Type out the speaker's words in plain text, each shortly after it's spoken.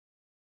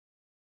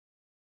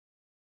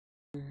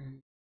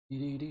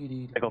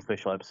Pickle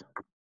fish lips.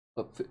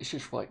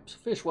 Fish wipes.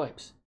 Fish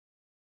wipes.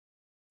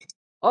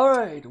 All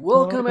right,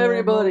 welcome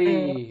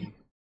everybody.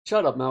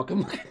 Shut up,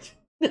 Malcolm.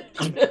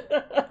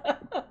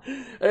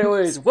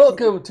 Anyways,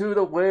 welcome to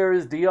the Where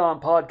Is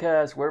Deion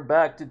Podcast. We're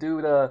back to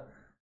do the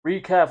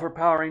recap for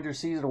Power Rangers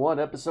Season 1,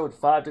 Episode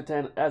 5 to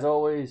 10. As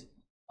always,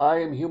 I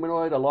am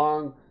Humanoid,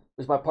 along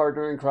with my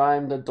partner in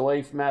crime, the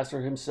Dwaif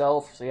Master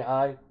himself. Say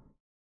hi.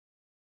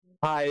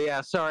 Hi,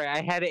 yeah, sorry,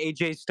 I had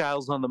AJ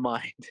Styles on the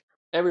mind.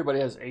 Everybody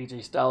has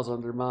AJ Styles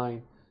on their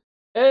mind.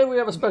 And we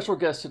have a special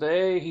guest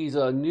today. He's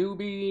a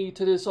newbie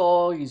to this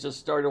all. He's just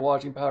started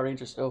watching Power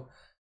Rangers, so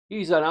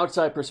he's an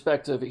outside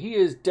perspective. He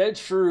is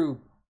Deadshroob.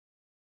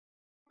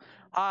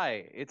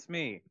 Hi, it's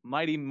me,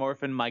 Mighty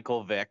Morphin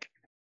Michael Vick.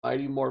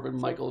 Mighty Morphin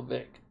Michael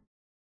Vick.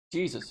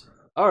 Jesus.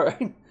 All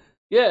right.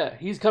 Yeah,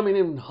 he's coming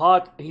in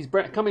hot. He's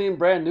coming in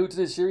brand new to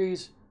this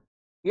series.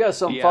 He has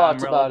some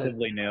thoughts about it.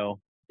 Relatively new.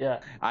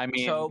 Yeah. I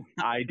mean,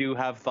 I do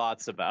have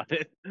thoughts about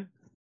it.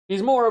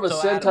 He's more of a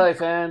Sentai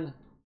fan.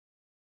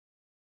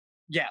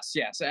 Yes.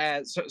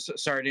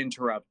 Sorry to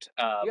interrupt.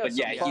 But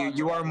yeah,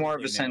 you are more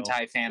of a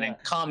Sentai fan and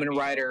Kamen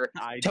Rider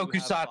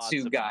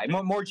Tokusatsu guy.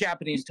 More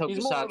Japanese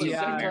Tokusatsu.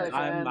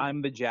 Yeah,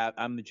 I'm the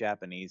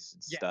Japanese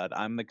stud.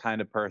 I'm the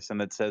kind of person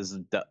that says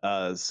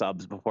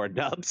subs before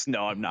dubs.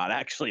 No, I'm not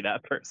actually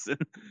that person.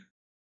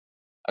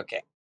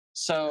 Okay.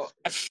 So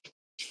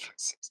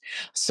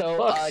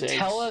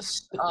tell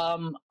us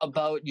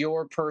about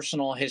your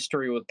personal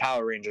history with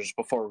Power Rangers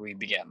before we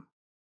begin.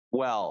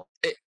 Well,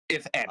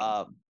 if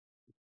any.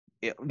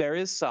 There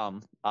is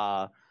some.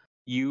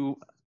 You,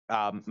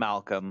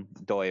 Malcolm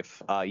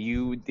Doif,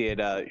 you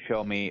did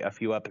show me a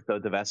few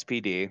episodes of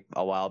SPD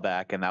a while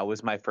back, and that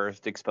was my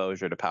first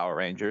exposure to Power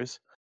Rangers.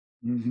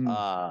 Mm-hmm.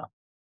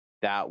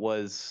 That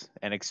was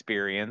an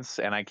experience,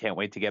 and I can't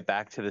wait to get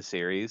back to the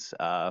series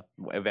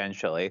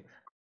eventually.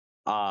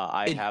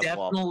 It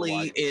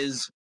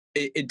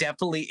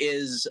definitely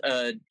is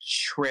a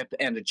trip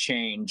and a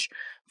change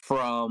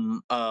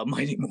from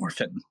Mighty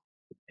Morphin.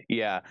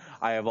 Yeah,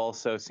 I have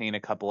also seen a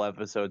couple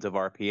episodes of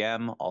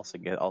RPM.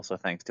 Also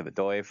thanks to the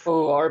Doif.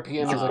 Oh,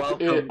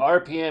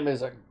 RPM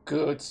is a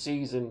good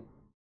season.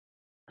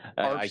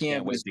 I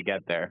can't wait to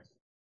get there.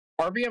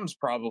 RPM's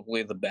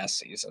probably the best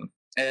season.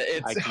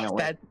 I can't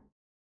wait.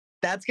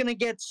 That's gonna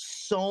get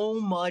so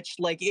much.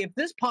 Like, if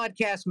this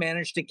podcast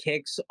managed to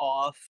kick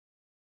off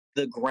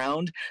the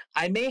ground,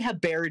 I may have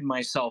buried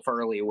myself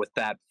early with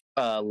that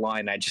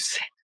line I just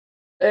said.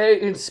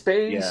 In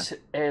Space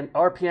and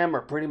RPM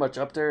are pretty much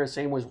up there.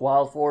 Same with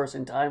Wild Force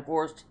and Time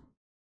Force.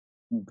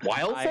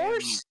 Wild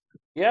Force?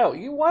 Yeah,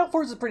 Wild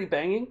Force is pretty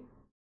banging.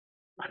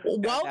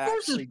 Wild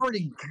Force is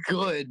pretty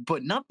good,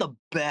 but not the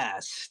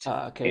best.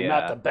 Not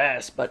the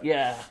best, but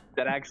yeah.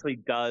 That actually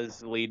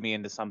does lead me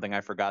into something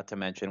I forgot to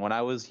mention. When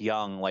I was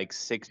young, like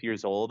 6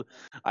 years old,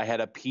 I had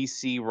a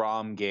PC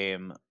ROM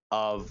game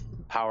of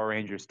Power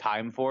Rangers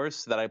Time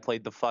Force that I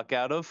played the fuck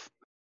out of.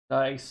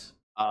 Nice.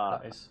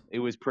 Nice. It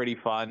was pretty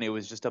fun. It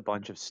was just a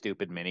bunch of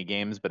stupid mini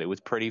games, but it was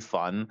pretty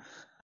fun.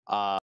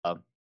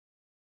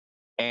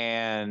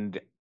 And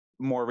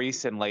more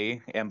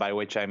recently, and by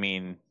which I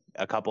mean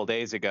a couple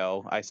days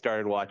ago, I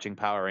started watching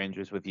Power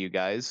Rangers with you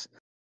guys.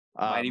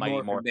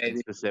 Mighty Morphin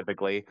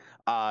specifically.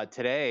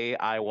 Today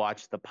I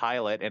watched the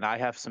pilot, and I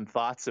have some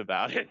thoughts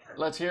about it.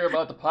 Let's hear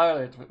about the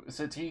pilot,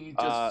 since he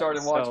just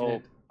started watching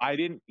it. I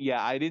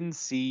didn't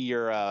see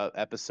your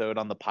episode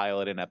on the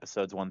pilot in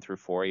episodes 1 through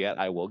 4 yet.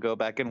 I will go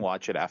back and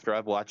watch it after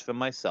I've watched them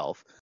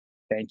myself.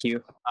 Thank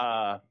you.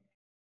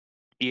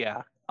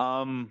 Yeah.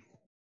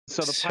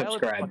 So the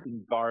pilot's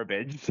fucking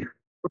garbage.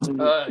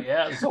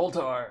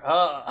 Zoltar.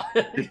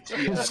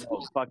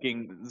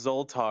 Fucking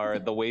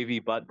Zoltar, the wavy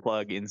butt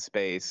plug in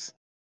space.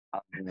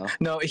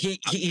 No,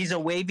 he's a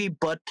wavy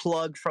butt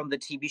plug from the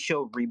TV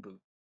show Reboot.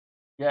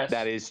 Yes.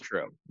 That is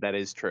true.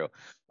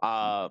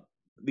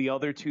 The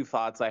other two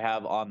thoughts I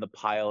have on the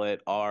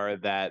pilot are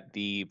that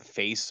the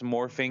face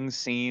morphing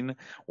scene,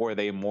 where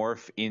they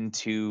morph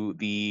into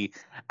the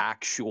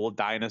actual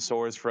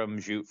dinosaurs from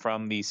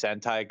the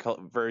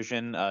Sentai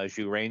version,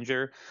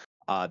 Zyuranger,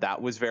 that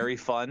was very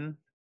fun.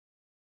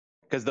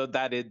 Because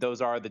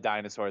those are the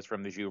dinosaurs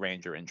from the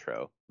Zyuranger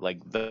intro, like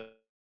the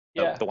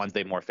ones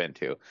they morph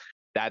into.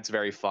 That's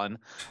very fun.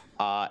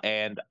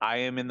 And I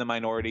am in the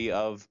minority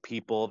of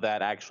people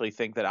that actually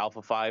think that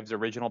Alpha 5's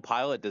original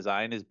pilot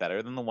design is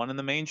better than the one in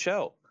the main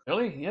show.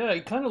 Really? Yeah,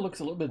 he kind of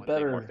looks a little bit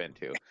better. Morph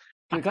into.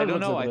 I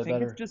don't know. I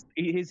think it's just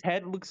his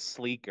head looks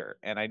sleeker,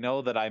 and I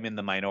know that I'm in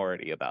the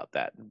minority about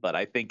that, but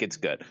I think it's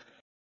good.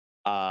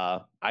 I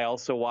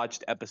also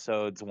watched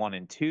episodes 1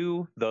 and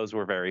 2. Those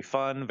were very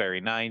fun,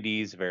 very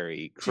 90s,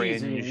 very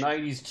cringe. Cheesy,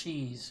 90s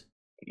cheese.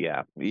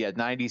 Yeah,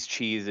 90s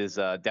cheese is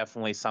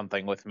definitely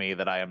something with me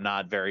that I am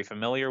not very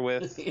familiar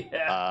with.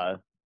 Yeah.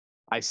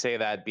 I say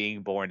that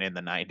being born in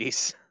the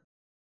 90s.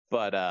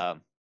 But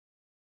I'm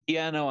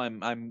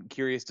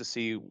curious to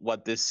see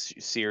what this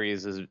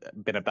series has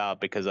been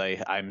about, because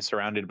I'm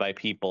surrounded by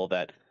people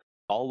that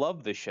all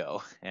love the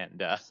show,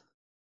 and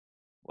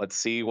let's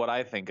see what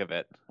I think of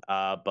it.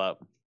 But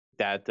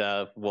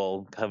that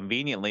will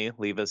conveniently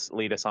lead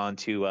us on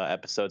to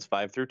episodes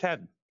 5 through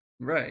 10.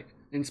 Right.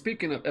 And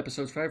speaking of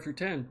episodes 5 through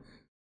 10,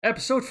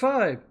 episode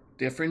 5,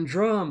 Different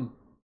Drum.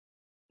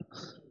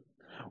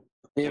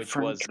 Which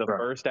was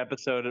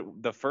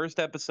the first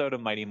episode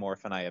of Mighty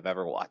Morphin I have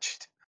ever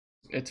watched.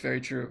 It's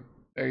very true.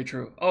 Very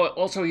true. Oh,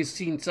 also he's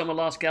seen some of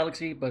Lost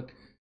Galaxy, but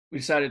we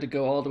decided to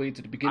go all the way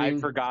to the beginning. I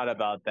forgot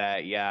about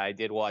that. Yeah, I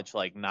did watch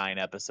like 9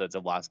 episodes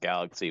of Lost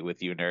Galaxy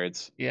with you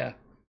nerds. Yeah.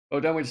 Oh,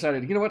 then we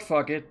decided, you know what,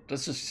 fuck it.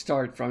 Let's just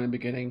start from the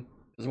beginning.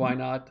 Because why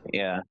not?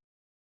 Yeah.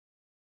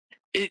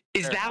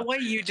 Is that why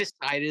you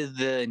decided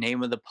the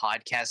name of the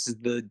podcast is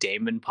the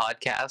Damon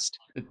Podcast?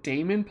 The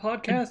Damon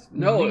Podcast?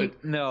 No.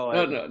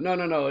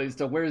 No. It's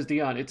the Where's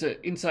Deion? It's an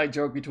inside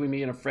joke between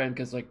me and a friend,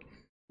 because like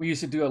we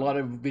used to do a lot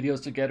of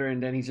videos together,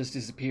 and then he just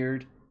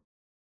disappeared.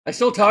 I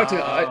still talk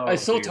to I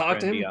still talk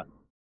to him. Dion.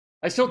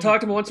 I still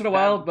talk to him once in a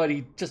while, but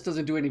he just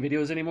doesn't do any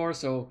videos anymore.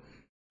 So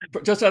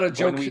just out of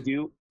joke,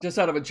 just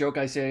out of a joke,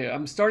 I say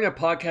I'm starting a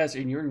podcast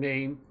in your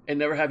name and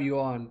never have you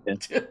on.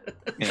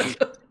 Yeah.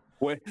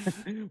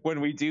 When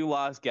we do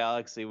Lost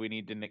Galaxy, we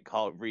need to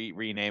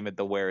rename it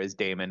the Where Is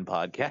Damon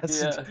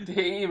Podcast. Yeah,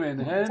 Damon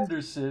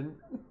Henderson.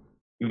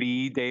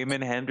 The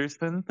Damon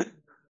Henderson.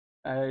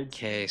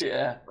 Okay.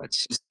 Yeah.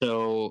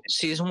 So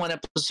season 1,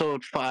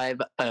 episode 5,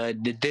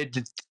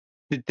 the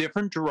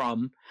Different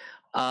Drum.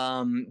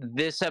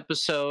 This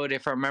episode,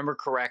 if I remember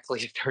correctly,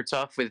 starts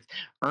off with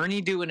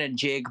Ernie doing a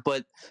jig,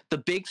 but the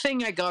big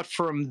thing I got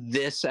from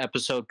this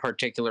episode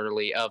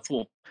particularly,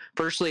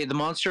 firstly, the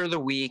monster of the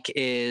week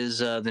is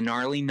the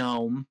gnarly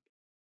gnome.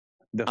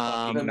 The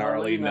fucking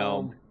gnarly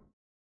gnome.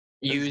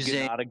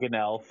 Using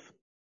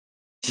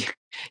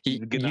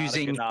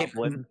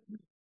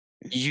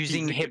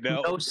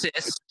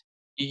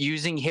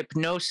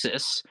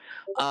hypnosis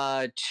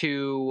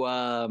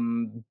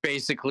to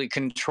basically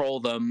control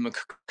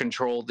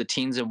the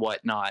teens and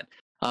whatnot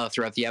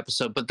throughout the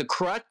episode. But the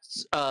crutch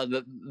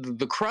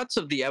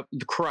of the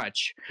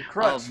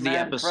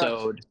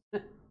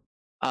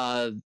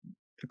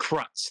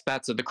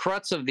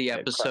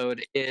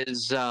episode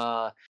is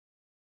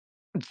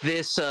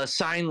this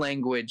sign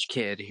language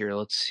kid here.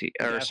 Let's see,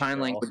 or sign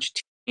language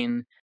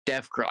teen,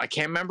 deaf girl. I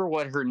can't remember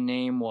what her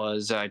name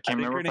was. I can't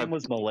remember. Her name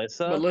was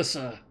Melissa.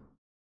 Melissa.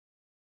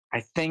 I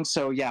think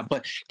so, yeah.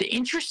 But the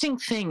interesting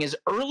thing is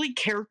early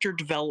character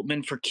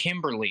development for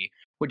Kimberly,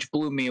 which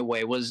blew me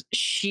away, was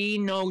she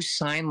knows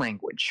sign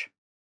language.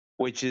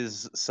 Which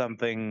is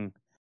something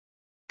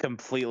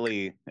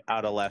completely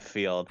out of left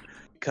field.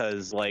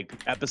 Because, like,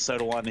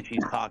 episode 1,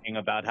 she's talking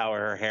about how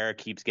her hair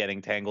keeps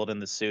getting tangled in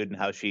the suit and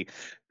how she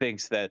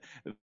thinks that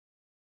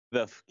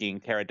the fucking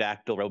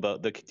pterodactyl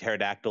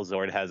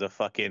Zord has a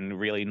fucking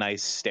really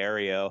nice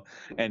stereo,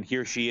 and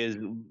here she is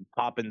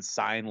popping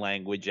sign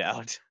language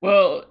out.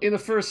 Well, in the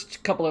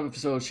first couple of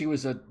episodes, she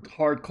was a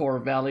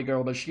hardcore Valley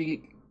girl, but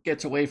she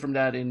gets away from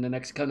that in the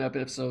next couple of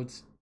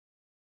episodes.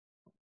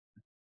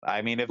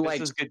 I mean, if like,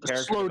 this is good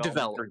character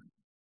development,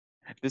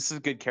 this is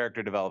good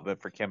character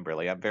development for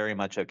Kimberly. I'm very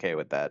much okay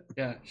with that.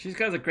 Yeah, she's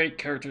got a great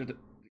character.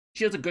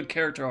 She has a good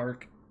character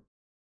arc.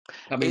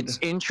 I mean, it's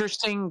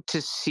interesting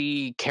to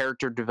see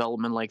character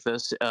development like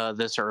this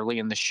this early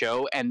in the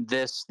show, and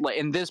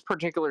in this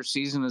particular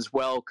season as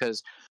well,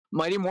 because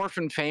Mighty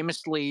Morphin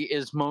famously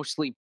is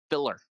mostly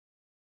filler.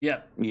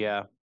 Yeah.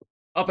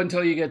 Up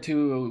until you get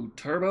to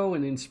Turbo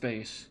and In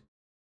Space.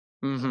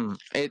 Mm-hmm.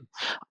 It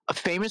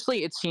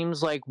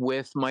seems like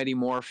with Mighty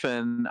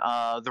Morphin,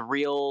 the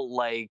real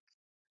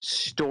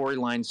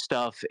storyline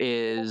stuff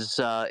is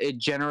it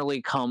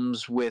generally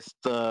comes with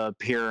the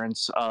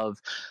appearance of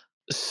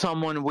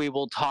someone we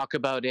will talk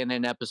about in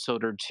an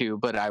episode or two,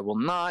 but I will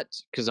not,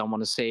 because I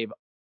want to save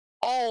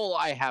all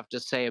I have to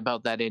say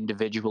about that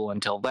individual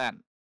until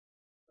then.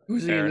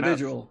 Who's the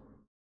individual?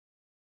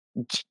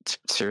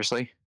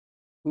 Seriously?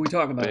 Who are we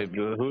talking about?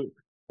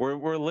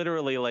 We're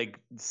literally like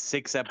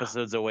 6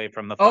 episodes away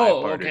from the 5-parter.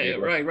 Oh, okay,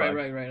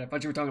 right. I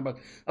thought you were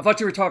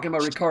talking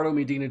about Ricardo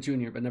Medina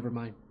Jr., but never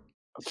mind.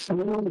 Who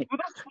the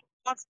fuck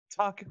wants to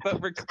talk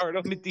about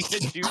Ricardo Medina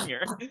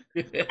Jr.?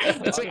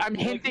 It's like I'm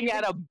hinting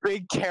at a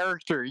big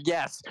character.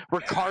 Yes,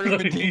 Ricardo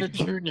Medina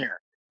Jr.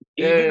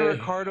 Even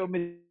Ricardo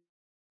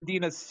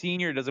Medina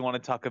Sr. doesn't want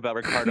to talk about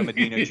Ricardo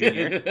Medina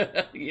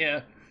Jr.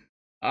 Yeah.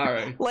 All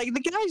right. Like,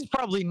 the guy's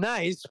probably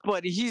nice,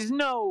 but he's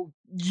no,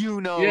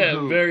 Yeah,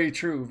 who. Very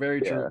true.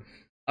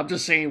 I'm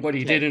just saying what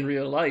he did in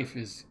real life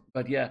is,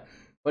 but yeah.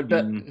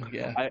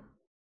 Yeah.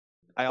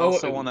 I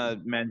also want to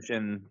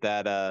mention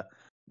that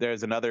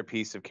there's another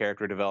piece of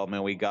character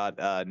development we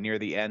got near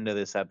the end of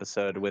this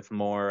episode with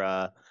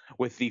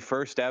with the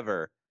first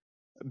ever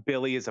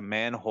Billy is a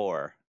man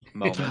whore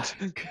moment.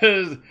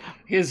 Because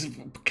his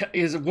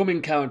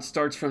woman count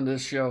starts from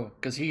this show,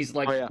 because he's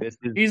like,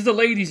 he's the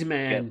ladies'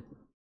 man. Yeah.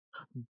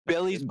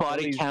 Billy's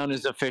body count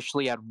is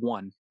officially at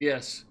 1.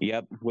 Yes.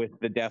 Yep, with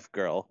the deaf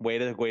girl. Way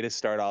to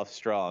start off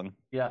strong.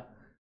 Yeah.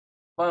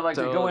 But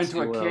they go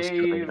into a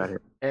cave,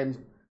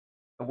 and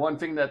the one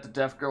thing that the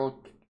deaf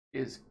girl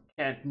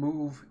can't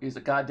move is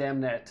a goddamn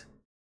net.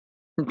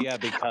 Yeah,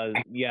 because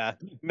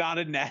not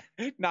a net,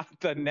 not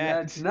the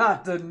net.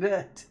 Not the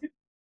net.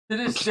 To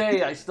this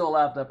day, I still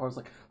laugh at that part. It's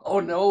like, oh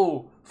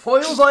no,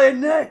 foiled by a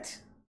net.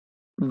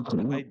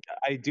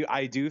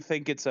 I do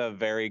think it's a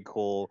very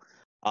cool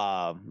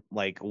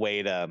like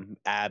way to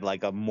add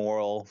like a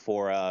moral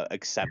for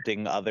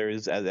accepting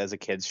others as a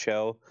kids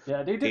show.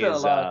 Yeah, they did it a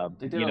lot.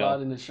 They did you a know,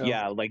 lot in the show.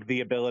 yeah, like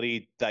the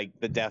ability, like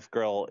the deaf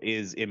girl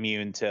is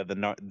immune to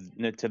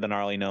the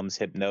gnarly gnome's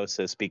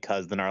hypnosis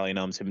because the gnarly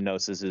gnome's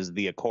hypnosis is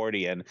the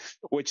accordion,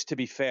 which to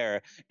be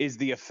fair is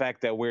the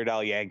effect that Weird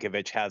Al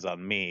Yankovic has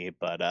on me,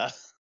 but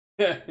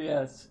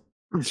Yes.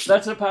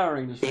 That's a Power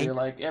Rangers for you.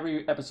 Like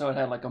every episode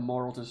had like a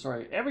moral to the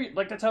story.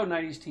 That's how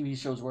 '90s TV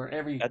shows were.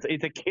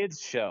 it's a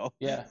kids show.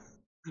 Yeah,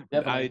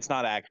 definitely. It's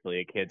not actually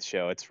a kids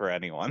show. It's for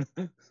anyone.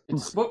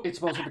 It's supposed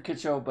to be a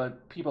kids show,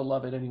 but people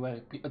love it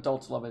anyway.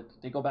 Adults love it.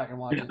 They go back and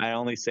watch it. I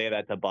only say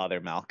that to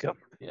bother Malcolm.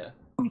 Yeah.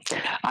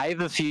 I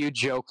have a few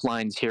joke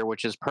lines here,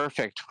 which is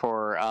perfect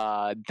for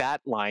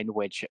that line,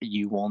 which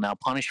you will now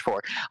punish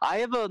for. I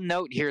have a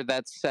note here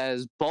that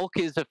says, "Bulk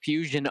is a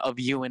fusion of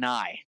you and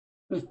I."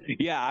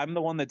 Yeah, I'm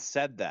the one that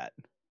said that.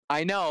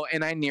 I know,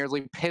 and I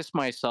nearly pissed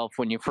myself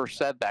when you first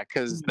said that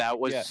because that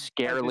was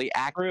scarily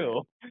accurate.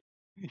 True.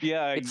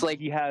 Yeah, It's like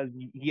he has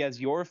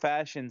your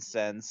fashion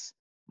sense,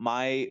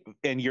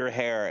 and your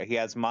hair. He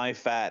has my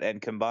fat,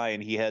 and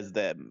combined he has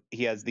the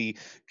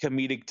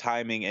comedic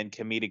timing and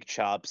comedic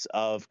chops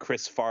of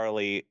Chris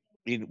Farley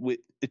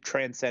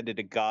transcended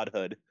to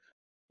godhood.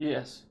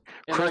 Yes.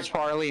 And Chris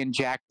Farley and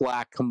Jack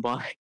Black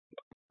combined.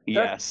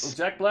 Yes.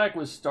 Jack Black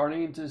was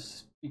starting to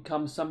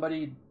become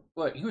somebody.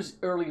 But he was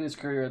early in his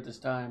career at this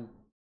time.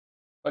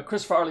 But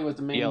Chris Farley was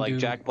the main. Yeah, like dude.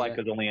 Jack Black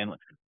was only in.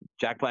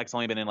 Jack Black's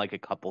only been in like a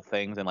couple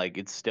things, and like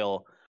it's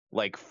still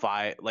like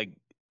five. Like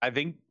I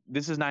think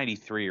this is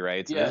 '93,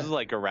 right? So this is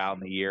like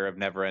around the year of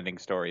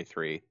Neverending Story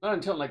 3. Not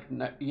until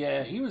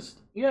he was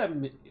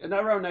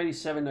around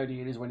 97,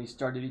 98 is when he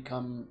started to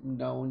become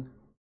known.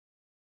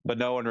 But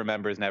no one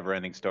remembers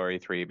Neverending Story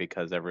 3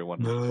 because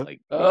everyone was like,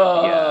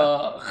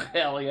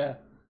 hell yeah.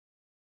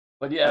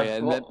 But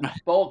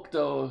Bulk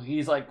though,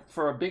 he's like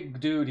for a big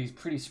dude, he's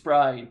pretty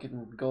spry and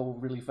can go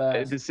really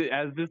fast. This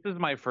was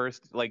my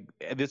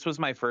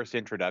first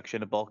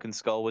introduction to Bulk and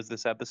Skull was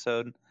this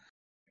episode,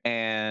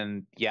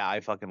 and yeah, I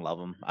fucking love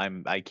them.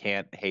 I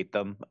can't hate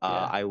them.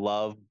 I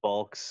love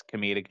Bulk's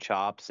comedic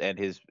chops and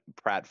his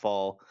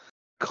pratfall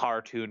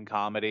cartoon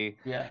comedy.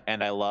 Yeah.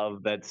 And I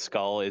love that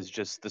Skull is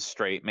just the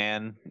straight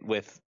man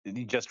with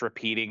just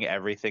repeating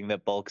everything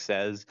that Bulk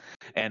says,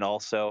 and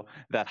also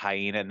that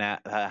hyena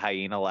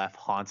laugh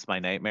haunts my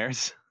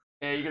nightmares.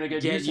 Yeah, you're gonna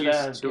get used to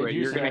that.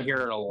 You're gonna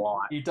hear it a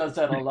lot. He does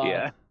that a lot.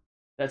 Yeah.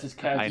 That's his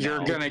character.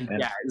 You're gonna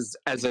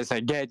as I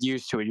said, get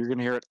used to it. You're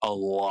gonna hear it a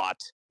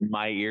lot.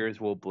 My ears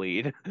will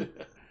bleed.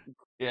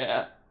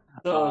 Yeah.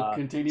 So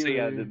continue. So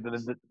yeah,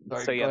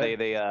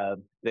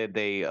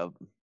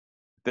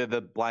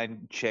 the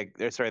blind chick,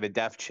 or sorry, the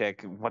deaf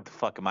chick. What the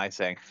fuck am I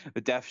saying?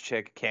 The deaf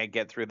chick can't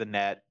get through the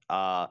net.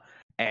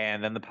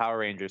 And then the Power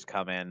Rangers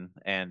come in,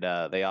 and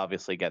they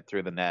obviously get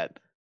through the net.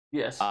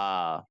 Yes.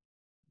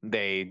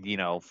 They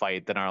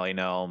fight the gnarly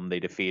gnome.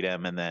 They defeat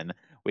him, and then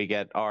we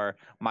get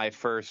my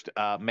first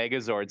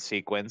Megazord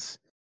sequence,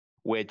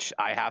 which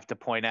I have to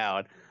point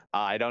out.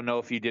 I don't know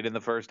if you did in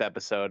the first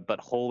episode, but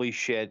holy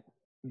shit.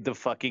 The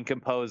fucking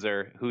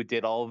composer who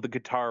did all of the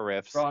guitar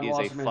riffs is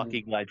a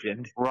fucking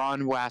legend.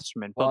 Ron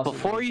Wasserman. But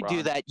before you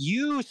do that,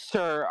 you,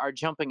 sir, are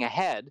jumping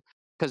ahead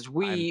because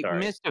we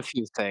missed a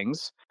few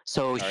things.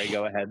 So sorry,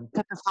 go ahead.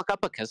 Shut the fuck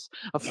up, because.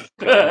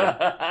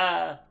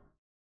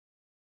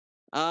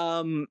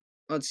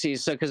 Let's see.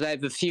 So, because I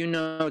have a few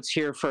notes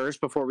here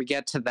first before we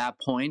get to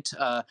that point.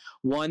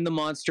 One, the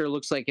monster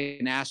looks like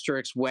an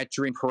Asterix wet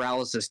dream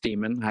paralysis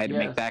demon. I had to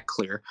make that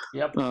clear.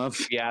 Yep.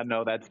 Yeah,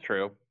 no, that's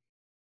true.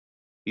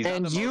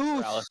 And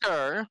you,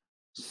 sir,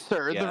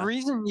 the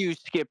reason you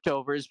skipped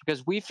over is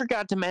because we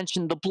forgot to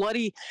mention the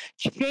bloody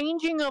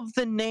changing of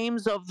the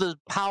names of the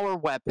power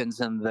weapons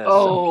in this.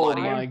 Oh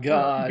my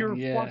god, you're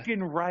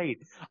fucking right.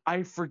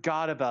 I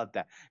forgot about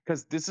that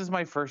because this is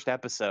my first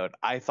episode.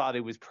 I thought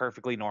it was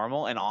perfectly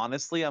normal, and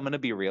honestly, I'm gonna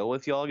be real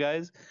with y'all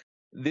guys.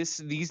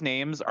 These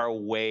names are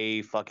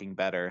way fucking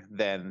better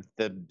than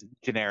the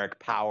generic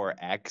Power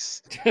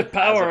X.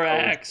 Power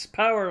X,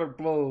 Power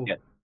Blow. Yeah.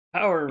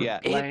 Power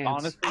it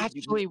honestly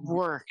actually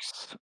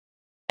works.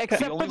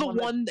 Except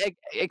for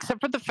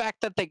except for the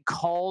fact that they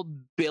called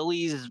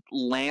Billy's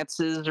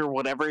lances or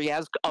whatever he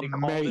has a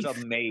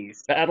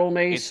mace. Battle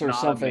mace or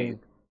something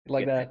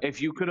like that.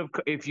 If you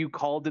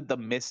called it the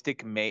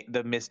Mystic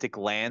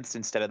Lance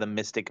instead of the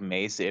Mystic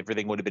Mace,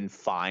 everything would have been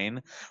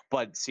fine.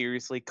 But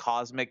seriously,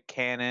 Cosmic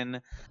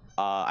Cannon,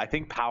 I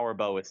think Power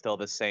Bow is still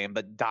the same,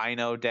 but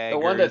Dino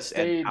Daggers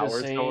and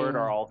Power Sword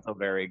are also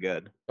very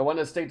good. The one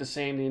that stayed the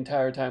same the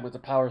entire time was the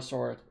Power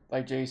Sword,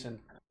 like Jason.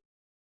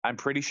 I'm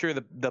pretty sure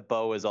the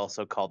bow is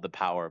also called the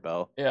Power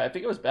Bow. Yeah, I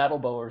think it was Battle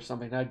Bow or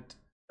something.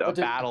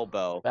 Battle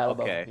Bow.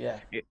 Okay. Bow, yeah.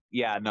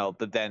 Yeah, no,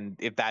 but then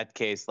if that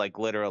case, like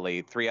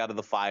literally 3 out of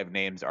the 5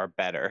 names are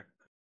better.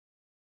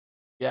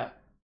 Yeah.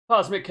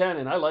 Cosmic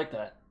Cannon, I like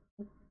that.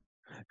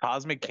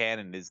 Cosmic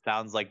Cannon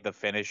sounds like the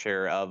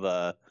finisher of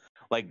a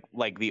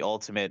like the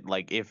ultimate,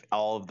 like if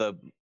all of the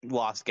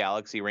Lost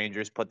Galaxy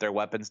Rangers put their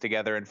weapons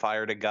together and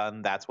fired a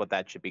gun, that's what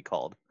that should be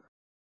called.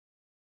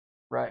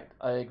 Right,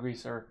 I agree,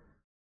 sir.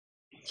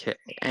 Okay.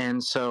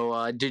 And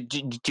so, do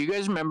you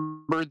guys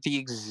remember the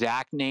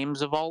exact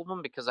names of all of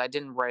them? Because I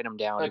didn't write them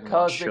down. The even though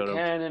I Cosmic should've.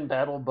 Cannon,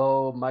 Battle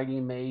Bow,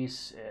 Mighty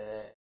Mace,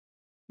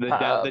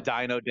 The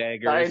Dino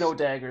Daggers. Dino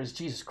Daggers,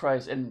 Jesus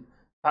Christ, and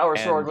Power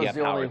Sword was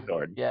the Power only.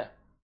 Sword. Yeah.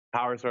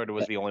 Power Sword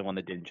was the only one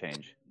that didn't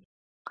change.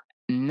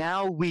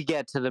 Now we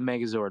get to the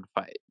Megazord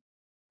fight.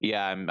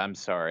 Yeah, I'm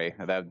sorry.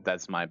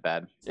 That's my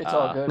bad. It's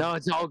all good. No,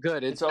 it's all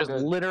good. It's all just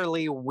good.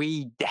 literally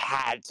we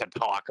had to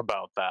talk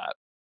about that.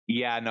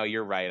 Yeah, no,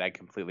 you're right. I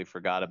completely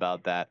forgot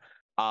about that.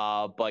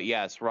 But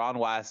yes, Ron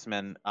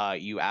Wasserman,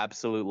 you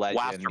absolute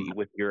legend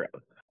with your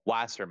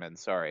Wasserman,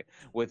 sorry,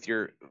 with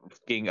your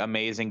fucking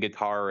amazing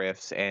guitar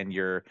riffs and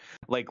your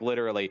like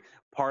literally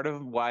part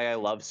of why I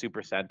love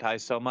Super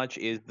Sentai so much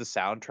is the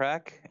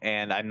soundtrack.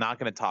 And I'm not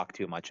going to talk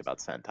too much about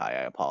Sentai.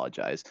 I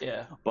apologize.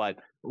 Yeah. But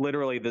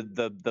literally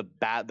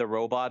the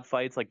robot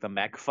fights, like the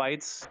mech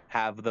fights,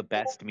 have the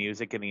best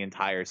music in the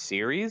entire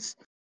series.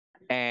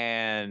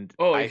 And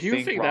I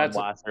think Ron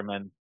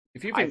Wasserman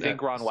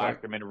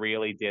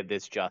really did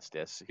this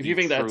justice. If you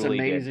think that's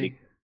amazing,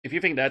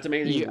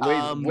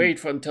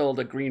 wait until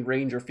the Green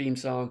Ranger theme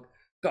song.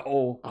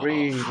 Go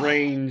Green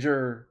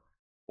Ranger,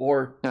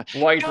 or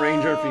White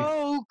Ranger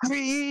theme.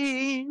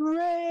 Green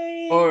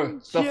Ranger. Or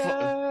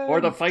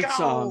the fight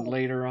song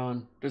later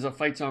on. There's a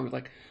fight song with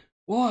like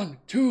 1,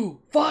 2,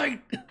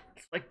 fight.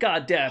 It's like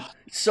goddamn,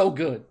 it's so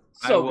good.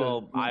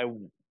 So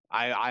good.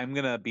 I'm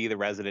gonna be the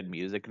resident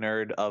music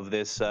nerd of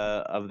this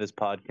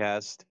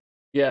podcast.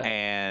 Yeah.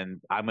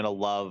 And I'm gonna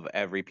love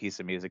every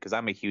piece of music because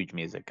I'm a huge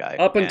music guy.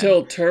 Up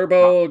until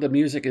Turbo, the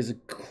music is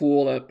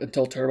cool. Up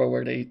until Turbo,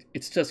 where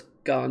it's just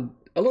gone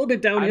a little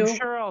bit downhill. I'm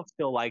sure I'll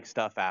still like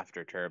stuff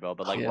after Turbo,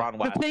 but like Ron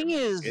Wasserman. The thing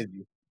is,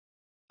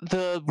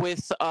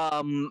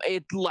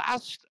 it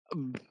lasts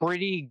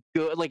pretty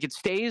good. Like it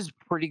stays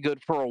pretty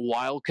good for a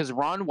while because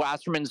Ron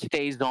Wasserman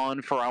stays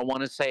on for I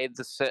want to say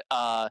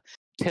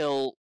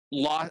till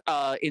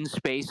In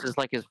Space is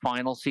like his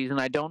final season.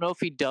 I don't know if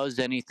he does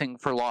anything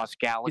for Lost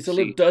Galaxy.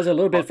 He does a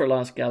little bit for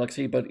Lost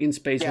Galaxy, but In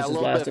Space is his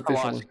last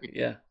official one.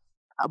 Yeah.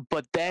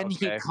 But then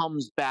he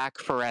comes back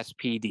for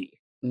SPD.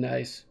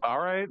 Nice. All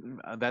right,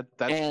 that's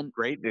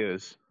great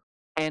news.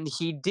 And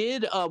he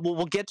did.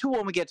 We'll get to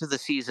when we get to the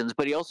seasons,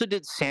 but he also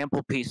did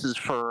sample pieces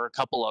for a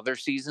couple other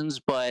seasons.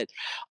 But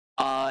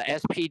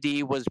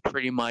SPD was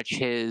pretty much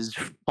his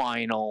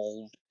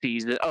final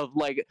season of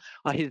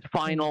his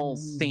final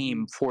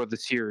theme for the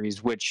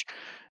series, which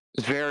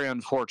is very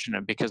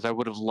unfortunate because I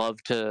would have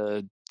loved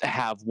to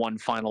have one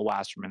final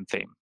Wasserman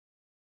theme.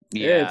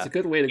 Yeah, it's a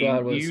good way to go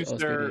out with you,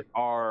 sir,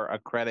 are a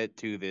credit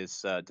to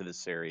this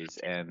series,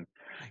 and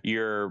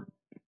your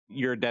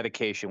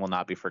dedication will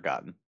not be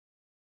forgotten.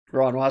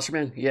 Ron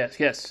Wasserman, yes.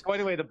 So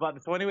anyway, the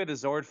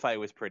Zord fight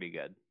was pretty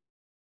good.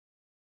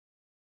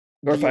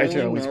 Zord fights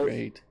are always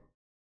great.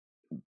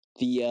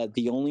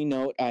 The only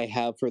note I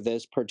have for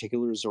this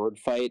particular Zord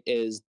fight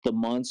is the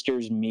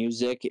monster's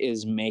music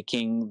is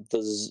making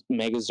the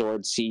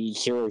Megazord see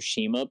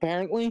Hiroshima,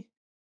 apparently.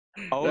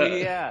 Oh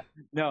yeah,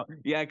 no,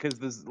 yeah, because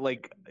this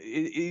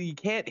you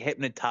can't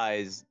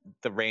hypnotize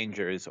the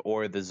Rangers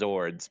or the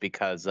Zords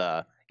because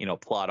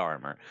plot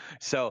armor.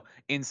 So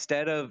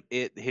instead of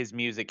his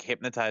music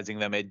hypnotizing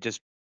them, it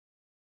just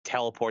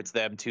teleports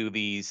them to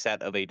the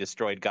set of a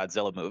destroyed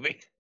Godzilla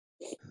movie.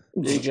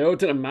 They go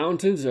to the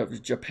mountains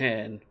of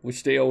Japan,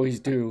 which they always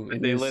do.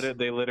 They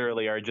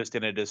literally are just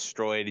in a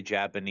destroyed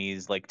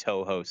Japanese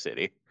Toho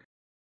city.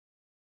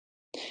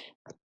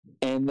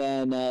 And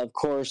then, of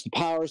course, the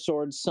Power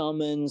Sword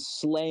summons,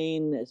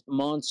 slain,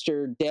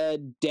 monster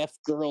dead, Deaf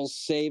Girl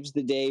saves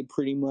the day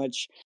pretty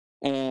much,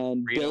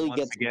 and Rita Billy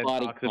gets the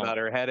body talks about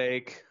her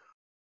headache.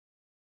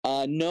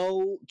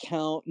 No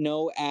count,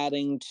 no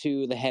adding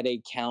to the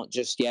headache count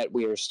just yet.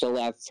 We are still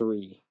at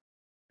 3.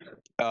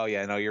 Oh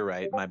yeah, no, you're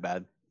right. My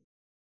bad.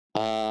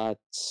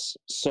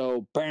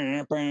 So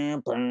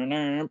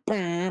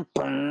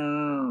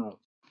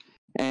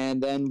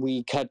and then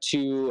we cut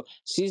to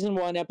season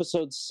 1,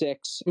 episode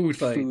 6. Food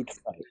fight.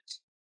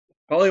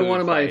 Probably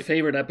one of my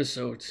favorite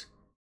episodes.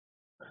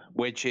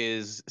 Which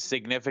is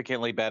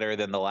significantly better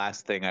than the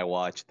last thing I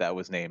watched that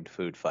was named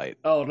Food Fight.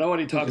 Oh,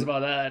 nobody talks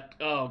about that.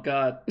 Oh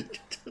God.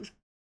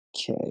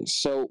 Okay,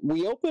 so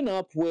we open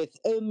up with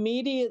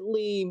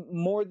immediately,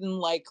 more than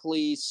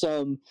likely,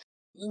 some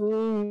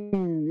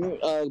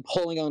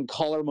pulling on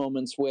collar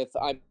moments with,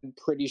 I'm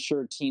pretty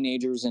sure,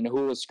 teenagers in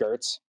hula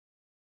skirts.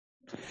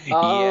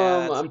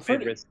 Yeah, I'm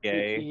pretty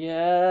risque.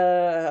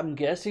 Yeah, I'm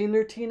guessing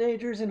they're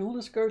teenagers in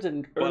hula skirts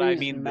and. But I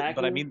mean,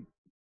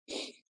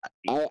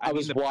 I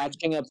was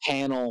watching a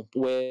panel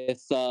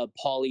with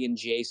Paulie and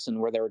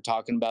Jason where they were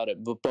talking about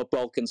it,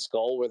 Bulk and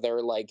Skull, where they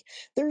were like,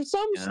 "There's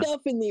some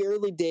stuff in the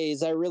early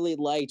days I really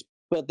liked,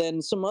 but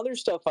then some other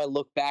stuff I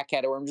look back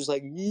at it where I'm just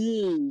like,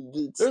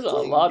 there's a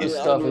lot of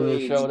stuff in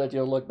the show that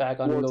you'll look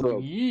back on and go,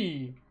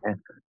 yee."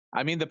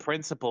 I mean, the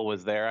principal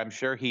was there. I'm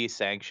sure he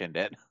sanctioned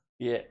it.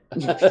 Yeah.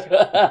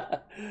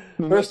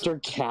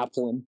 Mr.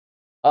 Kaplan.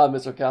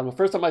 Mr. Kaplan.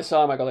 First time I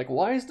saw him, I go like,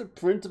 "Why is the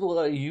principal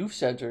at a youth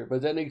center?"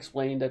 But then they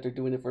explained that they're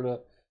doing it for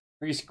the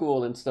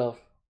preschool and stuff.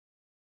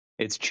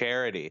 It's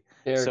charity.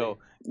 Charity. So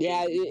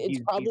yeah, it's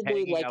he's probably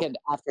hanging like out- an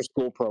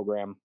after-school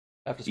program.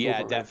 After school Yeah,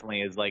 it program.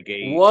 definitely is like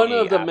a One a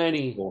of the after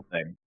many. school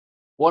thing.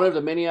 One of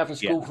the many after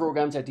school Yeah.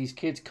 programs that these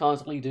kids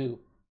constantly do.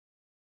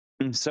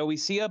 So we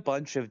see a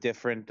bunch of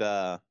different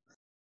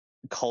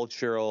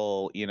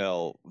cultural,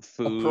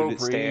 food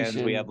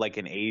stands. We have like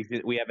an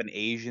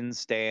Asian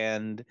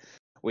stand.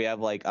 We have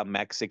like a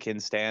Mexican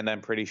stand.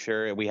 I'm pretty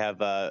sure we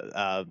have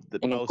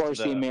And of course,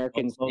 the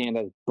American stand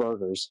has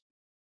burgers.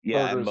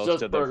 Yeah,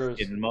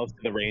 Burgers, and most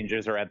of the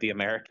Rangers are at the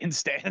American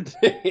stand.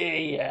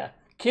 Yeah,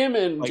 Kim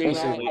and Like,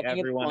 Jason. I think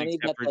everyone it's funny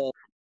except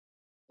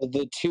that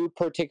the two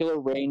particular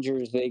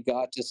Rangers they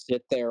got to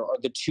sit there are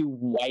the two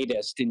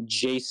whitest, in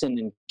Jason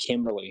and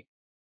Kimberly.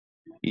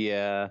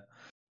 Yeah,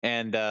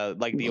 and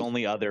like the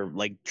only other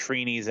like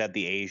Trini's at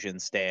the Asian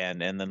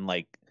stand, and then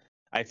like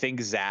I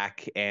think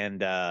Zach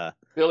and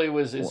Billy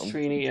was his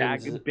Trini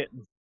Zach, and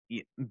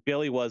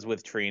Billy was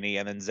with Trini,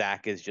 and then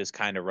Zach is just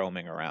kind of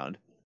roaming around.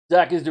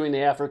 Zach is doing the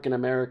African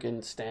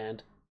American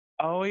stand.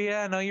 Oh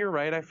yeah, no, you're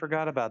right. I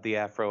forgot about the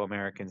Afro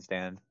American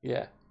stand.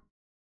 Yeah.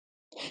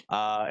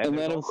 And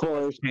then of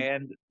course,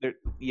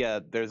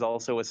 there's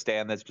also a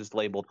stand that's just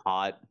labeled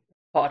hot.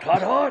 Hot,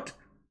 hot, hot.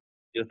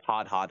 Just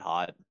hot, hot,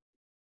 hot.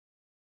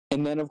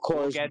 And then of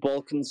course,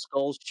 Bulk and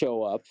Skull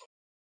show up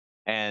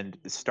and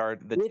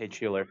start the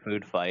titular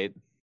food fight.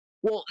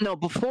 Well, no,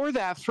 before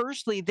that,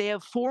 firstly, they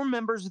have 4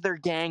 members of their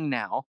gang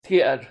now.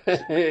 Yeah.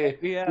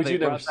 Yeah, they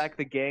brought back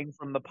the gang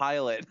from the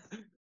pilot.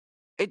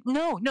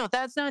 Not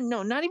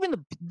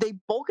even they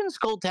Bulk and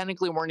Skull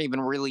technically weren't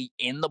even really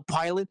in the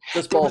pilot.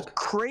 Just there was Bulk.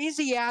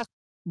 crazy ass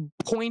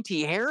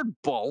pointy haired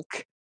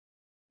Bulk.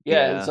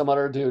 Yeah, and some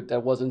other dude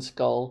that wasn't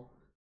Skull.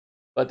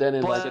 But then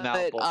in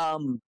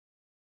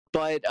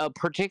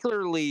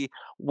particularly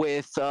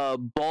with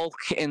Bulk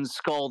and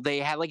Skull, they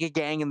had like a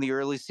gang in the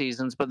early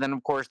seasons, but then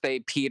of course they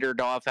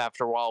petered off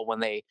after a while when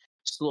they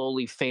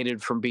slowly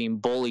faded from being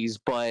bullies.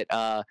 But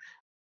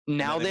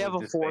now they have a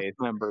 4th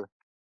member.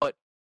 But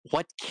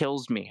what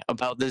kills me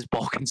about this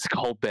Bulk and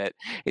Skull bit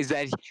is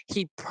that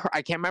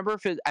I can't remember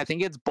I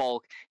think it's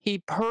Bulk.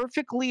 He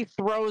perfectly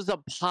throws a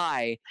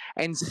pie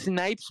and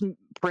snipes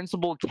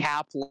Principal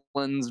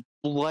Kaplan's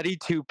bloody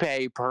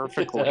toupee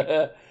perfectly.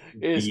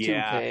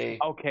 Toupee.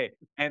 Okay,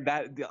 and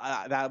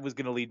that was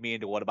gonna lead me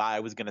into what I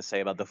was gonna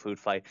say about the food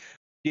fight.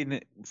 In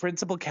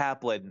Principal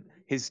Kaplan,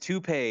 his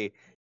toupee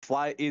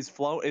is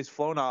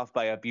flown off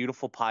by a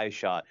beautiful pie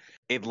shot.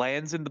 It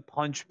lands in the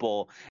punch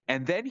bowl,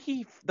 and then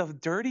the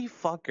dirty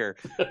fucker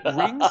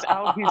wrings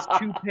out his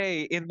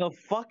toupee in the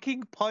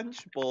fucking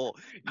punch bowl.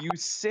 You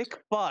sick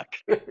fuck.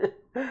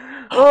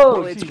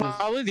 Well, it's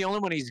probably the only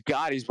one he's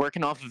got. He's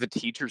working off of a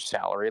teacher's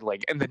salary,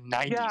 like in the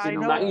 90s. Yeah, I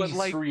know,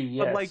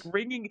 but like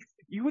ringing,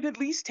 you would at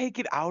least take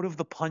it out of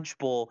the punch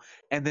bowl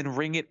and then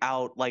wring it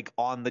out like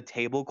on the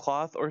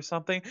tablecloth or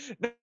something.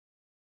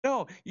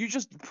 No, you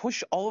just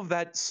push all of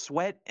that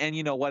sweat and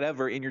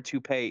whatever in your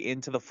toupee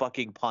into the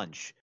fucking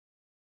punch.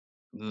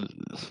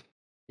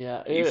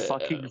 Yeah, you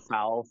fucking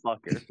foul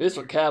fucker.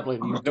 Mr.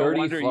 Kaplan, you dirty No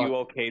wonder fuck. you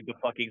okayed the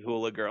fucking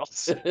hula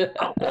girls.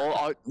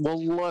 well,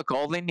 look,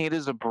 all they need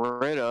is a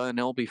Brita and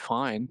it'll be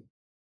fine.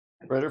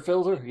 Brita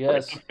filter?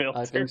 Yes,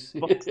 I think so.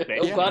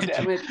 Oh, God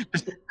damn it!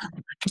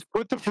 Just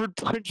put the fruit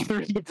punch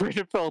through the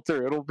Brita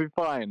filter; it'll be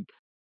fine.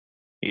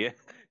 Yeah.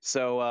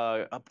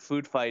 So,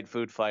 food fight,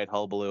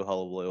 hullabaloo.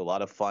 A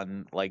lot of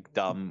fun, like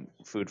dumb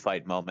food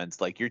fight moments,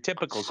 like your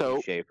typical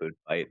cliche food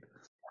fight.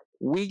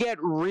 We get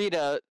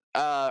Rita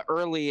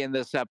early in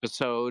this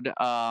episode.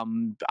 I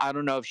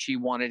don't know if she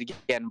wanted to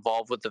get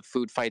involved with the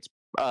food fights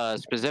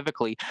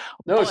specifically.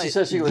 No, she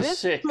said she was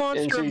sick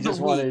and she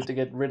just wanted to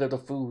get rid of the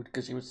food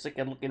because she was sick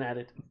of looking at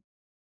it.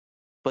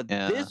 But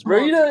this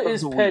Rita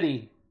is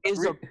petty.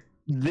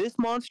 This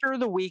monster of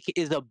the week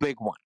is a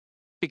big one.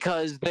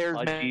 Because there's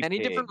many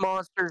different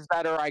monsters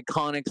that are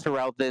iconic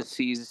throughout this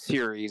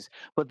series,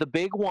 but the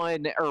big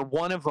one, or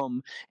one of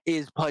them,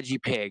 is Pudgy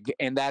Pig,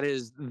 and that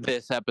is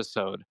this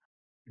episode.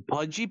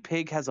 Pudgy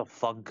Pig has a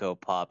Funko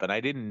Pop, and I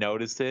didn't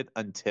notice it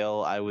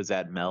until I was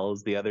at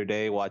Mel's the other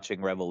day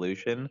watching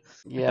Revolution.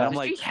 Yeah, and I'm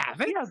like, she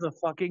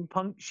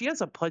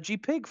has a Pudgy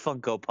Pig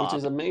Funko Pop, which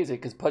is amazing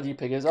because Pudgy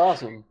Pig is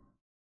awesome.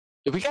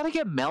 We gotta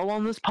get Mel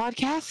on this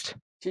podcast.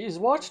 She's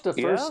watched the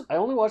first. I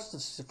only watched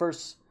the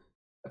first.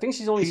 I think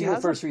she's only seen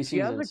the first 3 seasons. She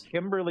has a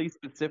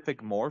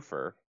Kimberly-specific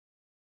morpher.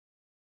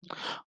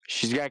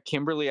 She's got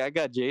Kimberly. I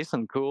got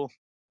Jason. Cool.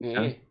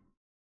 Yeah.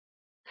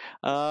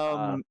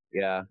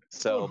 Yeah.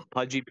 So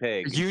Pudgy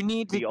Pig. You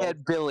need to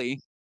get Billy.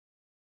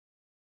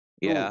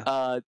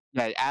 Yeah.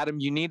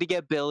 Adam, you need to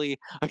get Billy.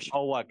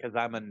 Oh, what? Because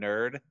I'm a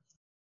nerd.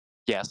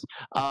 Yes.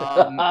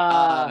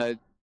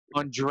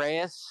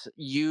 Andreas,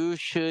 you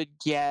should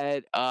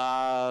get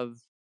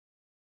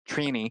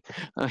Trini.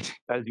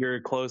 As you're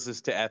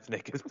closest to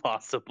ethnic as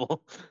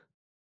possible.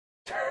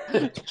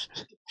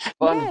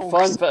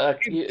 Fun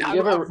fact. You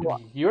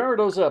remember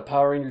those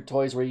Power Ranger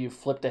toys where you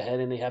flip the head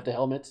and they have the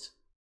helmets?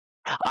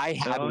 I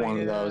had one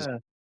of those.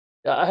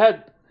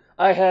 Yeah,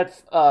 I had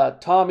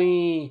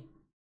Tommy,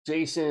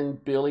 Jason,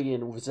 Billy,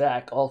 and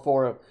Zach, all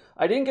four of them.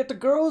 I didn't get the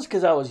girls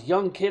because I was a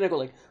young kid. I go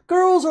like,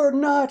 girls are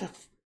not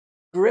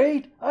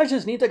great. I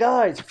just need the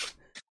guys.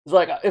 It's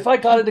like if I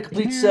got in the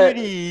complete set.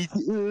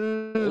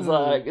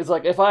 It's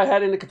like if I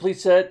had in the complete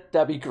set,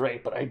 that'd be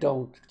great, but I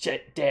don't.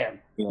 Damn.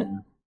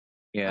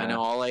 Yeah. I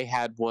know all I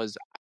had was,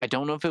 I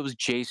don't know if it was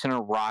Jason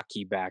or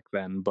Rocky back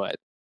then, but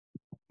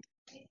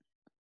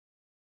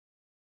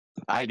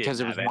because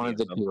it was one of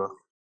the two.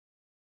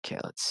 Okay,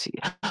 let's see.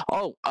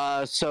 Oh,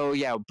 so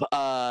yeah,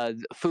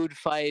 food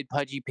fight.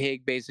 Pudgy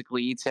Pig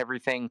basically eats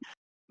everything.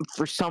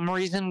 For some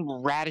reason,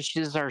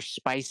 radishes are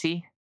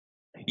spicy.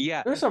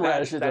 Yeah, there's some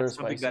radishes that are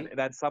spicy.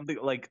 That's something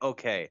like,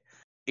 okay,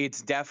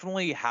 it's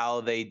definitely how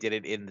they did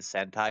it in the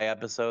Sentai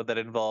episode that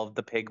involved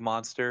the pig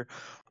monster.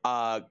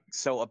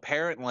 So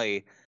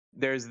apparently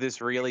there's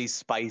this really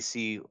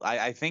spicy.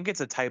 I think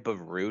it's a type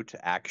of root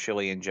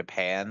actually in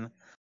Japan,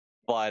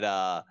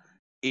 but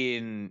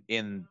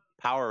in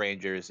Power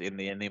Rangers in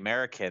the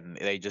American,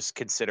 they just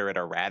consider it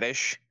a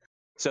radish.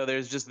 So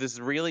there's just this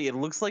really, it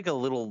looks like a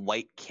little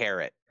white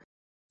carrot.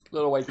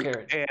 Little white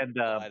carrot. And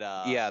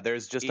yeah,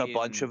 there's just a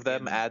bunch of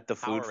them at the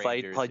food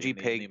fight. Pudgy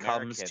Pig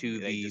comes to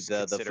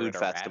the food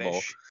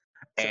festival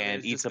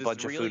and eats a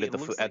bunch of food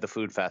at the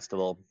food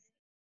festival.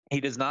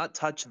 He does not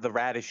touch the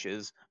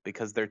radishes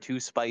because they're too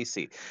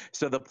spicy.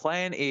 So the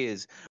plan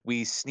is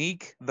we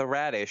sneak the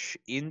radish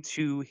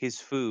into his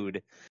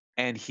food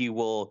and he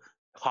will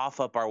cough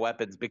up our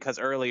weapons because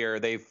earlier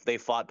they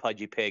fought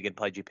Pudgy Pig and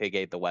Pudgy Pig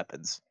ate the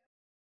weapons.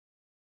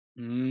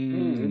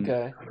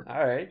 Okay.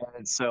 All right.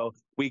 And so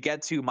we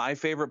get to my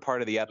favorite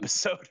part of the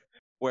episode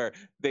where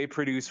they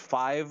produce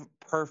 5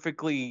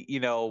 perfectly,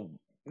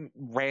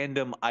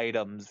 random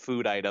items,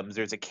 food items.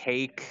 There's a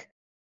cake.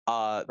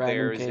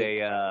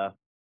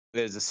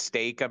 There's a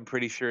steak, I'm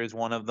pretty sure is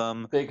one of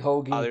them. Big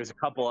hoagie. There's a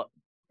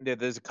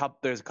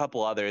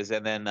couple others,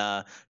 and then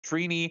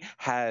Trini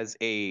has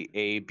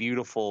a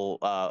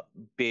beautiful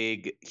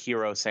big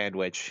hero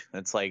sandwich.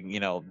 That's like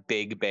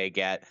big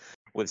baguette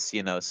with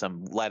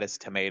some lettuce,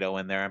 tomato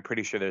in there. I'm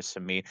pretty sure there's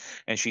some meat,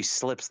 and she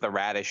slips the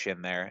radish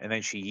in there, and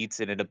then she eats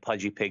it into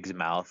Pudgy Pig's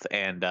mouth,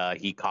 and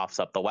he coughs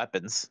up the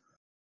weapons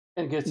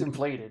and gets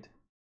inflated.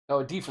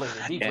 Oh,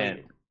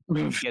 deflated.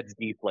 Gets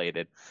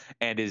deflated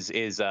and is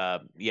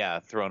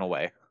thrown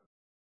away.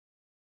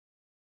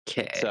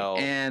 Okay. So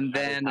and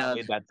then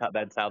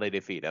that's how they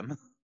defeat him.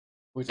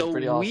 Which is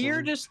pretty awesome. The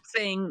weirdest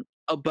thing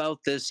about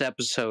this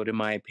episode, in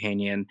my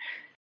opinion,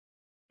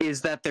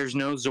 is that there's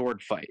no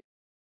Zord fight.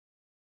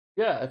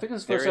 Yeah, I think it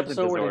was the first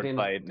episode where they didn't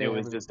fight.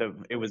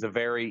 It was a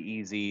very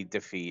easy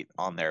defeat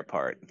on their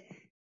part.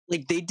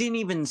 Like, they didn't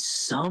even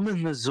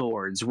summon the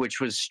Zords, which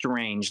was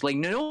strange. Like,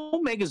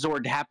 no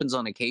Megazord happens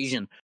on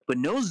occasion, but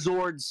no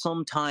Zord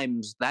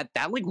sometimes, that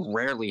like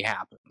rarely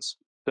happens.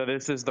 So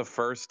this is the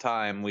first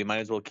time, we might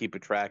as well keep a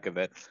track of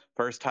it,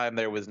 first time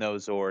there was no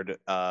Zord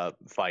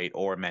fight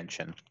or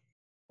mention.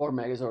 Or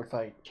Megazord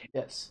fight,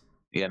 yes.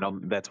 Yeah, no,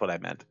 that's what I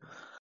meant.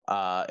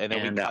 And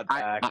then we cut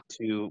back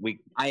to...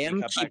 I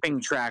am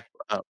keeping track...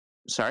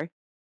 sorry?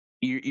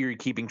 You're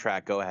keeping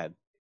track, go ahead.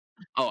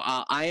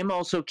 I am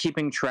also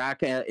keeping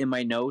track in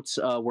my notes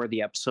where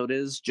the episode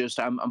is. Just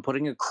I'm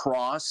putting a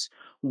cross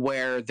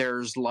where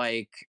there's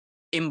like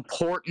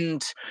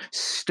important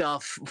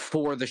stuff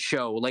for the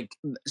show, like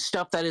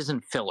stuff that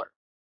isn't filler.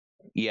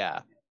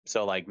 Yeah.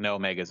 So like no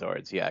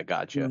Megazords. Yeah,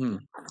 gotcha. Mm-hmm.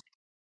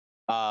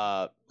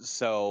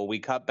 So we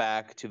cut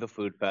back to the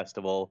food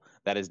festival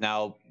that is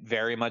now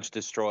very much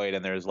destroyed,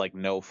 and there's like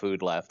no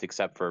food left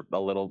except for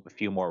a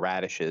few more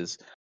radishes.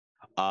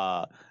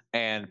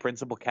 And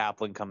Principal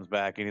Kaplan comes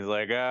back and he's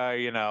like,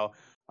 I know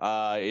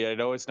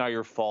it's not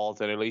your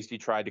fault, and at least you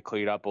tried to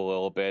clean up a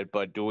little bit,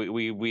 but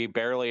we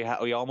barely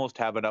we almost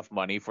have enough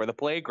money for the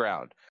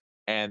playground.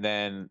 And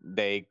then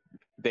they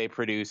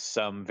produce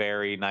some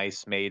very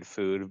nice made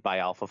food by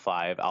Alpha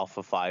 5.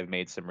 Alpha 5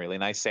 made some really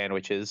nice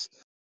sandwiches.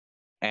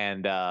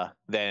 And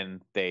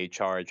then they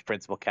charge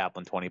Principal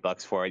Kaplan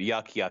 $20 for it.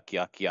 Yuck, yuck,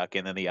 yuck, yuck.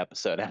 And then the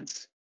episode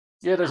ends.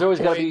 Yeah, there's always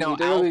got to be...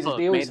 Alpha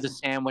made the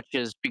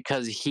sandwiches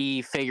because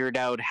he figured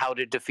out how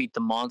to defeat the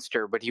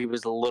monster, but he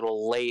was a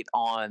little late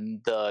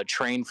on the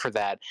train for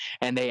that,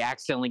 and they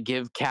accidentally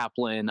give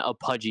Kaplan a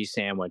Pudgy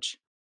sandwich.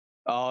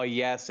 Oh,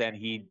 yes, and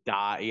he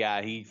died.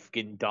 Yeah, he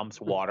fucking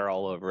dumps water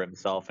all over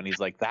himself, and he's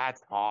like,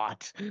 that's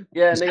hot.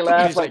 Yeah, and they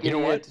laugh like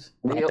idiots.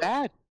 Not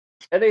bad.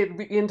 And they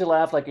begin to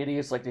laugh like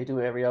idiots like they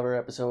do every other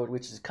episode,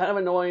 which is kind of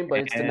annoying,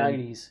 but it's the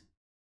 90s.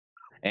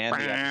 And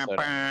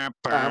the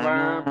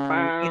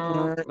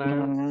episode.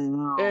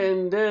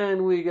 And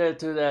then we get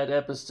to that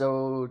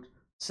episode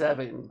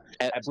 7,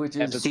 which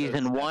is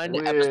season 1,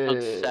 with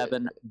episode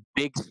 7,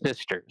 Big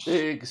Sisters.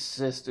 Big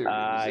Sisters.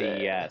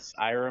 Yes,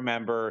 I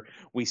remember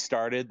we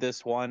started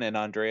this one, and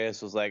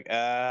Andreas was like,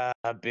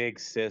 Big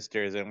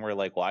Sisters," and we're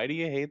like, "Why do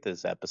you hate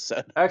this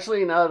episode?"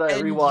 Actually, now that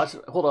I rewatch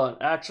it, hold on.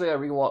 Actually, I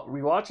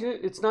rewatching it.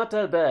 It's not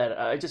that bad.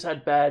 I just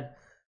had bad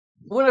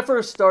when I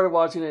first started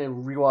watching it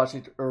and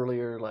rewatching it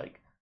earlier.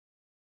 Like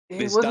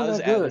This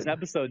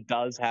episode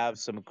does have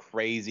some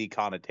crazy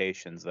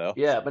connotations, though.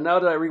 Yeah, but now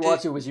that I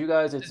rewatch it with you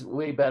guys, it's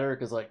way better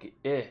because, like,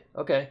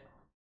 okay.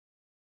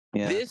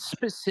 Yeah. This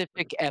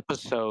specific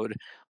episode,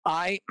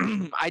 I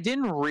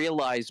didn't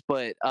realize,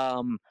 but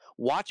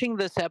watching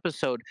this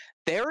episode,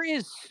 there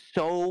is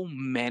so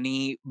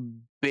many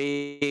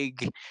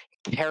big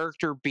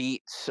character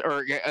beats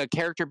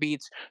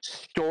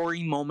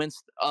story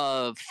moments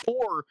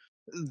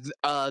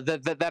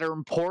that are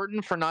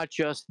important for not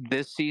just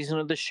this season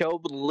of the show,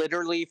 but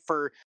literally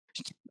for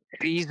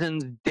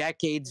seasons,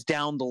 decades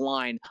down the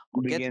line.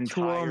 The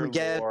entire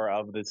lore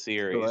of the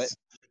series.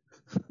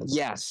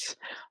 Yes.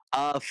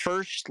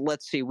 First,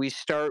 let's see. We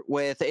start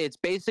with, it's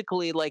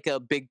basically like a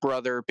big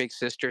brother, big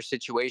sister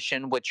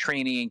situation with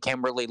Trini and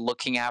Kimberly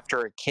looking after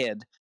a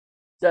kid.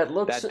 That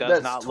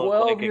does not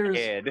look like a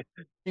kid.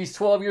 He's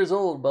 12 years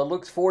old, but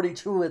looks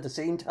 42 at the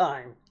same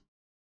time.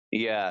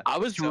 Yeah. I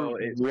was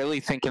really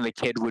thinking the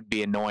kid would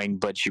be annoying,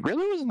 but she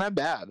really wasn't that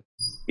bad.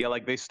 Yeah,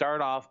 like they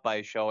start off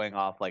by showing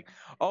off like,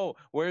 "Oh,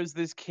 where's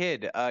this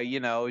kid?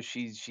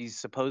 She's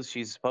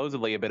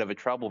supposedly a bit of a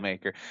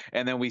troublemaker."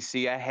 And then we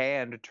see a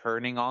hand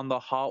turning on the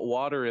hot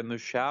water in the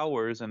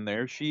showers, and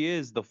there she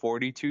is, the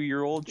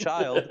 42-year-old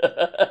child.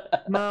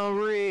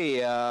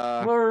 Maria.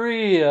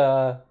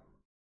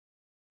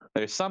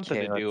 There's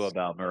something to do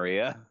about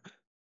Maria.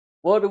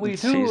 What do we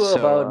do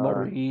about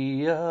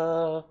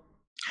Maria?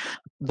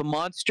 The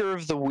monster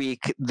of the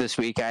week this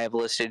week I have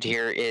listed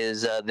here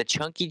is the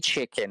chunky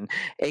chicken,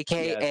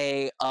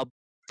 aka a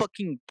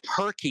fucking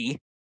turkey.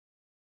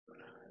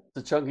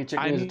 The chunky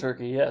chicken is a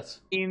turkey, yes.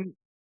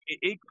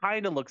 It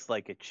kind of looks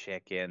like a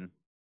chicken.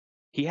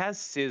 He has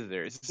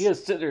scissors.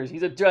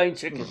 He's a giant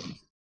chicken.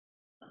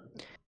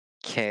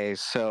 Okay,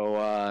 so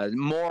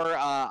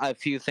a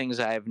few things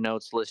I have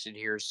notes listed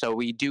here. So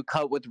we do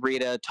cut with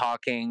Rita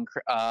talking,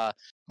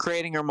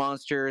 creating her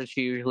monster as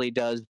she usually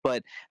does,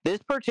 but this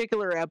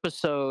particular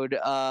episode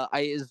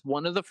is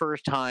one of the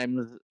first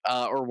times,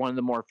 or one of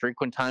the more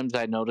frequent times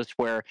I noticed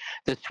where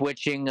the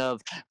switching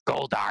of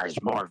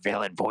Goldar's more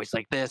villain voice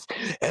like this,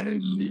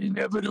 and the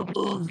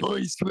inevitable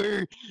voice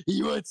where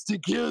he wants to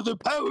kill the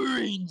Power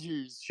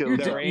Rangers.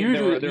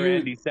 The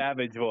Randy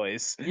Savage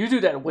voice. You do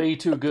that way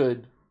too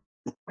good.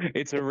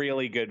 It's a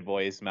really good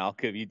voice,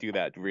 Malcolm. You do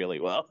that really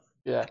well.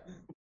 Yeah.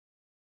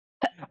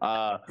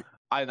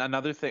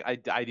 Another thing, I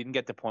didn't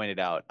get to point it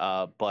out,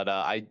 but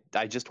I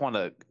just want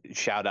to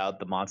shout out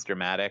the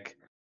Monster-matic.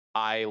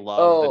 I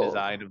love the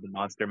design of the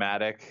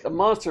Monster-matic. The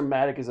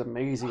Monster-matic is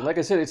amazing. Like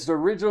I said, it's the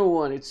original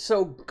one. It's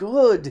so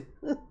good.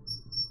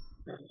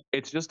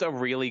 It's just a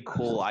really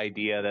cool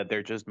idea that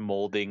they're just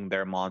molding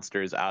their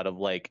monsters out of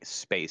like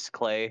space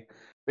clay.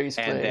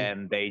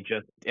 And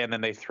then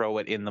they throw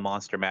it in the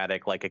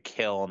Monster-matic like a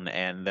kiln,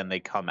 and then they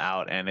come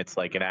out and it's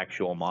like an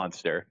actual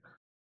monster.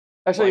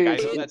 Actually,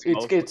 like,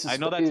 I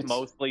know that's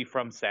mostly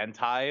from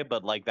Sentai,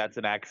 but like that's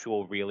an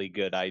actual really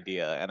good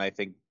idea, and I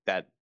think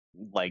that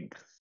like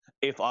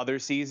if other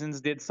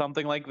seasons did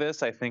something like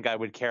this, I think I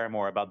would care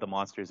more about the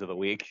monsters of the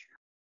week.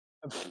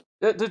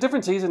 The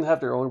different seasons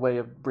have their own way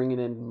of bringing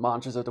in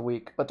monsters of the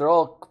week, but they're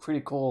all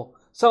pretty cool.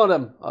 Some of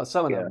them.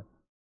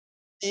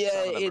 Yeah,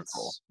 it's.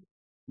 Cool.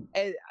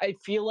 I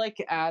feel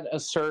like at a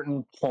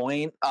certain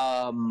point,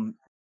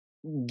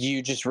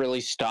 you just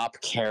really stop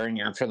caring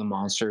for the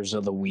monsters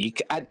of the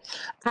week. At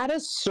a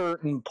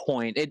certain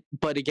point,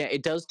 but again,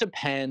 it does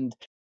depend,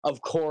 of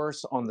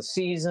course, on the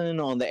season,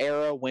 on the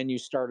era when you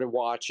started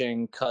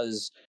watching,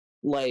 because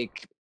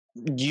like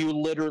you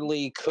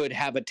literally could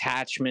have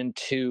attachment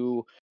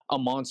to a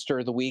monster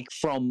of the week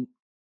from,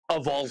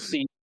 of all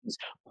seasons,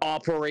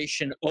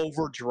 Operation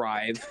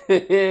Overdrive.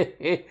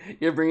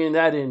 You're bringing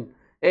that in.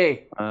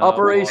 Hey,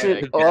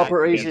 Operation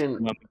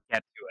Overdrive.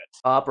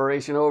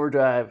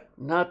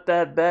 Not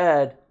that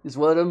bad, is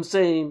what I'm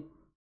saying.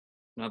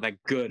 Not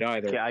that good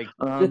either. Yeah, I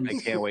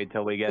can't wait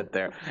till we get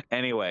there.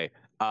 Anyway,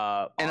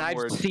 and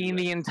I've seen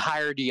the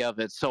entirety of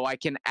it, so I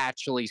can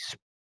actually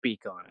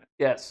speak on it.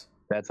 Yes.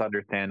 That's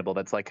understandable.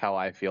 That's like how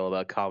I feel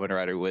about Kamen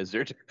Rider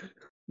Wizard.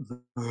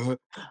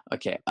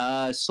 Okay,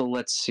 so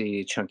let's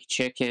see. Chunky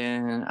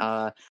Chicken.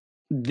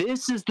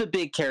 This is the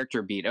big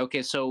character beat.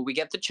 Okay, so we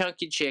get the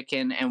chunky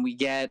chicken, and we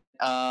get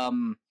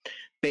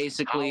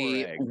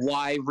basically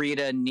why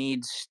Rita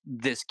needs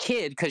this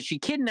kid, because she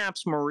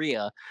kidnaps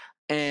Maria,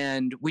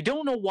 and we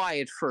don't know why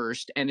at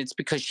first, and it's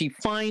because she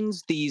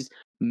finds these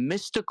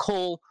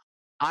mystical,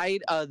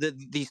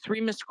 these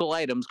 3 mystical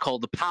items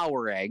called the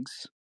Power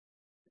Eggs.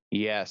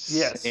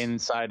 Yes.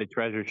 Inside a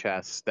treasure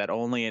chest that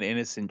only an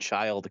innocent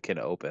child can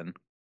open.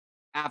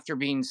 After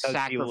being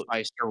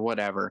sacrificed or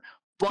whatever.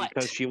 But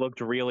because she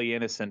looked really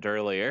innocent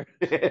earlier.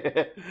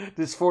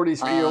 This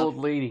 43-year-old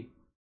lady.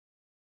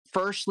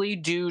 firstly,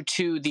 due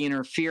to the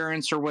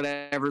interference or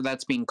whatever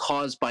that's being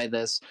caused by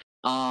this,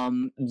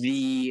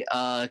 the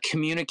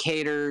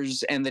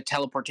communicators and the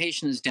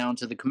teleportation is down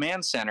to the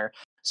command center.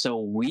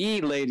 So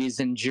we, ladies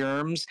and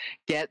germs,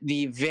 get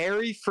the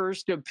very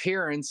first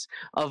appearance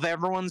of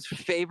everyone's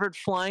favorite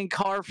flying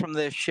car from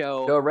this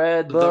show, The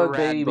Red the Bug,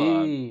 Rad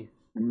baby.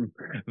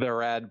 The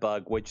Rad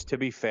Bug, which, to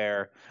be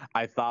fair,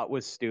 I thought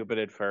was stupid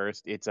at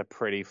first. It's a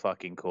pretty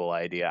fucking cool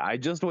idea. I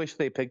just wish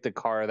they picked a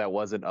car that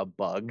wasn't a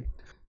bug.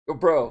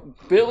 Bro,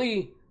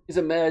 Billy is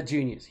a mad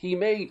genius. He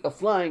made a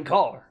flying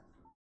car.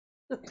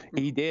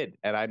 He did,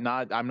 and I'm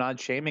not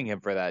shaming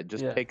him for that.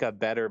 Just Yeah. pick a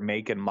better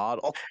make and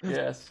model.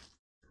 Yes.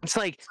 It's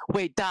like,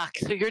 wait, Doc,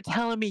 so you're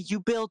telling me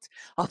you built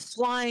a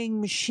flying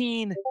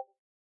machine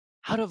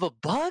out of a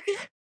bug?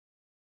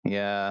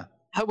 Yeah,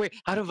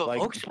 Out of a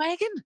Like-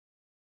 Volkswagen?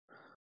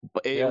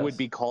 but it Yes. would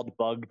be called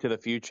Bug to the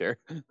Future.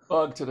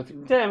 Bug to the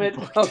damn it.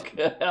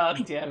 Okay. Oh,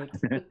 damn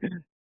it.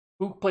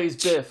 Who plays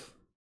Biff?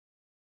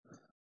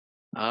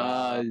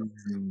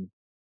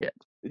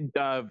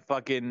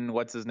 Fucking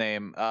what's his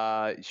name?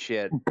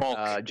 Shit.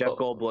 Bulk. Jeff Oh,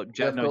 Goldblum.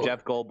 Jeff Gold-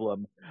 Jeff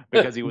Goldblum,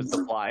 because he was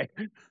the Fly.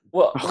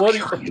 What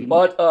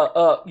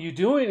you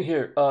doing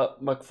here,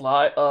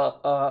 McFly?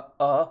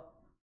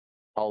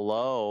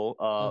 Hello,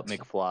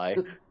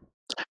 McFly.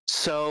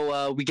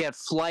 So we get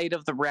Flight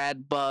of the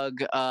Rad Bug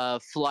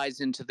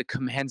flies into the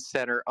command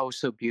center oh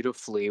so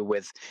beautifully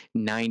with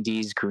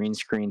 90s green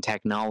screen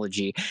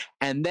technology.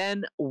 And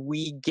then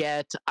we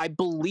get, I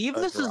believe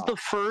A this is drop. the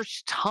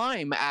first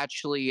time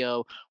actually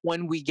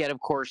when we get, of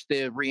course,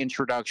 the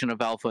reintroduction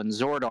of Alpha and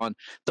Zordon.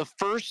 The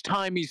first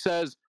time he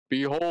says,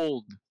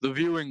 "Behold, the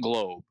viewing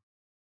globe."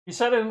 He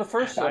said it in the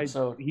first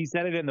episode. He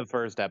said it in the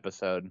first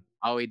episode.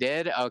 Oh, he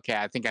did? Okay,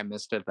 I think I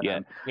missed it then. Yeah,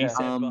 he Yeah.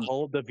 said,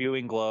 "Behold the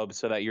viewing globe,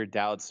 so that your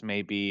doubts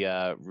may be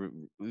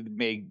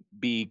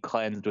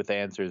cleansed with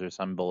answers," or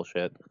some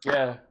bullshit.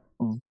 Yeah.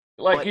 Mm.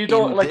 Like But you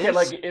don't in like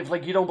this- if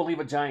you don't believe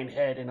a giant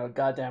head in a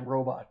goddamn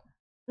robot.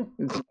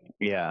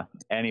 Yeah.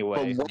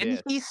 Anyway, But when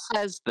he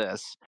says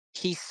this,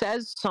 he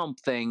says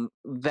something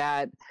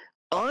that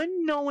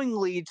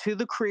unknowingly to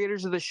the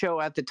creators of the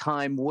show at the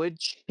time would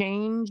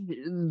change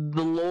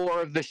the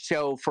lore of the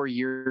show for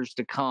years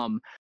to come.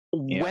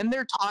 Yeah. When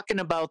they're talking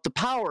about the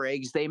power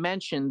eggs, they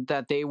mentioned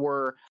that they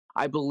were,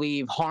 I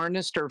believe,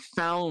 harnessed or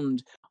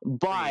found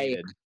by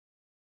created.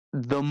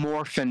 the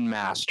Morphin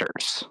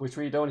Masters. Which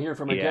we don't hear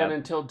from Yeah. again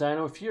until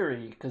Dino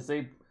Fury, because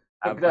they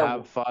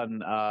Have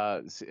fun.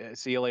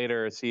 See you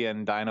later. See you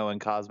in Dino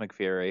and Cosmic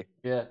Fury.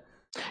 yeah.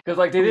 Because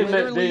like they didn't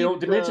Literally,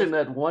 they mentioned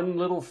that one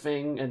little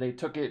thing and they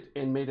took it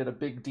and made it a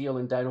big deal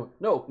in Dino.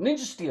 No, Ninja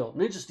Steel.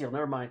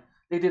 Never mind.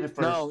 They did it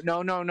first.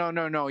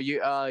 No.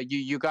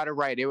 You got it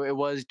right. It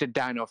was the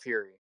Dino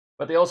Fury.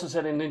 But they also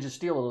said in Ninja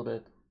Steel a little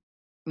bit.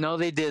 No,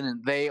 they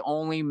didn't. They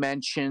only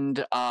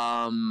mentioned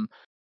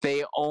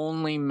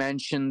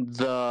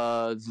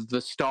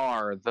the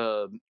star,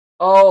 the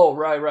Oh,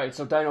 right.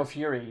 So Dino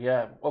Fury,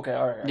 yeah. Okay,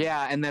 all right.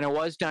 yeah, and then it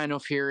was Dino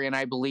Fury, and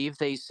I believe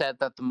they said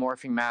that the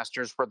Morphing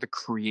Masters were the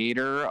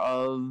creator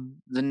of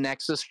the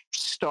Nexus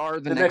Star,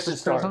 the Nexus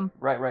Star. Prism.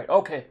 Right.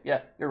 Okay,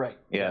 yeah, you're right.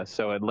 Yeah,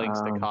 so it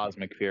links to Um,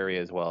 Cosmic Fury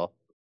as well.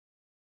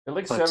 It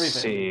links to let's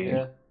everything. see.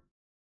 Yeah.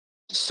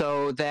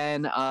 So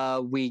then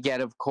we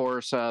get, of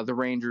course, the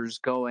Rangers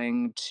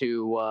going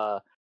to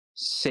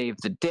save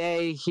the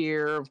day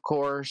here, of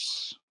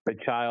course. The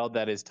child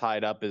that is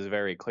tied up is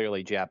very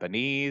clearly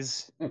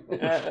Japanese.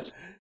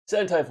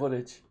 Sentai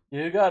footage.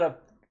 You gotta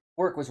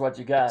work with what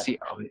you got. See,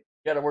 You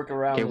gotta work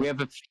around okay, it.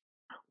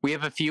 we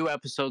have a few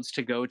episodes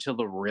to go till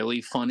the really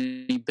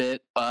funny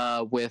bit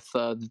with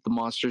the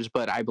monsters,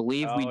 but I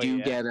believe we Oh, do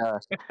yeah. get a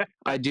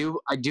I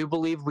do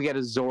believe we get a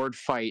Zord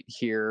fight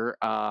here.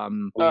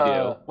 We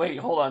do. Wait,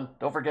 hold on.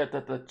 Don't forget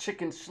that the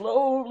chicken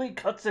slowly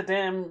cuts the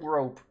damn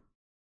rope.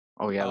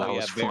 Oh yeah, that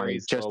was very funny.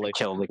 Just slowly. to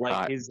kill the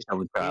Like kill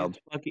the child.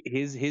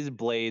 his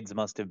blades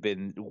must have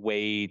been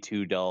way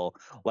too dull.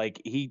 Like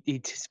he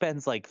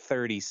spends like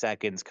 30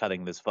 seconds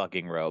cutting this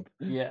fucking rope.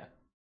 Yeah.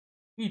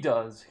 He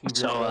does. He really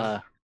So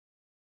does.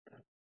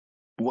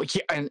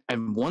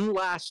 and one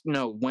last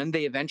note: when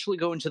they eventually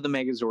go into the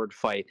Megazord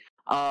fight,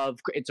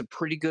 it's a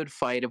pretty good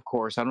fight, of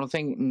course. I don't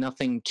think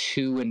nothing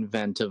too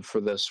inventive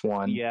for this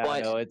one. Yeah,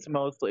 but, no, it's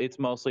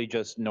mostly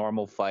just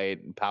normal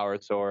fight, power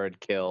sword,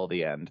 kill,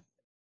 the end.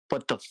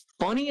 But the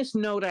funniest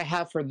note I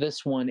have for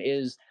this one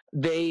is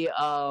they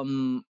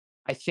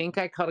I think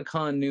I caught a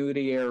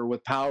continuity error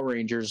with Power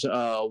Rangers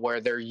where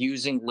they're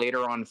using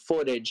later on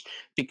footage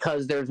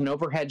because there's an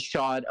overhead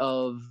shot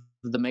of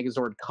the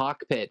Megazord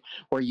cockpit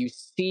where you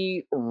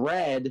see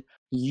Red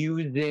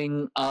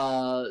using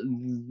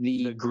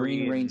the Green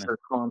green. Ranger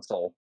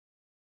console.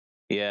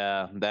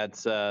 Yeah,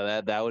 that's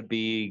that would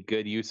be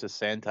good use of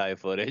Sentai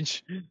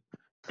footage.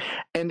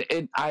 And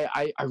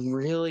I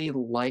really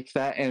like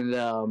that,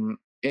 and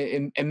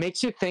it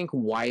makes you think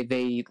why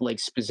they like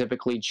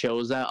specifically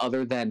chose that,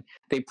 other than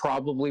they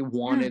probably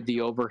wanted the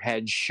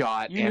overhead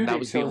shot, You knew and that they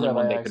was the chose only that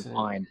one by they could accident.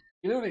 find.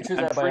 You literally choose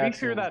I'm that by pretty accident.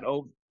 sure that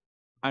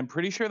I'm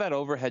pretty sure that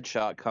overhead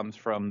shot comes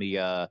from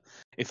the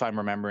if I'm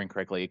remembering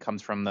correctly, it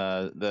comes from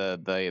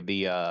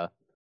the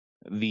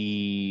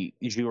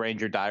Jew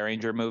Ranger Die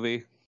Ranger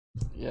movie.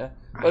 Yeah,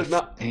 I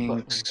but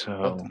think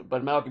so.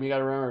 but Malcolm, you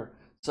gotta remember,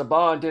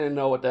 Saban didn't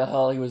know what the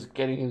hell he was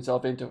getting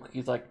himself into.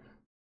 He's like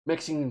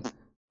mixing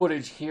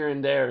footage here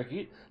and there.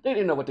 They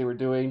didn't know what they were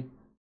doing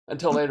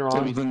until later It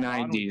was on. the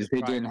 90s.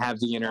 They didn't have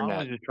the Saban internet.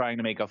 was just trying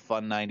to make a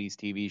fun 90s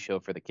TV show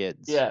for the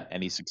kids. Yeah.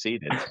 And he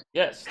succeeded.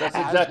 Yes, that's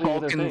As exactly the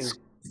Balkans,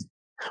 thing.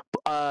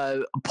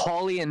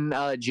 Paulie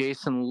and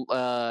Jason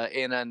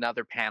in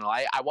another panel.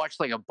 I watched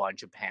like a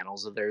bunch of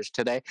panels of theirs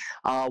today.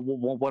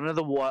 One of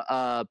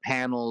the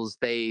panels,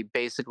 they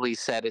basically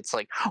said it's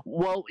like,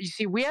 well, you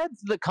see, we had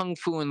the kung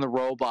fu and the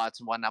robots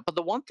and whatnot, but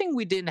the one thing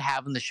we didn't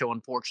have in the show,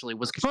 unfortunately,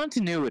 was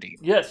continuity.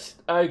 Yes,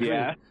 I agree.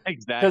 Yeah,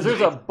 exactly. Because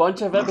there's a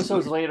bunch of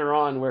episodes later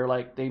on where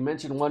like they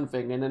mention one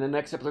thing, and then the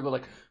next episode they're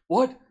like,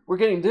 "What? We're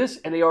getting this?"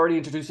 And they already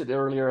introduced it in the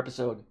earlier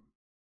episode.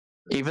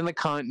 Even the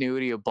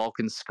continuity of Bulk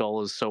and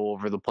Skull is so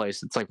over the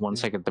place. It's like one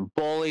second they're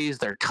bullies,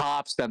 they're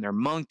cops, then they're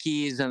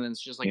monkeys, and it's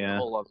just like a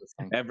whole other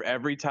thing.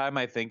 Every time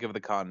I think of the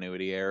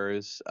continuity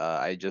errors,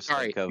 I just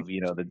think of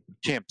the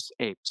chimps,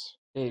 apes.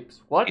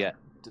 What? Yeah.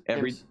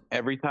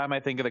 Every time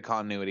I think of the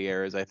continuity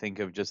errors, I think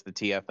of just the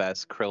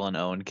TFS Krillin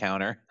own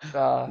counter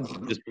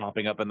just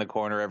popping up in the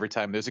corner every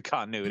time there's a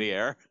continuity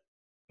error.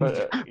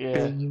 But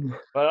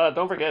but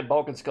don't forget,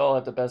 Bulk and Skull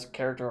had the best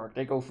character arc.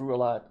 They go through a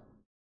lot.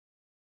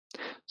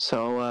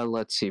 So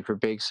let's see. For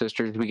Big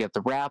Sisters, we get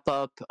the wrap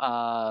up.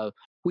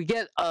 We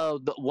get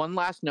the one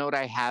last note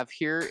I have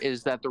here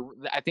is that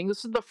I think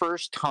this is the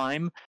first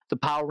time the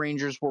Power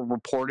Rangers were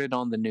reported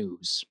on the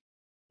news.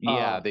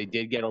 Yeah, they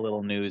did get a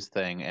little news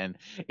thing, and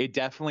it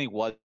definitely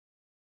wasn't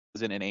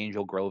an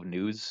Angel Grove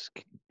news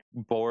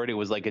board. It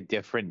was like a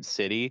different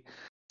city.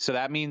 So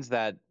that means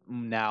that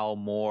now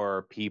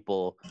more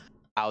people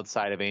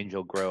outside of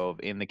Angel Grove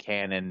in the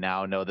canon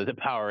now know that the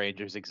Power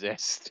Rangers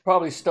exist.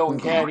 Probably Stone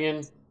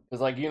Canyon.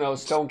 Because, like,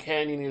 Stone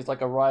Canyon is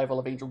like a rival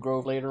of Angel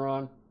Grove later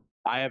on.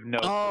 I have no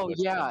clue what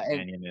Stone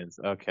Canyon is.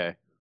 Okay.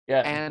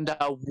 Yeah. And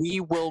we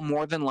will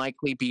more than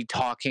likely be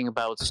talking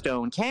about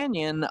Stone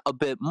Canyon a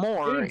bit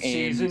more in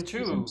season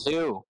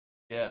 2.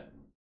 Yeah.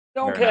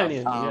 Stone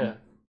Canyon, yeah.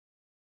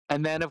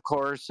 And then, of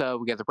course,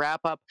 we get the wrap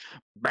up.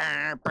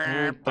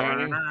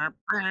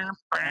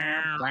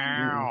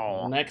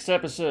 Next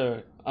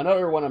episode.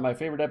 Another one of my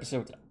favorite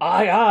episodes.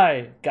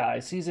 Aye,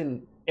 guys.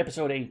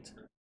 Episode 8.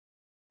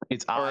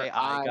 It's I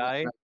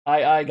Guy.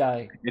 I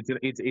Guy.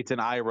 It's an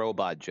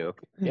iRobot joke.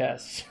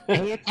 Yes.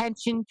 Pay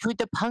attention to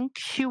the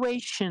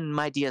punctuation,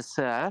 my dear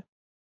sir.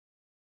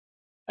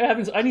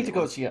 I need to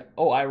go see it.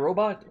 Oh,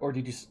 iRobot? Or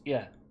did you?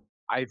 Yeah.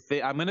 I'm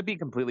going to be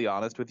completely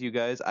honest with you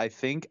guys. I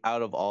think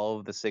out of all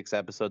of the 6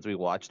 episodes we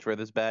watched for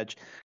this batch,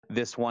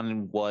 this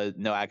one was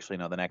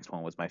the next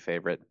one was my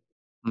favorite.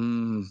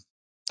 Let's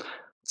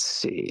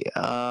see.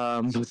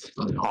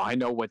 I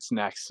know what's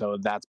next, so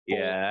that's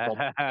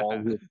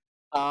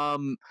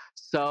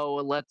so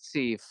let's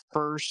see.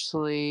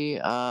 Firstly,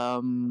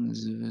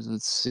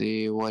 let's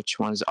see which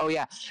ones. Oh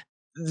yeah,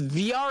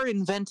 VR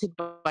invented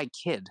by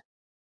Kid.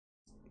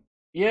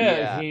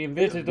 Yeah, he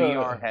invented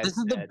VR. This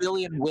is the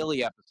Billy and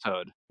Willie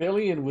episode.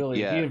 Billy and Willie.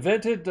 Yeah. He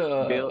invented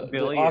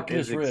Billy the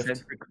Oculus Rift.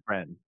 Eccentric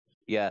friend.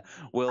 Yeah,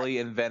 Willie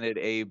invented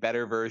a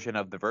better version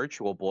of the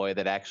Virtual Boy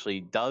that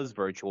actually does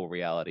virtual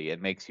reality.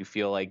 It makes you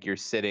feel like you're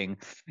sitting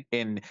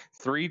in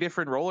 3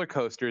 different roller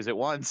coasters at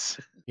once.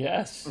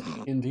 Yes,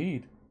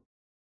 indeed.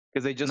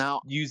 Because they just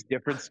use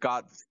different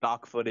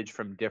stock footage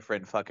from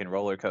different fucking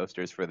roller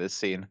coasters for this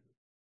scene.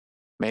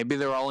 Maybe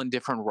they're all in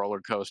different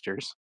roller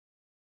coasters.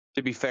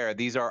 To be fair,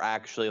 these are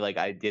actually, like,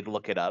 I did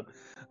look it up.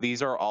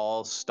 These are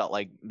all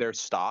they're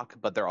stock,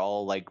 but they're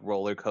all like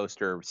roller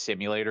coaster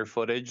simulator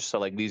footage. So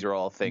like these are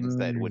all things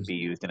that would be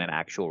used in an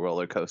actual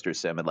roller coaster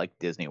sim at like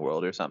Disney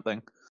World or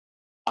something.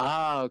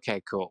 Ah,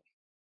 okay, cool.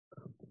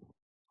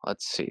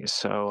 Let's see.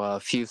 So a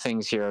few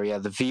things here. Yeah,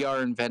 the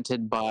VR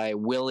invented by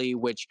Willie,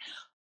 which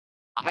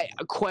I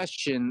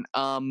question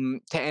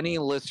to any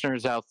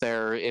listeners out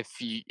there, if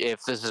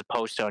this is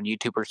posted on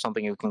YouTube or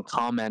something, you can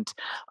comment.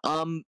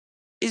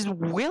 Is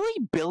Willie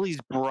Billy's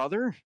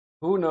brother?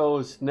 Who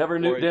knows? Never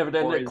knew.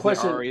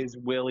 Or is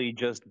Willie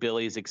just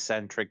Billy's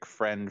eccentric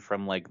friend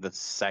from like the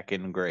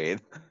 2nd grade?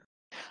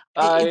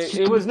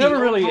 It was never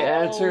really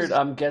answered.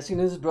 I'm guessing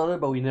his brother,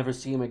 but we never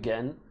see him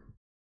again.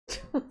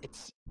 Or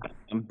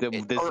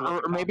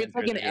maybe it's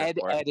like an Ed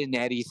and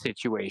Eddie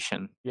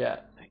situation.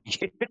 Yeah.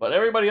 But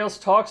everybody else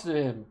talks to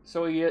him,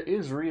 so he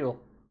is real.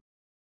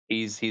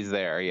 He's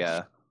there,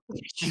 yeah.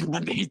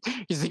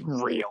 He's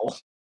real.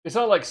 It's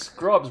not like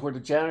Scrubs, where the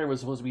janitor was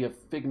supposed to be a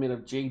figment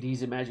of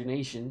JD's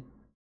imagination.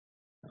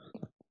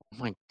 Oh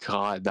my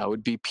god, that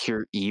would be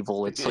pure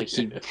evil. It's like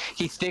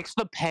he sticks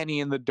the penny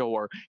in the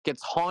door,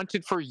 gets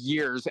haunted for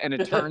years, and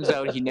it turns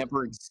out he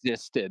never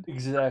existed.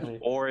 Exactly.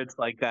 Or it's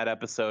like that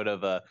episode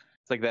of of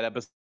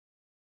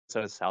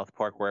South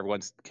Park where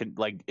everyone's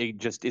it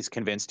just is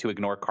convinced to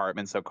ignore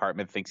Cartman, so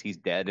Cartman thinks he's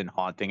dead and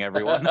haunting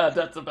everyone.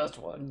 That's the best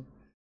one.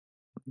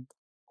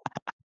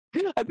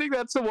 I think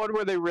that's the one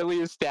where they really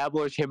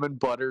establish him and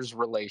Butter's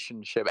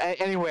relationship.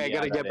 Anyway, I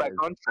got to get back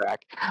on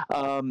track.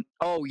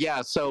 Oh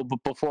yeah. So,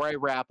 before I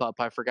wrap up,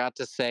 I forgot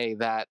to say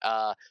that,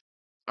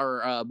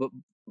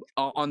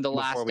 on the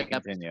last Before we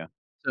continue.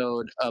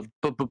 episode of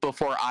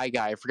before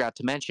I forgot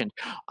to mention,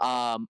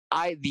 I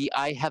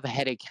have a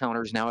headache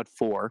counters now at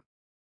 4.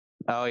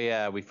 Oh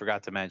yeah, we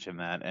forgot to mention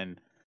that. And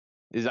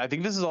I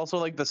think this is also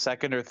like the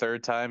second or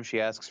third time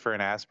she asks for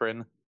an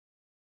aspirin.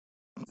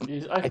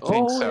 I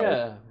think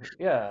so.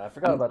 Yeah, I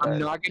forgot about that. I'm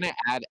not going to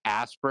add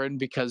aspirin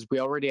because we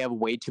already have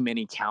way too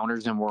many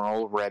counters and we're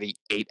already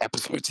 8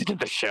 episodes into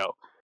the show.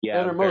 Yeah,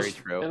 and her very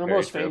true. And her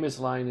most famous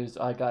line is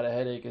 "I got a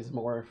headache" is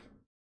more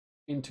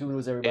in tune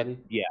with everybody.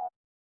 Yeah.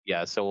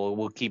 So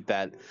we'll keep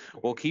that.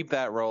 We'll keep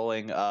that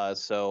rolling.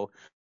 So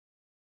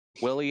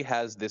Willie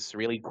has this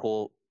really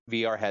cool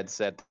VR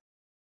headset that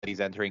he's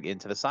entering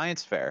into the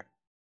science fair.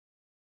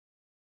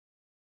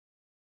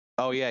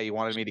 Oh yeah, you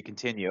wanted me to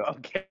continue.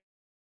 Okay.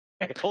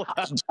 Hold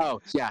on. Oh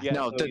yeah,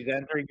 no. So he's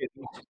entering it.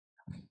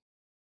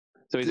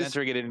 So he's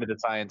entering it into the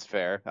science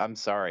fair. I'm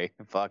sorry.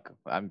 Fuck.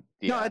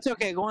 No, it's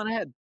okay. Go on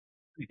ahead.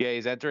 Yeah,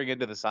 he's entering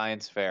into the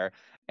science fair,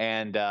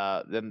 and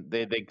then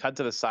they cut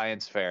to the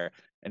science fair,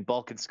 and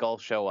Bulk and Skull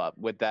show up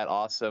with that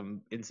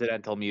awesome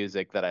incidental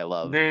music that I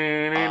love.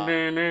 Boom,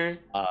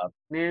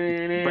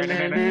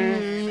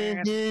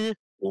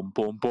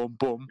 boom, boom,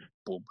 boom,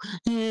 boom.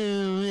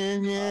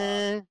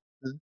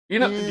 You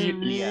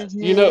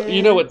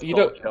know what?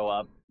 Show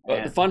up.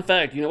 Fun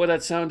fact, you know what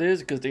that sound is?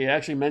 Because they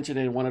actually mentioned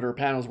it in one of their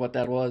panels what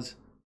that was.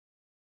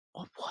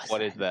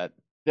 What is that?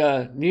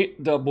 The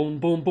boom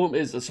boom boom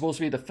is supposed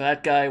to be the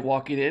fat guy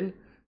walking in,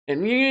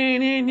 and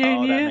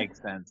that makes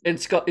sense. And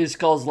is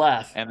Skull's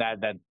laugh. And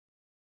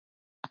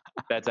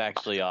that's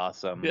actually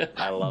awesome. Yeah.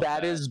 I love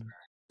that. That is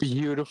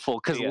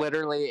beautiful because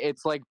literally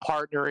it's like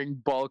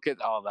partnering Bulk and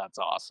that's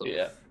awesome.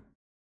 Yeah,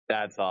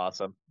 that's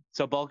awesome.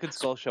 So Bulk and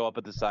Skull show up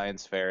at the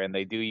science fair and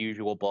they do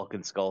usual Bulk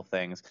and Skull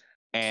things.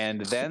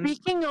 And then,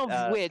 speaking of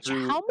which,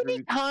 how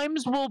many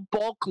times will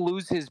Bulk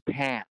lose his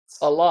pants?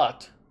 A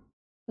lot.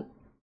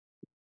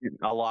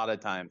 A lot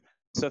of times.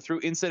 So through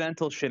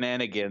incidental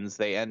shenanigans,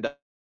 they end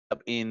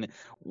up in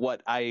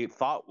what I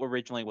thought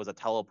originally was a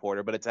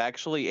teleporter, but it's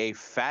actually a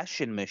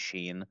fashion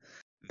machine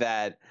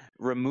that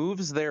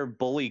removes their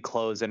bully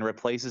clothes and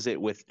replaces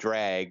it with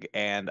drag.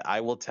 And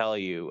I will tell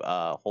you,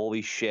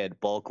 holy shit,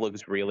 Bulk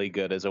looks really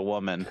good as a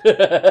woman.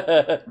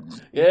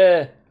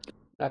 Yeah.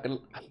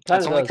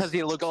 That's only because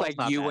he looks like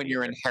you when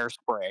you're in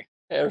Hairspray.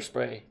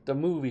 Hairspray, the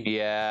movie.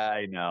 Yeah,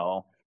 I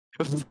know.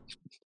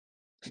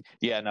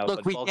 Yeah, no.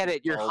 Look, we get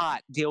it. You're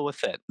hot. Deal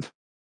with it.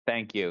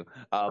 Thank you.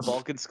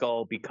 Bulk and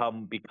Skull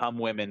become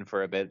women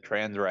for a bit,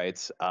 trans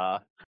rights,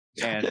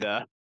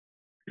 and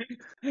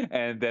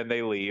then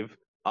they leave.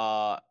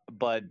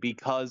 But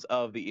because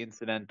of the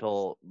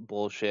incidental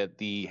bullshit,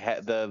 the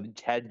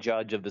head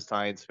judge of the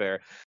science fair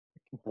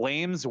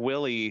blames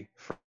Willie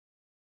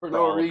for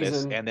no reason,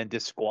 this, and then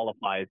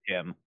disqualifies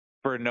him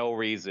for no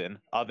reason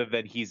other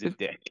than he's a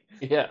dick.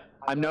 Yeah.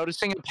 I'm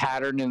noticing a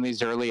pattern in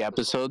these early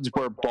episodes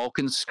where Bulk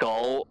and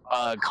Skull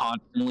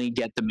constantly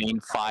get the main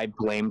 5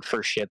 blamed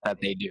for shit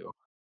that they do.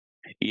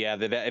 Yeah,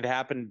 it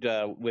happened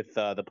with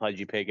the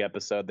Pudgy Pig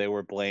episode. They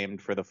were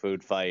blamed for the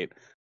food fight.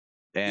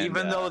 And,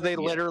 even though they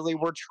literally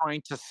were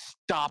trying to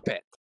stop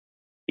it.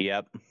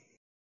 Yep.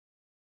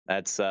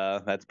 That's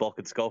Bulk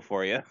and Skull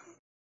for you.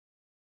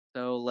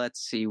 So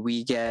let's see,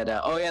 we get,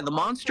 the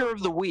Monster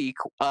of the Week,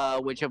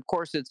 which of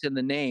course it's in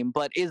the name,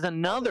 but is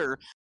another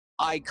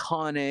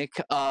iconic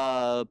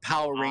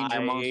Power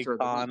Ranger monster.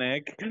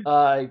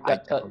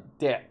 Iconic.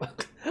 Damn.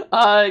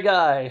 I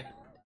guy.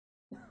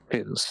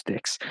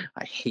 Fiddlesticks.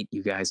 I hate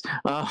you guys.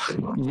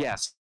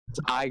 Yes,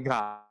 I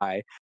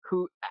guy,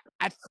 who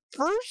at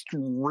first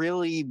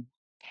really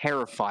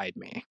terrified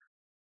me.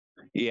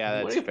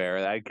 Yeah, that's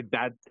fair.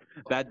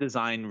 That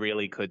design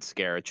really could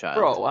scare a child.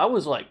 Bro, I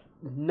was like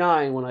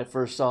 9 when I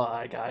first saw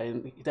Eye Guy,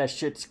 and that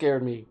shit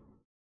scared me.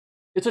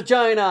 It's a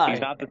giant eye. He's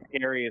not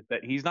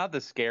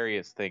the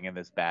scariest thing in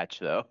this batch,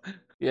 though.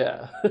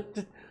 Yeah,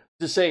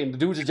 just saying, the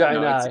dude's a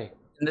giant eye.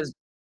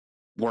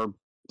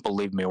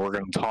 Believe me, we're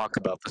going to talk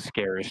about the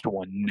scariest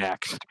one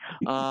next.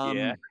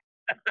 Yeah.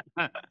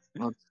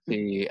 Let's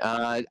see.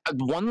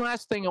 One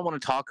last thing I want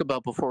to talk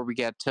about before we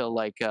get to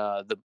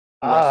the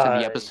rest of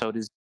the episode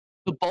is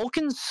the Bulk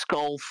and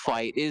Skull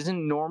fight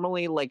isn't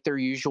normally like their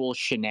usual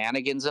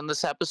shenanigans in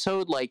this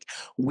episode. Like,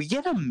 we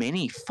get a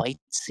mini fight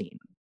scene.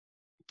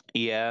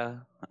 Yeah,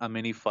 a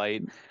mini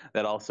fight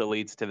that also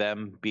leads to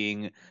them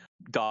being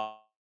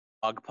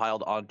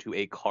dogpiled onto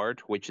a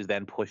cart, which is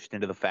then pushed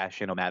into the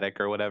Fashion-O-Matic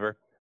or whatever.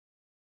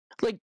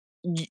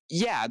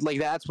 Yeah,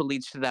 that's what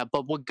leads to that.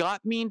 But what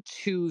got me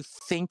to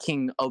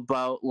thinking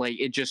about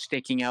it just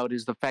sticking out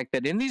is the fact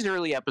that in these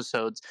early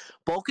episodes,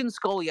 Bulk and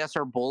Skull, yes,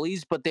 are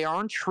bullies, but they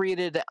aren't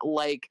treated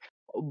like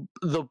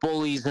the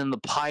bullies in the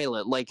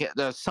pilot, like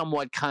a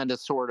somewhat kind of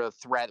sort of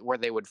threat where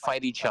they would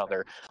fight each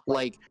other.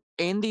 Like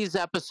in these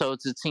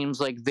episodes, it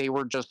seems like they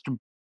were just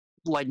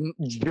like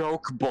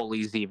joke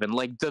bullies, even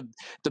like the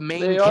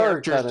main They are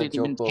characters kinda didn't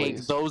joke even take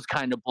bullies. those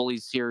kind of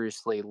bullies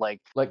seriously.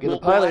 Like in the we'll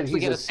pilot,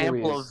 actually he's get a a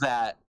sample serious. of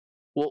that.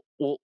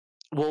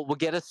 We'll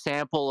get a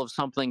sample of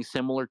something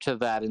similar to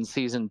that in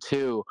season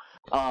 2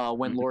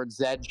 when Lord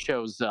Zed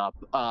shows up.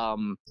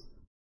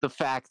 The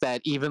fact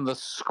that even the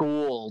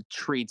school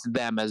treats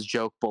them as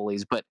joke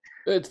bullies, but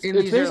It's in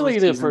it's these basically early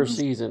the first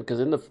seasons, season, because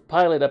in the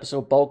pilot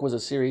episode, Bulk was a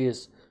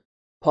serious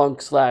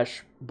punk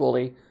 /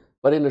 bully,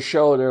 but in the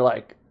show, they're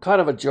like kind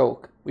of a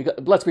joke.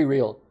 Let's be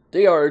real,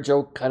 they are a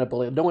joke kind of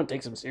bully. No one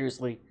takes them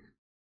seriously.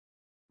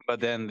 But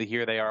then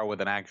here they are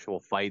with an actual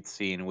fight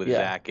scene with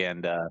Yeah.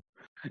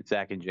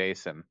 Zach and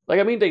Jason.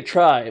 Like, I mean, they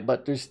try,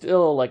 but they're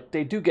still like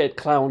they do get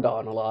clowned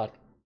on a lot.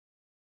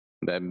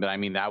 But I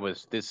mean,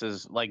 this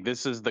is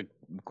the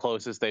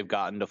closest they've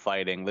gotten to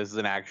fighting. This is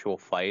an actual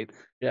fight.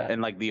 Yeah.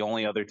 And like the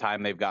only other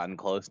time they've gotten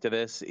close to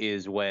this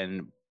is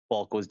when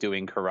Bulk was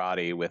doing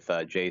karate with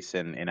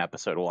Jason in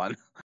episode 1.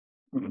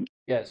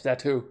 Yes, that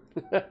too.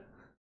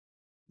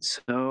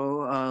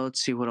 So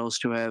let's see, what else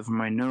do I have in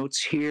my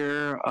notes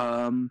here?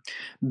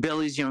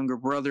 Billy's younger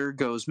brother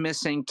goes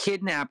missing,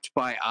 kidnapped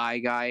by Eye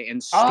Guy,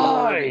 and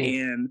stored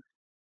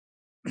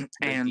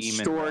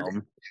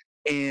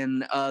in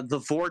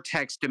the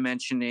vortex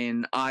dimension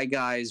in Eye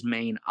Guy's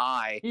main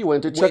eye. He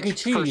went to Chuck E.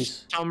 which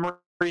Cheese. For some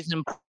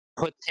reason,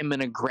 puts him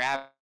in a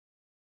gravity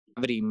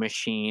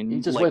machine. He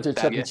just went to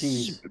Chuck E.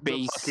 Cheese.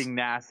 The fucking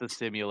NASA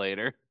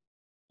simulator.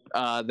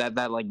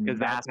 That like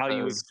that's how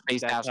you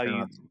space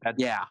astronauts.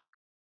 Yeah.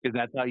 Because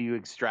that's how you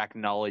extract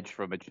knowledge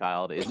from a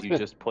child, is you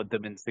just put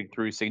them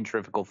through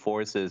centrifugal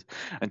forces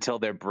until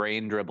their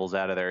brain dribbles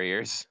out of their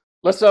ears.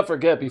 Let's not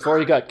forget, before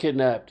he got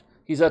kidnapped,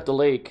 he's at the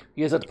lake,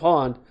 he's at the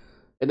pond,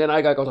 and then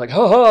I goes like,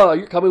 "Ha ha,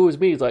 you're coming with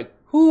me." He's like,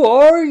 "Who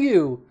are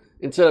you?"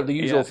 Instead of the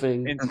usual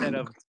thing.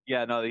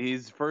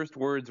 His first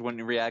words when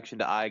in reaction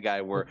to Eye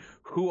Guy were,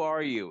 "Who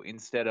are you?"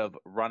 instead of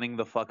running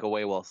the fuck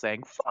away while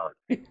saying "fuck."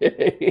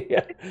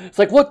 Yeah. It's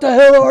like, what the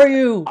hell are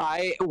you?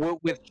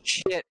 With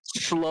shit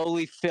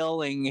slowly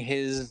filling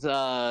his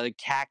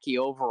khaki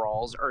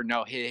overalls, or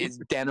no, his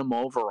denim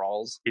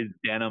overalls. His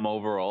denim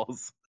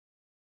overalls.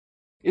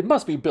 It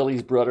must be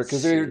Billy's brother,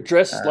 because they're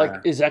dressed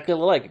like exactly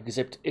alike,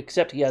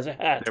 except he has a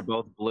hat. They're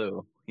both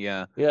blue.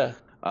 Yeah. Yeah.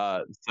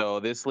 So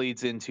this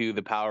leads into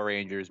the Power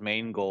Rangers'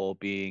 main goal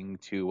being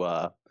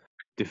to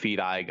defeat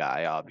Eye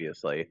Guy.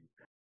 Obviously,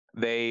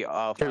 they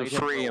fight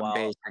free him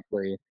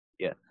basically.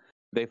 Yeah,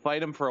 they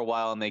fight him for a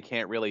while and they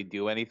can't really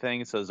do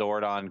anything. So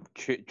Zordon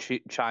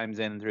chimes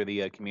in through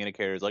the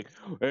communicators, like,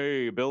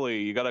 "Hey,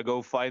 Billy, you gotta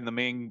go find the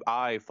main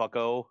eye,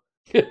 fucko."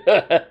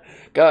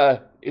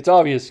 God, it's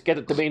obvious. Get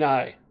at the main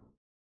eye.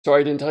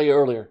 Sorry, I didn't tell you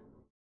earlier.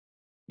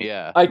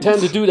 Yeah, I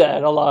tend to do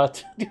that a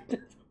lot.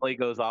 Billy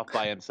goes off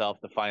by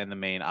himself to find the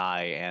main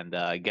eye and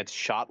gets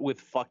shot with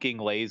fucking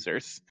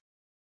lasers.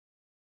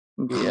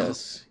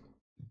 Yes.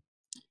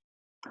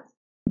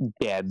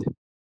 Dead.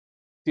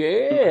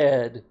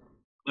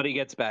 But he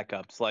gets back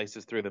up,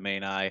 slices through the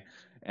main eye,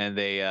 and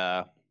they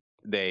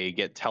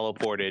get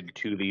teleported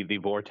to the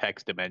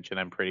vortex dimension,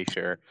 I'm pretty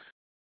sure,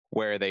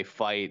 where they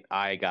fight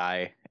Eye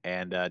Guy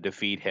and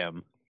defeat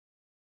him.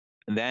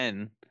 And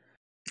then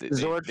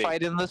Zord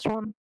fight in this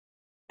one?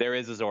 There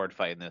is a Zord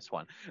fight in this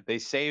one. They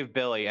save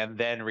Billy, and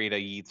then Rita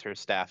yeets her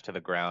staff to the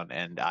ground,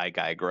 and Eye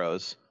Guy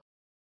grows.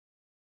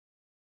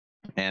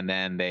 And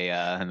then they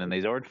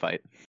Zord fight,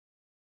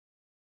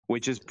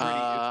 which is pretty.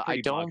 I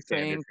don't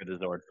think for the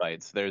Zord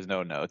fights. There's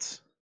no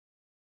notes.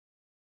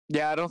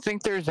 Yeah, I don't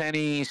think there's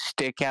any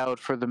stick out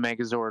for the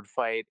Megazord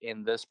fight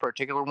in this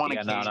particular one.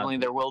 Yeah, occasionally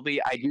there will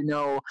be. I do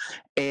know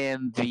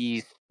in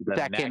the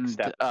second,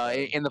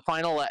 in the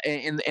final,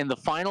 in the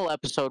final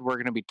episode we're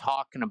going to be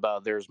talking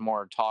about. There's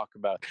more to talk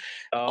about.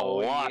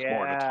 Oh, a lot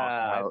more to talk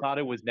about. I thought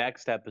it was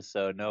next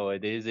episode. No,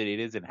 it isn't. It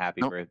isn't.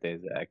 Happy birthday,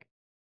 Zach.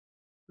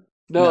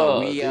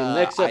 No, the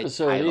next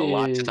episode I have a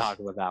lot to talk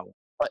about that one,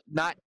 but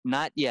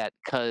not yet,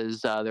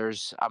 because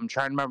there's. I'm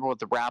trying to remember what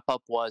the wrap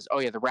up was. Oh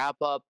yeah, the wrap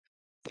up.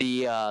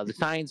 The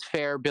science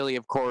fair, Billy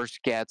of course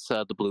gets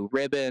the blue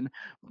ribbon.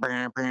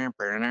 I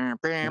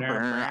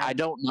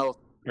don't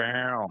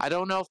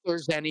know if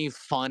there's any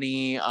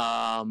funny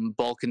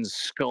Vulcan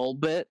skull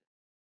bit.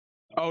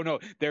 Oh no,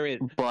 there is.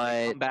 But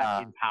they come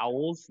back in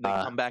towels. They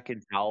come back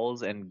in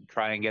towels and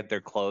try and get their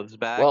clothes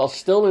back. Well,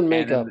 still in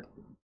makeup.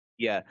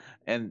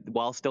 And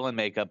while still in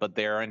makeup, but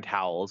they're in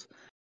towels.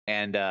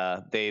 And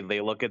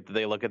they look at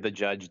the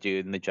judge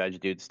dude, and the judge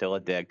dude's still a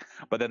dick.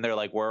 But then they're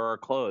like, "Where are our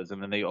clothes?"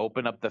 And then they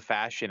open up the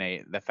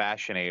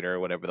fashionator,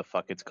 whatever the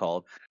fuck it's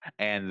called,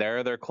 and there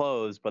are their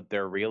clothes, but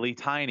they're really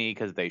tiny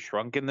because they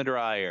shrunk in the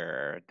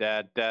dryer.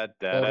 Da da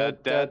da da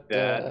da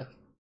da.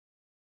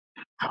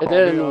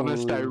 I'll be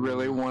honest, I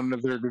really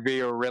wanted there to be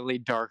a really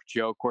dark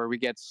joke where we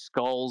get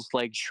Skull's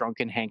like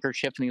shrunken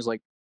handkerchief, and he's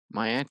like,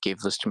 "My aunt gave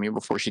this to me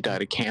before she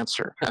died of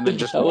cancer," and then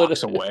just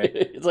walks away.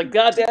 It's like,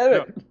 God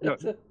damn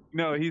it.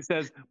 No, he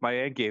says, "My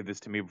aunt gave this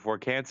to me before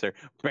cancer."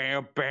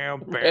 Bam, bam,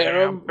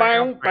 bam,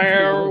 bam,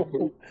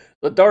 bam.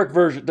 The dark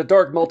version, the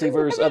dark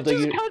multiverse of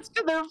the. Just cuts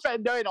to their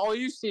and all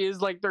you see is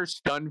like their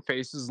stunned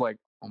faces, like,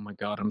 oh my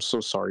god, I'm so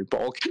sorry,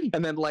 Bulk.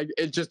 And then like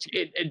it just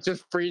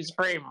freeze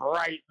frame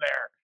right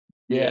there.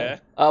 Yeah.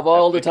 Of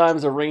all the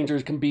times the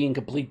Rangers can be in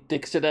complete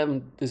dicks to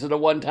them, this is the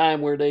one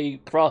time where they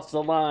cross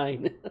the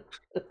line.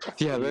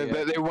 Yeah,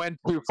 they went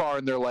too far,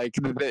 and they're like,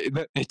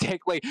 they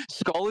take like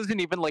Skull isn't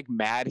even like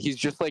mad. He's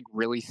just like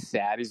really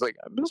sad. He's like,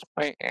 I miss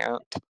my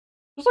aunt.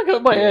 It's like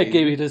my aunt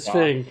gave me this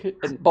thing,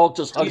 and Bulk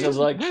just hugs him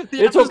like,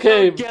 it's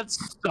okay. It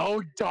gets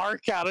so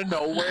dark out of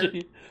nowhere.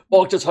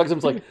 Bulk just hugs him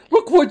like,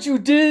 look what you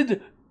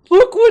did.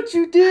 Look what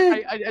you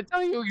did! I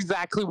tell you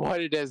exactly what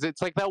it is.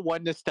 It's like that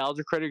one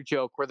Nostalgia Critic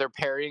joke where they're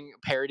parodying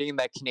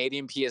that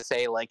Canadian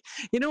PSA, like,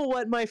 you know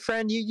what, my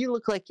friend, you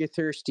look like you're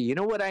thirsty. You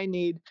know what I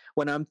need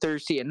when I'm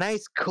thirsty? A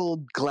nice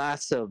cold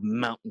glass of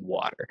mountain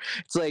water.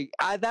 It's like,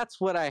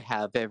 that's what I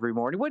have every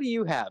morning. What do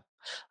you have?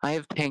 I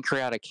have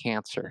pancreatic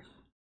cancer.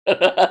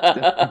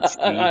 I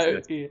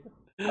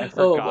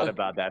forgot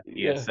about that PSA.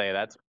 Yeah.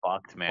 That's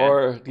fucked, man.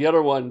 Or the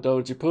other one,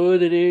 don't you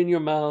put it in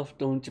your mouth.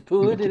 Don't you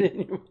put it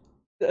in your mouth.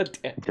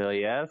 Until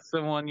you ask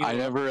someone you I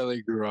never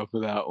really grew up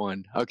with that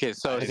one. Okay,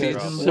 so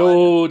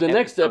the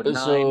next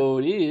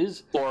episode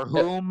is For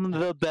Whom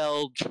the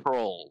Bell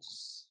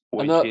Trolls,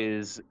 which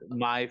is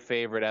my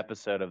favorite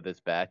episode of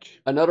this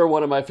batch. Another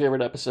one of my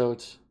favorite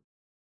episodes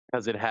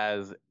because it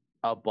has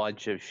a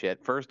bunch of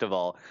shit. First of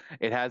all,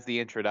 it has the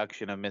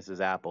introduction of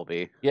Mrs.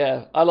 Appleby.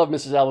 Yeah, I love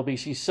Mrs. Appleby.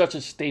 She's such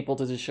a staple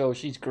to the show.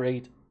 She's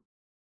great.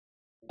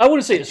 I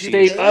wouldn't say a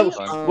staple.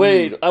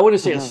 I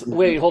wouldn't say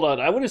hold on.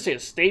 I wouldn't say a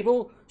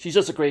staple. She's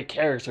just a great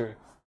character.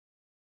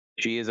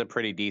 She is a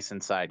pretty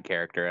decent side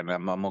character, and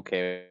I'm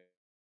okay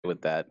with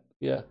that.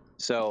 Yeah.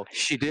 So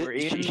she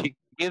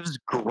gives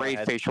great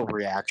facial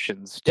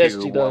reactions.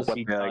 Yes, she does.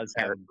 She does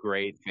have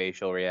great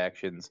facial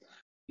reactions.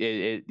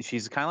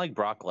 She's kind of like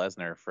Brock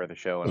Lesnar for the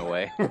show in a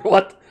way.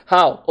 What?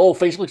 How? Oh,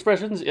 facial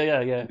expressions?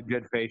 Yeah.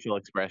 Good facial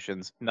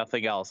expressions.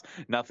 Nothing else.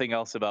 Nothing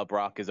else about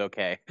Brock is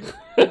okay.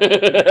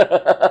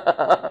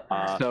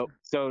 So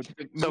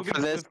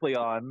for this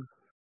on.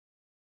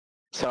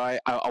 So I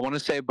want to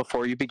say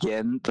before you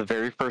begin, the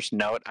very first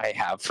note I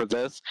have for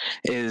this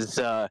is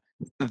this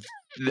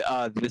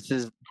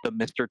is the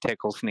Mr.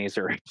 Tickle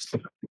Sneezer.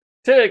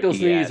 Tickle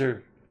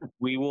Sneezer. Yeah,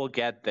 we will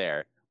get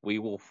there. We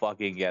will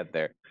fucking get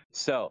there.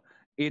 So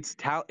it's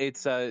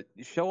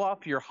show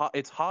off your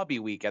it's hobby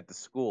week at the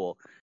school,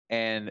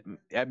 and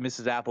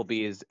Mrs.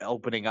 Appleby is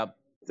opening up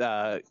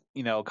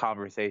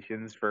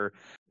conversations for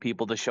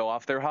people to show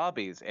off their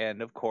hobbies,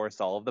 and of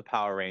course all of the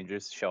Power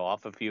Rangers show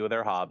off a few of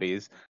their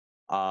hobbies.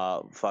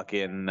 I'm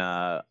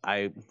gonna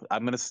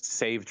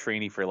save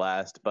Trini for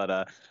last,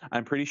 but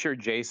I'm pretty sure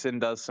Jason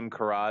does some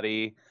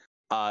karate.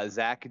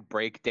 Zach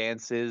break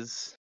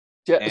dances.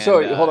 Yeah,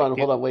 sorry, hold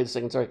on, wait a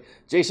second. Sorry,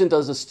 Jason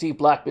does the Steve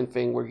Blackman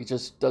thing where he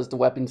just does the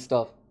weapon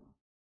stuff.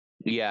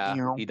 Yeah,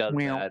 he does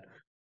that.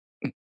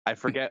 I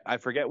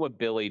forget what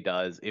Billy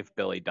does, if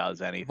Billy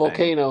does anything.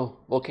 Volcano.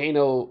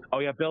 Oh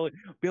yeah,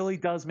 Billy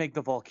does make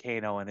the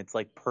volcano, and it's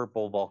like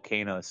purple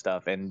volcano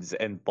stuff,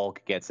 and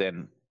Bulk gets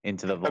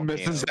into the volcano.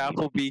 And Mrs.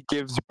 Appleby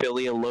gives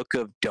Billy a look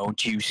of,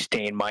 "Don't you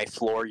stain my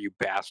floor, you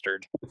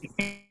bastard."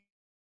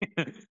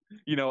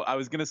 I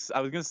was gonna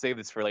save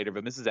this for later,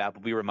 but Mrs.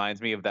 Appleby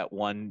reminds me of that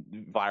one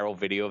viral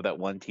video of that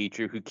one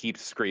teacher who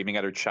keeps screaming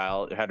at her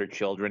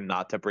children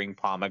not to bring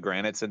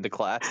pomegranates into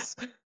class.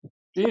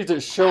 You need to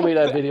show me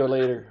that video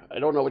later. I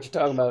don't know what you're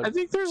talking about. I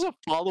think there's a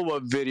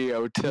follow-up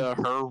video to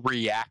her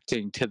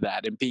reacting to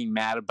that and being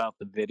mad about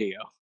the video.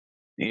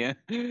 Yeah.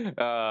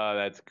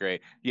 That's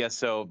great. Yeah,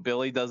 so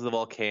Billy does the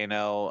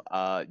volcano,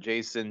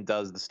 Jason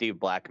does the Steve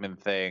Blackman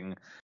thing.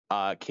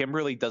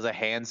 Kimberly does a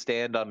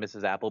handstand on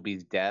Mrs.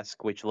 Appleby's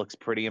desk, which looks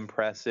pretty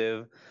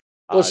impressive.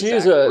 Well, she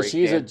is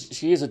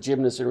a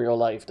gymnast in real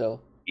life,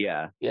 though.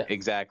 Yeah,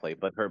 exactly.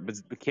 But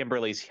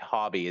Kimberly's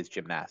hobby is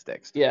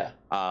gymnastics. Yeah.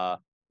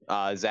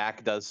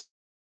 Zach does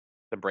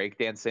the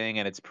breakdancing,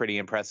 and it's pretty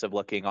impressive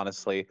looking,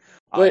 honestly.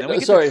 Wait, then we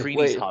get to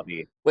Trini's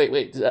hobby.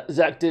 Wait.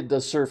 Zach did the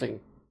surfing.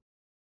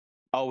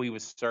 Oh, he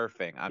was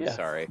surfing. I'm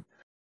sorry.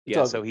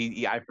 Yeah, so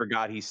I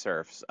forgot he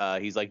surfs.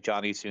 He's like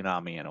Johnny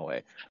Tsunami in a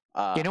way.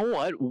 You know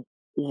what?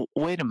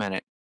 Wait a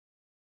minute.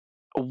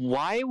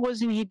 Why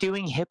wasn't he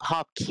doing hip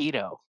hop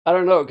keto? I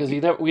don't know, because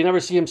we never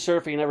see him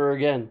surfing ever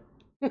again.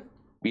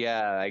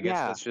 Yeah, I guess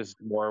that's just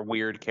more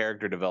weird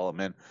character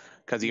development,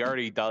 because he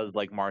already does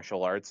like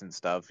martial arts and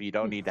stuff. You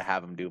don't need to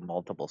have him do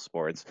multiple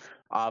sports.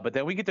 But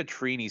then we get to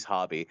Trini's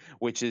hobby,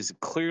 which is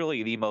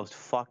clearly the most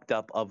fucked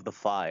up of the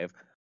five.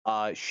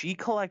 She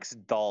collects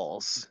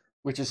dolls.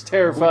 Which is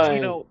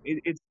terrifying.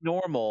 Which, it's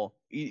normal.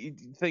 You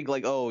think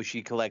like, oh,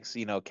 she collects,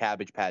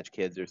 Cabbage Patch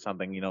Kids or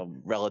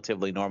something,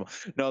 relatively normal.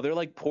 No, they're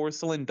like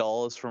porcelain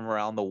dolls from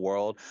around the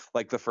world.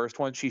 Like the first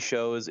one she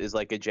shows is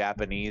like a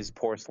Japanese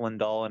porcelain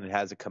doll, and it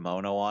has a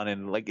kimono on,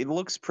 and like it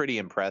looks pretty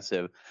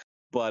impressive.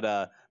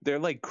 But they're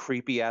like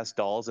creepy ass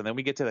dolls, and then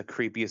we get to the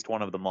creepiest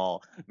one of them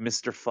all,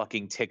 Mr.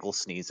 fucking Tickle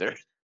Sneezer.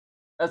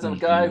 As a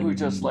guy who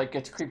just like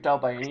gets creeped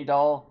out by any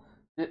doll,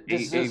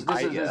 this is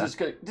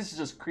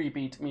just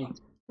creepy to me.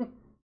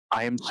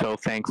 I am so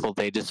thankful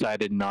they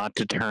decided not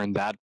to turn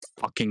that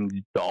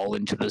fucking doll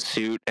into the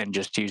suit and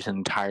just use an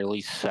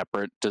entirely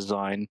separate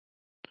design.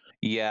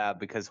 Yeah,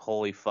 because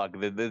holy fuck,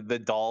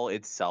 the doll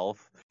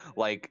itself.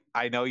 Like,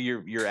 I know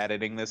you're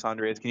editing this,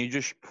 Andreas. Can you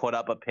just put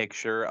up a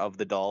picture of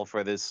the doll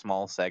for this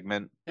small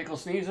segment? Tickle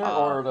Sneezer Uh,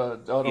 or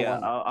the other yeah,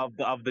 one?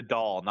 of the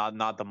doll,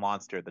 not the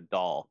monster, the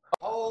doll.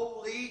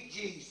 Holy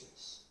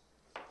Jesus.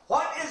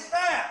 What is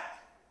that?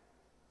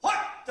 What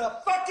the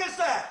fuck is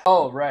that?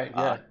 Oh, right.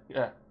 Yeah.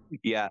 Yeah.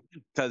 Yeah,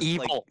 because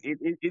like Evil.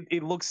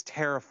 it looks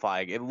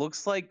terrifying. It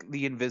looks like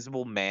the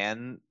Invisible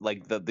Man,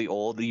 like the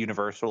old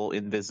Universal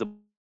Invisible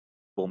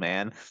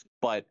Man,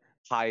 but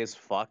high as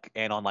fuck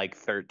and on like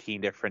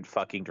 13 different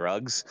fucking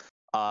drugs.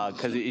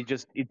 Because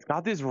it's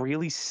got this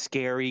really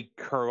scary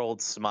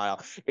curled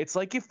smile. It's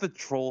like if the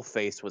troll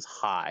face was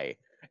high,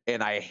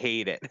 and I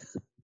hate it.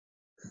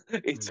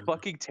 It's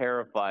fucking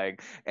terrifying.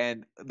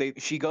 And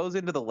she goes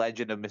into the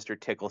legend of Mr.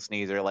 Tickle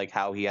Sneezer, like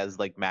how he has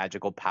like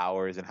magical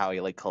powers and how he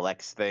like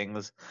collects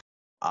things.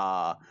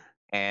 Uh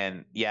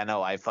and yeah,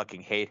 no, I fucking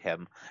hate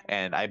him.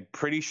 And I'm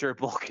pretty sure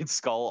Bulk and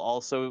Skull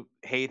also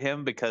hate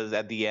him because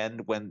at the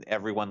end when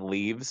everyone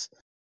leaves,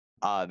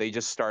 they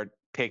just start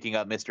picking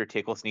up Mr.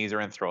 Tickle Sneezer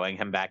and throwing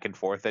him back and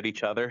forth at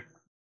each other.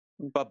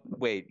 But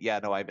wait, yeah,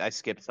 no, I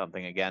skipped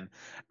something again.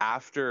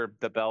 After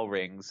the bell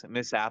rings,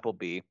 Miss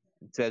Appleby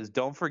says,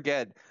 "Don't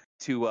forget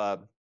to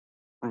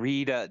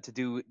read to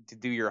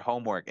do your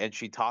homework." And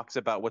she talks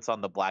about what's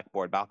on the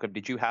blackboard. Malcolm,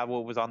 did you have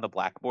what was on the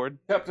blackboard?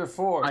 Chapter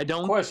 4. I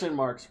don't- Question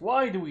marks.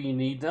 Why do we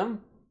need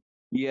them?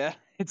 Yeah,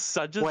 it's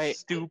such a Wait.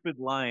 stupid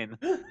line.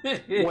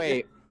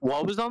 Wait,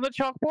 what was on the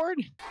chalkboard?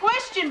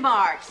 Question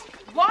marks.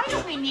 Why do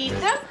we need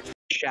them?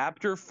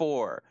 Chapter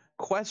 4.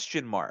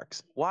 Question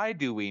marks. Why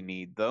do we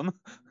need them?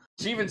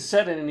 She even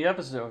said it in the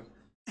episode.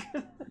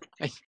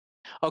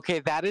 Okay,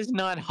 that is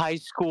not high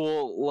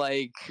school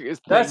like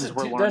That's things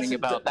we're learning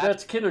about.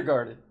 That's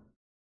kindergarten.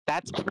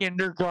 That's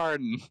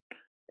kindergarten.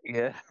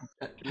 Yeah.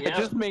 It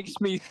just makes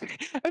me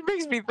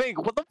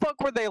think, what the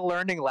fuck were they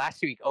learning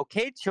last week?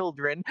 Okay,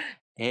 children,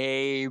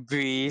 A,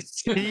 B,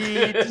 C,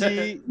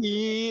 D,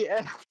 E,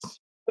 F.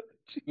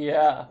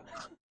 Yeah.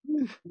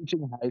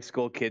 Teaching high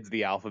school kids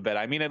the alphabet.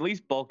 I mean, at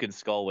least Bulk and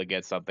Skull would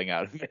get something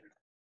out of it.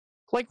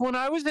 Like when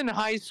I was in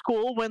high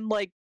school, when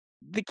like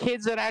the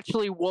kids that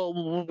actually,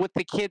 with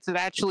the kids that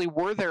actually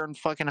were there in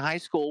fucking high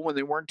school when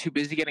they weren't too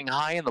busy getting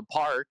high in the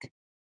park.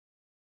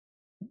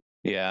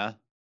 Yeah.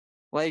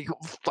 Like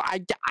I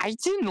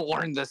didn't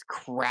learn this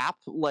crap.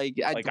 Like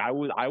I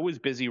was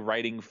busy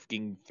writing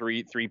fucking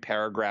three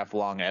paragraph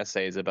long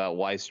essays about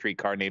why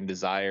Streetcar Named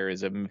Desire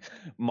is a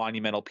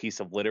monumental piece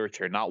of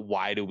literature, not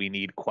why do we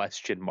need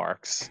question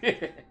marks.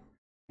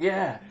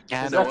 Yeah.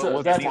 Yeah, 'Cause no,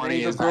 what's that's funny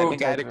Angel is I Grove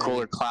think I had a type cooler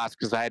movie. class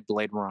because I had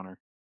Blade Runner.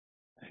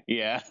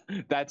 Yeah,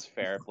 that's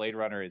fair. Blade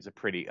Runner is a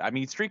pretty. I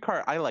mean,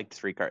 Streetcar. I liked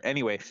Streetcar.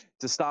 Anyway,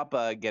 to stop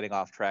getting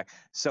off track.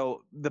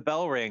 So the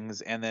bell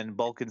rings, and then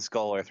Bulk and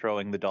Skull are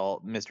throwing the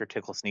doll, Mr.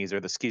 Tickle Sneezer,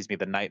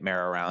 the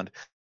nightmare around.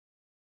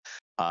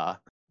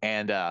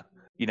 And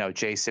you know,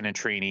 Jason and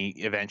Trini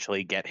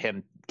eventually get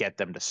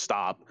them to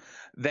stop.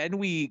 Then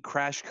we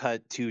crash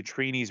cut to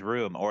Trini's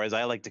room, or as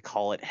I like to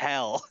call it,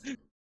 hell.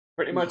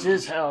 Pretty much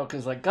is hell,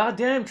 because like,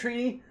 goddamn,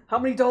 Trini, how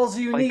many dolls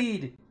do you Like-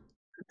 need?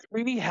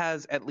 Trini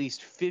has at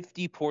least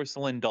 50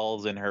 porcelain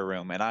dolls in her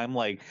room, and I'm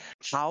like,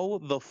 how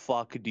the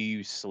fuck do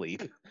you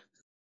sleep?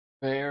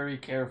 Very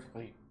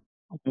carefully.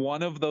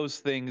 One of those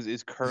things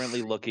is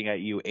currently looking at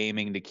you,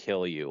 aiming to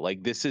kill you.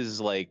 Like, this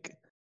is,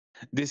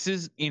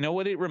 you know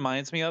what it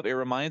reminds me of? It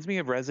reminds me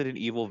of Resident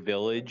Evil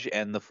Village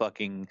and the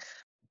fucking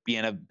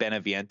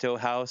Beneviento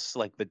house,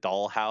 like the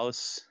doll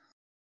house.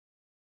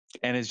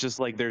 And it's just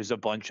like there's a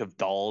bunch of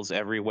dolls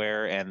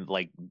everywhere, and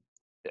like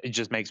it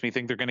just makes me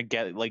think they're gonna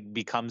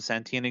become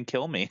sentient and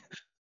kill me.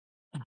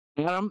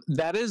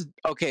 That is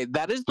okay.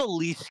 That is the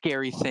least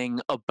scary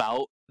thing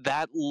about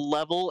that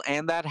level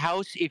and that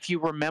house. If you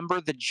remember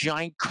the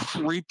giant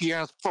creepy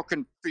ass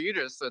fucking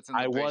fetus that's in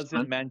the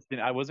basement.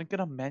 I wasn't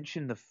gonna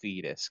mention the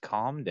fetus.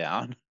 Calm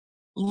down.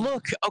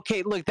 Look,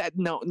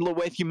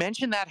 if you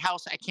mention that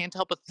house, I can't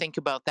help but think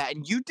about that.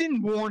 And you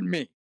didn't warn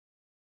me.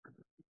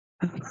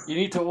 You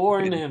need to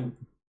warn him.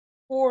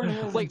 Warn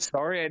him. I'm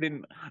sorry I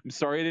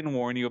didn't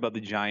warn you about the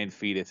giant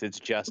fetus. It's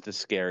just as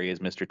scary as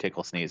Mr.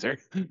 Tickle Sneezer.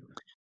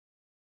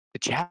 The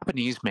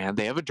Japanese, man,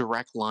 they have a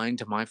direct line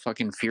to my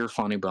fucking fear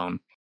funny bone.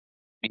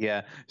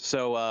 Yeah.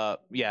 So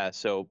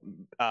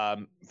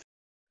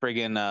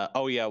friggin'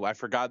 oh yeah, I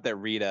forgot that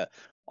Rita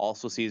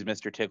also sees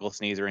Mr. Tickle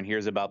Sneezer and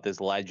hears about this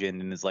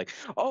legend and is like,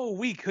 "Oh,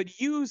 we could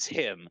use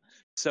him."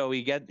 So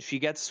she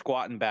gets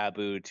Squat and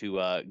Babu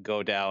to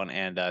go down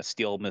and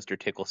steal Mr.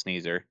 Tickle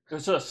Sneezer. It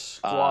was just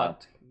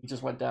Squat. He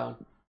just went down.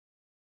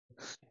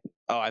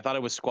 Oh, I thought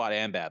it was Squat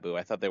and Babu.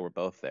 I thought they were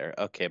both there.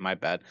 Okay, my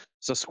bad.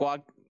 So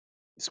Squat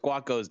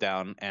goes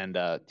down and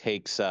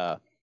takes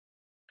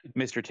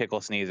Mr.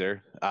 Tickle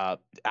Sneezer.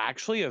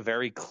 Actually, a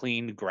very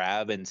clean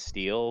grab and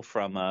steal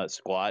from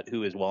Squat,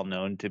 who is well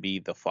known to be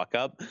the fuck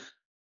up.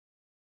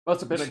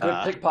 Must have been a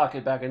good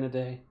pickpocket back in the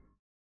day.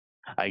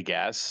 I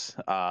guess.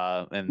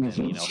 And then,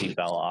 he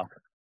fell off.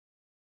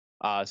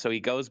 So he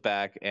goes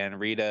back, and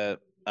Rita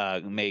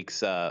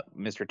makes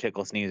Mr.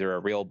 Tickle Sneezer a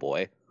real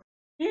boy.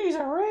 He's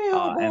a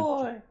real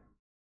boy.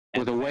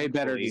 With a way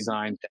better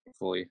design,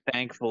 thankfully.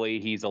 Thankfully,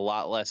 he's a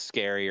lot less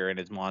scarier in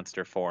his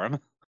monster form,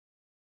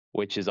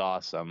 which is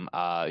awesome.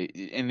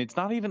 And it's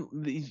not even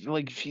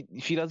like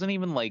she doesn't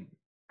even like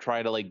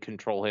try to like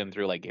control him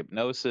through like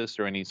hypnosis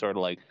or any sort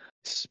of like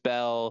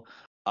spell.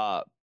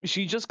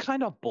 She just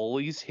kind of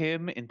bullies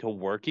him into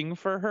working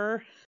for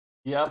her.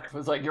 Yep,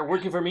 it's like, you're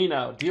working for me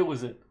now. Deal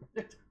with it.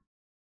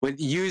 With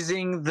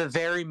using the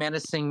very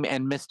menacing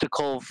and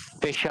mystical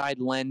fish-eyed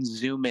lens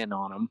zoom in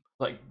on him.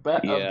 Like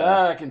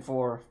back and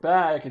forth,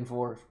 back and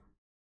forth.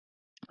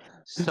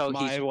 So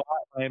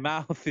my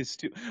mouth is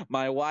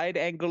my wide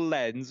angle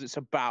lens is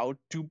about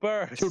to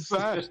burst.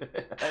 So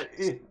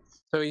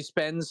he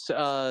spends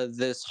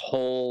this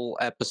whole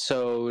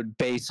episode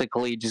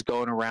basically just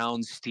going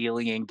around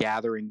stealing and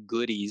gathering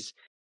goodies,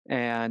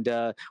 and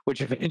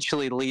which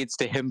eventually leads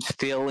to him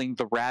stealing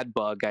the rad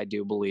bug, I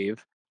do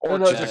believe. Or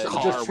just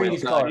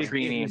with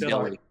Trini and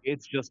Billy.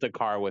 It's just a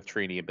car with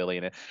Trini and Billy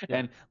in it. Yeah.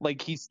 And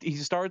like he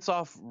starts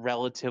off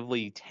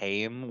relatively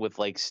tame with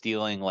like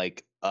stealing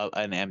like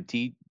an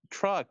empty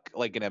truck,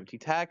 like an empty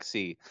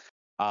taxi.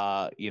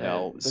 The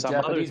some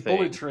Japanese other thing.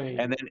 bullet train.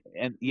 And then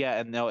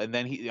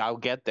I'll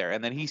get there.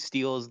 And then he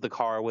steals the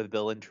car with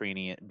Billy and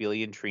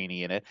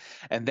Trini in it.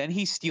 And then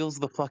he steals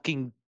the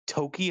fucking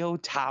Tokyo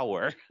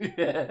Tower.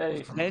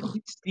 Yay. Then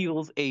he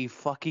steals a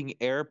fucking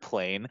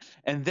airplane,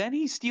 and then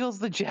he steals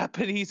the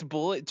Japanese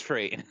bullet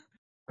train.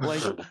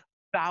 Like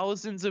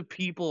thousands of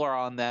people are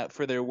on that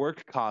for their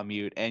work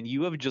commute, and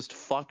you have just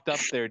fucked up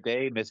their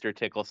day, Mr.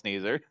 Tickle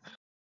Sneezer.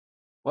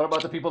 What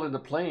about the people in the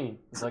plane?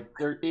 It's like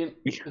they're in.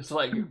 It's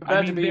like,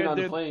 imagine being on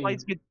the plane.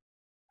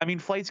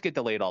 Flights get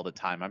delayed all the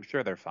time. I'm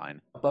sure they're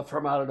fine. But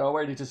from out of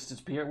nowhere, they just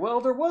disappear.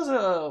 Well, there was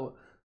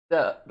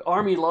the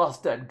army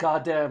lost that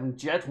goddamn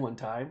jet one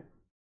time.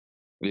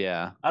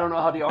 Yeah. I don't know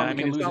how the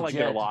army can it's lose not a like jet.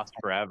 they're lost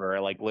forever.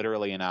 Like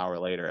literally an hour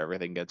later,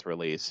 everything gets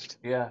released.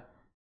 Yeah.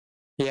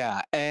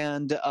 Yeah,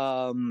 and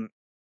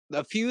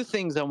a few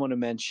things I want to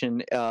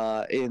mention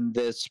in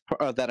this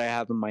that I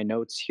have in my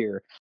notes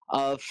here.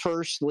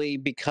 Firstly,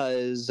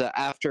 because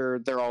after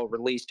they're all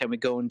released and we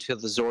go into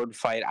the Zord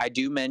fight, I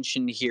do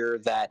mention here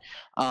that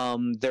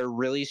they're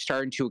really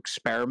starting to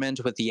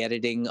experiment with the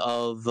editing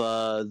of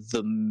the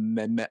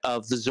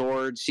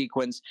Zord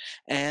sequence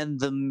and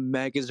the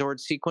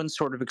Megazord sequence,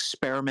 sort of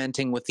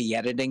experimenting with the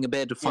editing a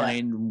bit to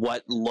find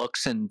what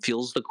looks and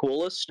feels the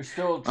coolest. They're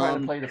still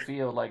trying to play the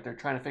field, like they're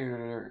trying to figure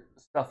their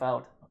stuff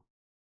out.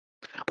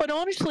 But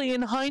honestly,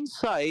 in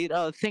hindsight,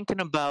 thinking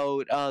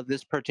about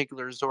this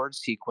particular Zord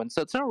sequence,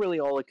 that's not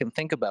really all I can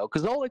think about.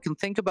 Because all I can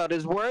think about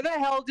is, where the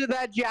hell did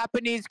that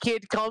Japanese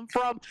kid come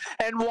from,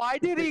 and why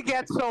did he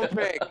get so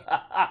big?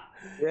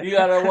 You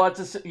gotta watch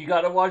You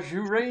gotta watch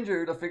Zhu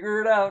Ranger to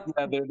figure it out.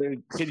 Yeah,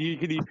 can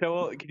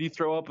you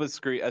throw up a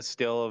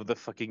still of the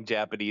fucking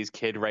Japanese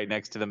kid right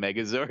next to the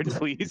Megazord,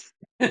 please?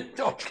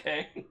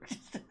 Okay.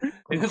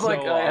 It's It's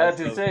like so I had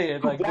awesome. to say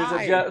it. Like,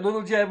 there's a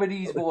little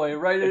Japanese boy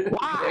right.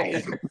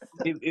 Why?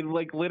 It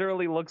like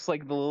literally looks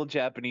like the little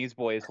Japanese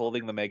boy is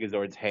holding the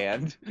Megazord's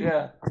hand.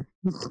 Yeah.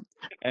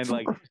 And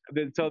like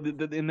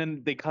and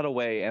then they cut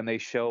away and they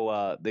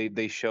show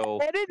they show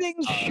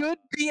Editing should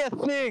be a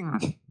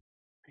thing.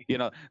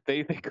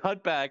 They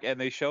cut back and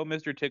they show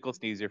Mr. Tickle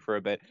Sneezer for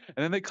a bit, and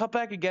then they cut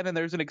back again and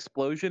there's an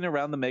explosion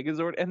around the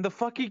Megazord, and the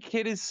fucking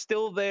kid is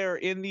still there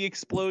in the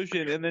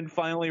explosion and then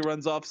finally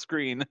runs off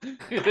screen.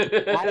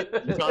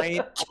 That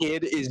giant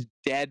kid is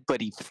dead,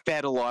 but he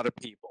fed a lot of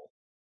people.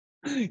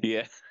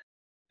 Yeah.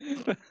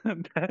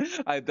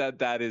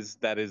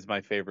 That is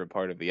my favorite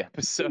part of the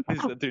episode,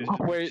 is that there's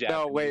hold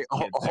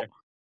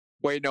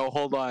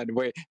on.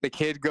 The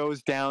kid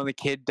goes down, the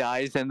kid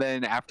dies, and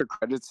then after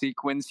credit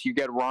sequence, you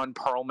get Ron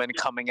Perlman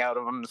coming out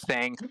of him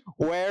saying,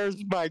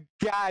 "Where's my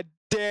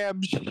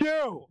goddamn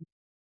shoe?"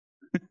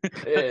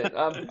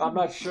 I'm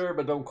not sure,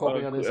 but don't quote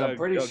me on this. I'm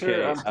pretty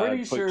sure. I'm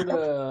pretty sure.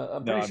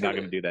 I'm not going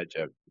to do that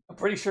joke. I'm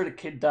pretty sure the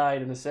kid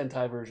died in the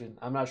Sentai version.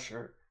 I'm not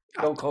sure.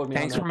 Don't quote me.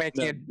 Thanks on for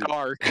making it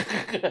dark.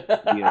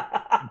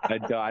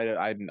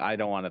 I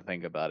don't want to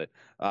think about it.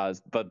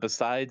 But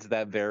besides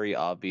that very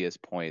obvious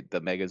point, the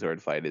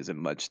Megazord fight isn't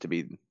much to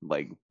be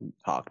like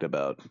talked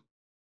about.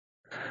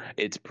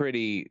 It's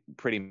pretty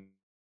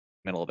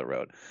middle of the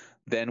road.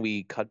 Then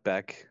we cut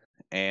back,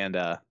 and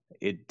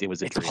it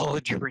was a It's dream. all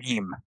a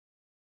dream.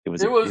 It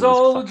was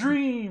all a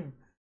dream.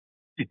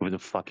 It was a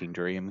fucking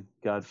dream.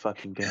 God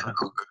fucking damn it.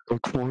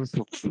 It was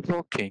a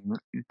fucking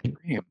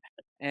dream.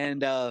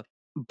 And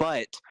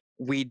but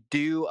we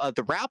do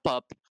the wrap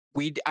up.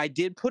 I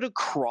did put a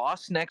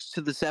cross next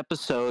to this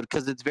episode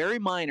because it's very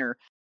minor,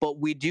 but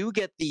we do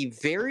get the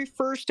very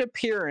first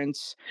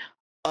appearance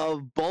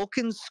of Bulk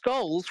and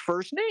Skull's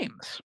first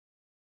names.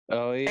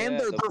 Oh yeah, and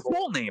their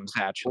full names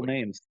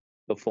actually.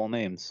 The full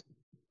names.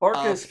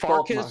 Farkas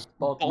Farkas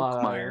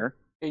Bulkmeyer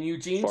and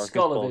Eugene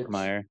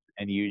Skulovich.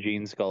 and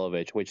Eugene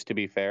Skulovich, which, to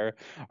be fair,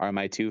 are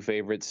my two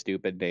favorite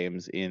stupid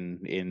names in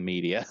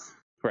media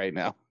right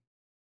now.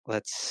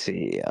 Let's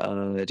see.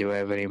 Do I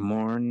have any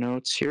more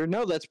notes here?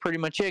 No, that's pretty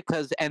much it.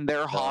 And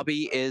their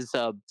hobby is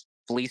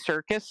flea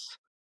circus.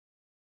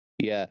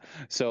 Yeah.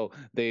 So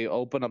they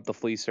open up the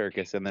flea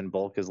circus, and then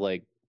Bulk is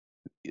like,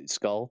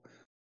 Skull,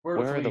 where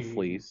are the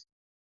fleas?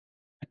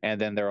 And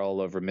then they're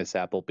all over Miss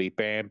Appleby.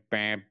 Bam,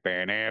 bam,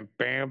 bam,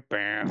 bam,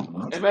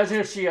 bam. Imagine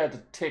if she had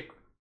a tick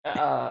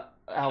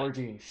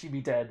allergy. She'd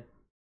be dead.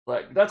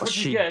 Like, that's what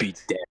you get. She'd be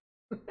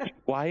dead.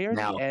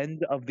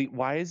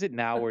 Why is it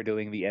now we're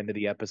doing the end of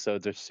the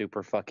episodes are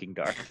super fucking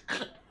dark?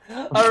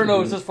 I don't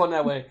know, it's just fun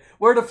that way.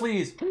 Where are the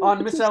fleas?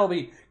 On Miss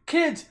Appleby.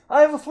 Kids,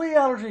 I have a flea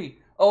allergy.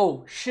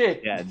 Oh,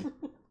 shit. Yeah.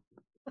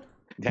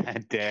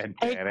 Hey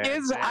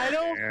kids, I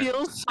don't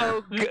feel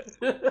so good.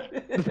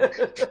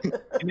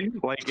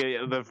 Like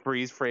the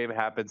freeze frame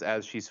happens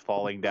as she's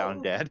falling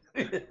down dead.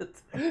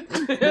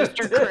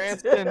 Mr.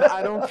 Cranston,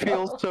 I don't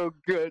feel so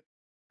good.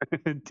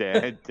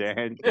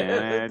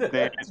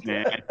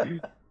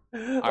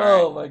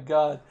 Oh my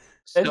god.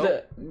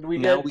 So we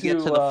get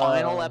to the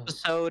final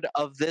episode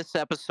of this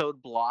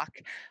episode block.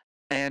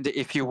 And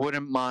if you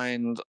wouldn't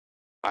mind,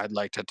 I'd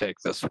like to take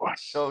this one.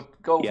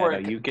 Go for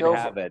it. You can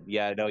have it.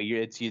 Yeah, no,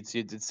 it's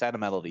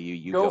sentimental to you.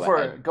 You go for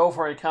ahead. it. Go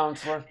for it,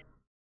 counselor.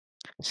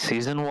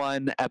 Season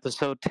 1,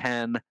 episode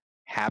 10.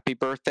 Happy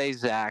birthday,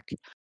 Zach.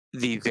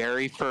 The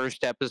very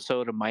first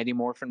episode of Mighty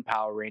Morphin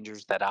Power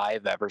Rangers that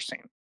I've ever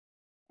seen.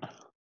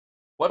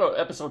 What an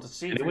episode to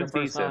see for the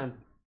first time.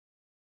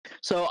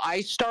 So I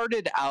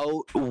started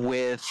out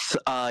with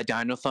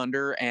Dino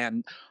Thunder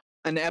and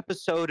an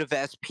episode of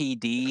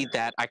SPD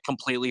that I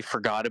completely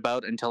forgot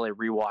about until I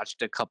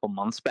rewatched a couple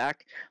months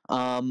back.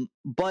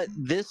 But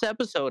this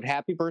episode,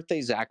 Happy Birthday,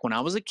 Zach, when I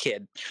was a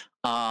kid,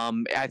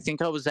 I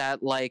think I was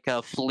at like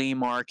a flea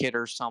market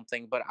or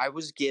something, but I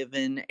was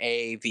given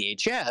a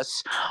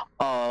VHS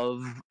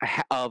of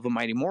a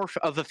Mighty Morphin,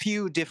 of a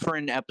few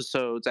different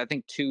episodes, I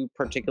think 2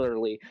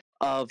 particularly,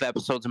 of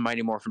episodes of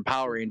Mighty Morphin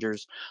Power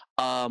Rangers.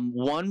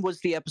 One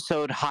was the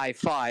episode High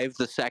Five,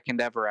 the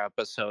second ever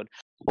episode,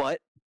 but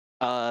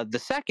the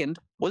second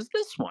was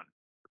this one.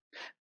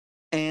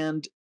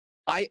 And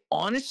I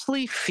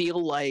honestly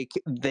feel like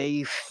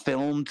they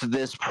filmed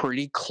this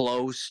pretty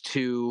close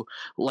to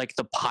like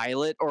the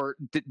pilot or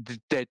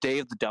the Day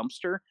of the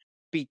Dumpster,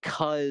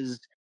 because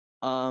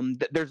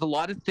there's a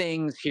lot of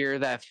things here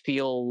that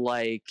feel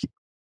like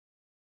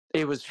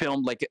it was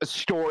filmed like a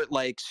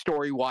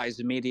story wise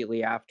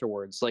immediately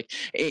afterwards. Like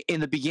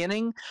in the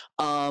beginning,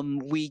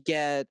 we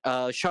get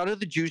a shot of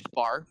the juice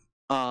bar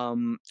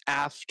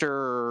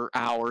after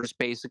hours,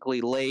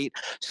 basically late.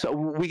 So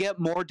we get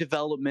more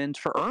development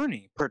for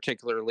Ernie,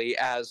 particularly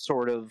as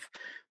sort of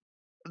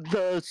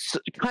the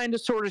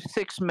sort of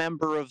sixth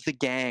member of the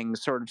gang,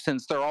 sort of,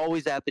 since they're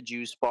always at the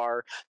juice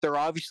bar. They're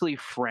obviously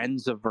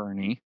friends of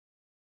Ernie.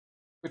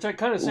 Which I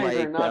kind of say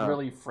they're not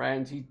really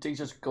friends. They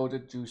just go to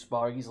juice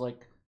bar. He's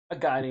like a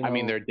guy they know. I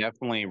mean, they're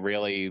definitely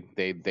really,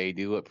 they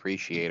do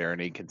appreciate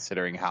Ernie,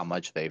 considering how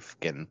much they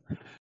can,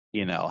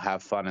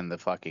 have fun in the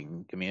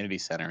fucking community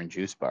center and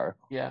juice bar.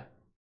 Yeah.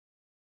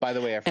 By the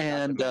way, I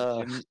forgot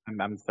to mention,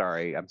 I'm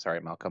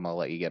sorry, Malcolm, I'll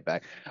let you get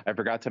back. I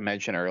forgot to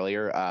mention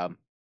earlier,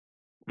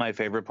 my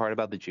favorite part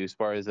about the juice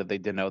bar is that they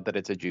denote that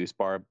it's a juice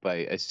bar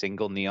by a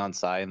single neon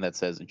sign that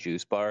says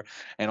juice bar,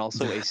 and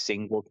also a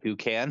single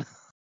toucan.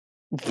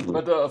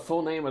 But the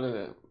full name of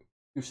the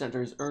juice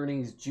center is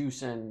Ernie's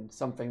Juice and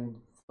something.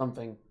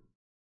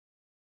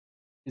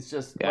 It's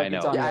just I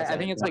know. I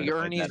think it's like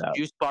Ernie's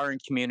Juice Bar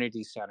and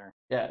Community Center.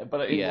 Yeah,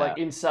 but like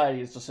inside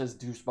it just says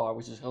juice bar,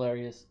 which is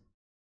hilarious.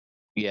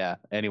 Yeah.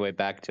 Anyway,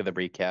 back to the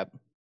recap.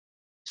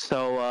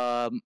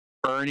 So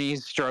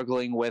Ernie's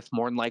struggling with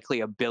more than likely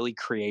a Billy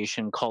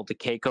creation called the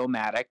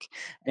Cake-O-Matic,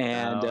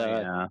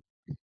 and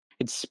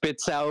it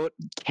spits out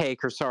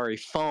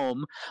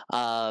foam.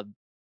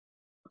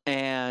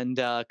 And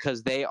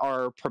because they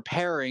are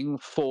preparing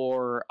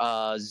for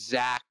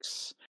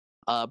Zach's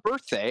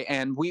birthday,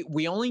 and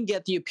we only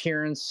get the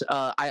appearance.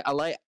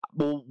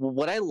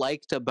 What I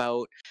liked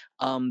about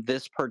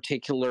this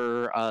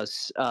particular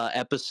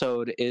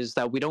episode is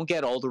that we don't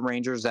get all the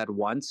Rangers at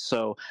once.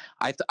 So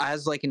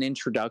as like an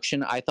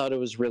introduction, I thought it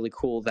was really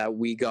cool that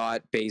we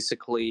got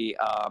basically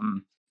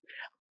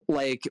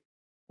like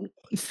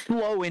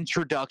slow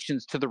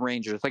introductions to the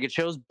Rangers. Like it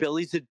shows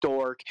Billy's a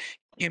dork,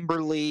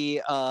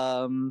 Kimberly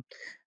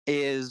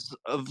is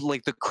of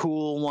like the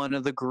cool one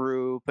of the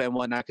group and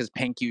whatnot, because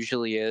Pink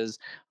usually is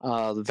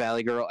the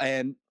Valley Girl,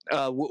 and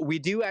we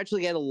do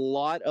actually get a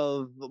lot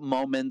of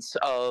moments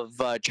of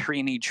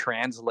Trini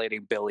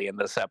translating Billy in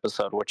this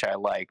episode, which I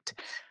liked.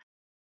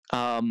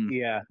 But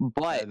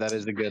that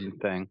is a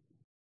good thing.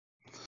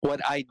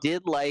 What I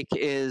did like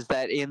is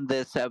that in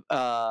this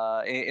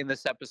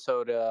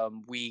episode,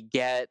 we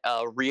get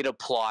a Rita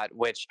plot,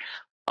 which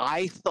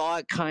I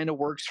thought kind of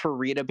works for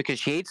Rita because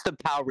she hates the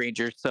Power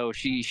Rangers. So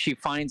she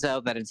finds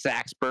out that it's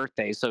Zach's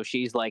birthday. So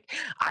she's like,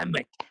 I'm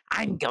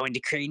going to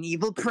create an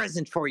evil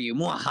present for you.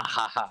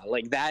 Mwahaha.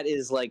 Like that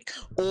is like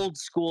old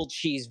school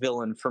cheese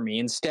villain for me.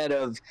 Instead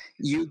of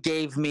you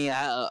gave me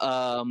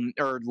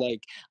or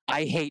like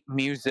I hate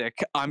music,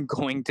 I'm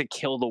going to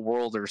kill the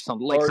world or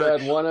something. Like or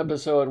that one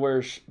episode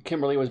where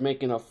Kimberly was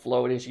making a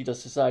float and she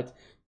just decides,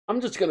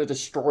 I'm just gonna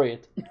destroy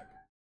it.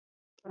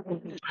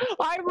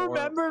 I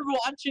remembered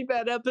watching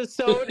that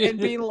episode and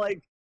being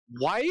like,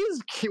 why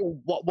is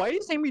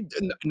Amy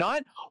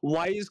not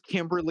why is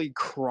Kimberly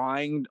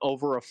crying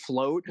over a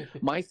float?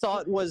 My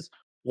thought was,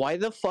 why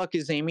the fuck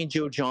is Amy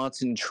Jo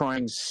Johnson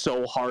trying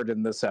so hard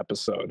in this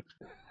episode?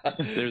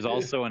 There's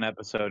also an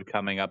episode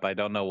coming up. I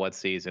don't know what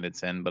season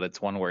it's in, but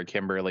it's one where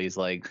Kimberly's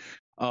like,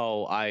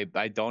 "Oh, I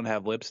don't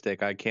have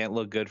lipstick. I can't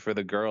look good for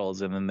the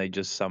girls," and then they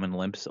just summon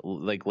lip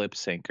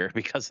syncer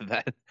because of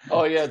that.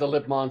 Oh yeah, the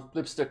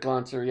lipstick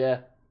monster.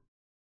 Yeah.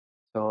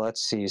 So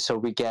let's see. So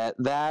we get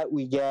that.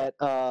 We get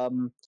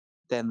then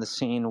the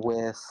scene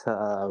with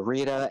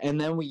Rita,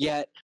 and then we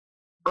get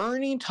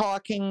Ernie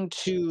talking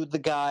to the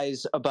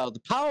guys about the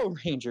Power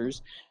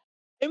Rangers,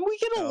 and we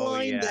get a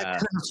line that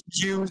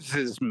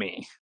confuses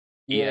me.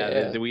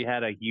 Yeah, we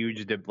had a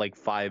huge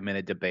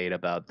 5-minute debate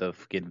about the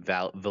fucking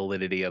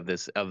validity of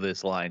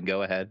this line.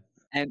 Go ahead.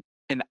 And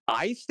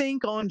I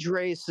think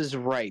Andres is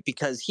right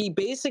because he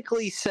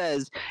basically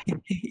says,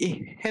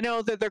 you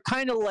know, that they're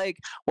kind of like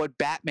what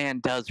Batman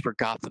does for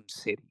Gotham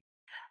City.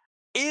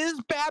 Is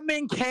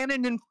Batman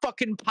canon in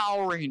fucking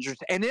Power Rangers?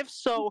 And if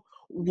so,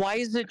 why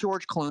is it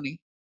George Clooney?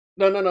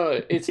 No.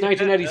 It's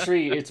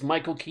 1993. It's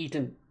Michael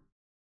Keaton.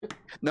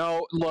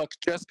 No, look,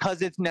 just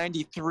because it's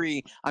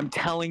 93, I'm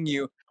telling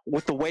you,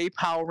 with the way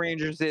Power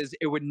Rangers is,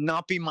 it would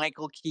not be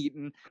Michael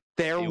Keaton.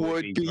 There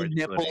would be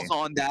nipples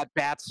on that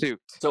bat suit.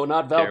 So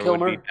not Val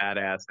Kilmer? Would be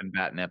badass and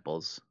bat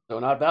nipples. So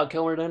not Val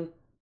Kilmer then?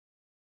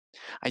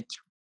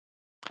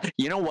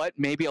 You know what?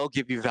 Maybe I'll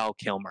give you Val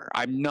Kilmer.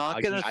 I'm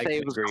not going to say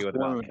it was agree with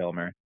Val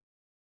Kilmer.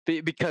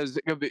 Because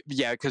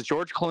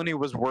George Clooney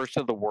was worst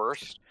of the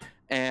worst.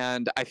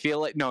 And I feel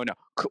like, no.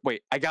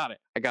 Wait, I got it.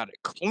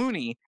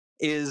 Clooney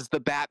is the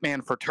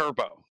Batman for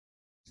Turbo.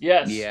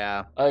 Yes.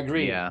 Yeah. I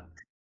agree. Yeah.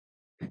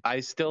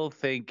 I still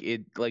think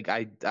it, like,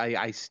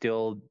 I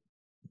still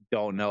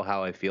don't know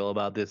how I feel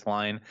about this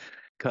line,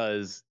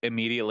 because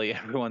immediately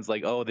everyone's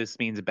like, oh, this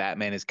means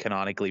Batman is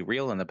canonically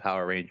real in the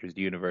Power Rangers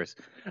universe.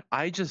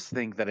 I just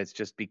think that it's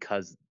just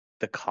because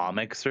the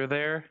comics are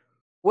there.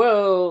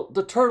 Well,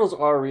 the Turtles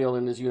are real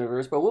in this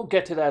universe, but we'll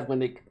get to that when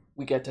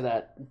we get to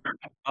that.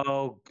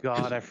 Oh,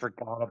 God, I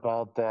forgot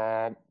about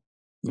that.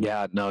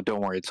 Yeah, no,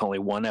 don't worry. It's only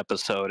one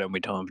episode, and we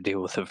don't have to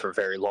deal with it for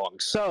very long.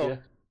 So... Yeah.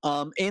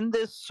 In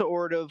this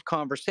sort of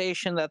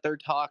conversation that they're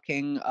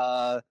talking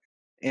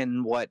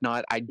and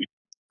whatnot,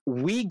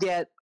 we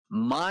get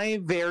my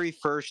very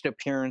first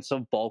appearance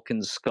of Bulk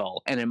and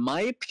Skull, and in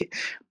my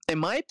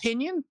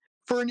opinion,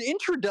 for an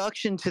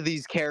introduction to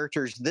these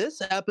characters,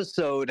 this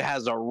episode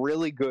has a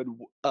really good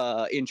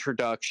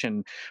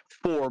introduction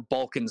for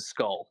Bulk and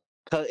Skull.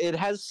 It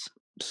has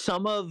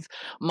some of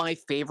my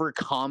favorite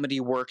comedy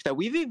work that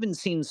we've even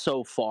seen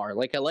so far.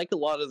 Like, I like a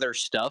lot of their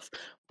stuff,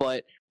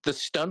 but the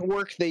stunt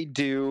work they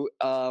do,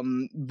 I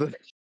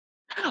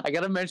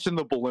gotta mention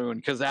the balloon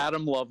because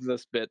Adam loved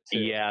this bit too.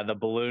 Yeah, the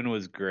balloon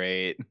was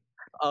great.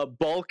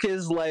 Bulk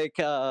is like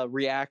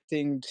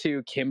reacting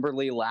to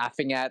Kimberly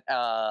laughing at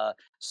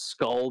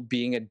Skull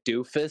being a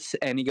doofus,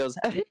 and he goes,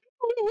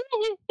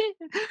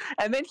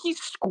 and then he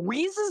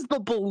squeezes the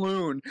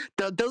balloon.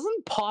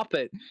 Doesn't pop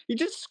it. He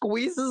just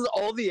squeezes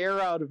all the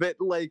air out of it,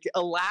 like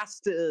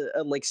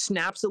like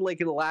snaps it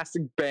like an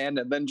elastic band,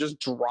 and then just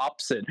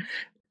drops it.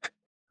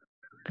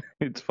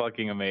 It's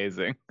fucking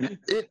amazing.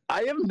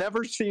 I have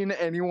never seen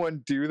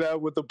anyone do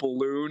that with a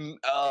balloon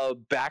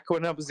back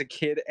when I was a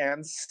kid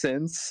and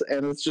since,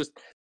 and it's just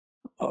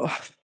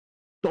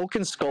Bulk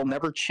and Skull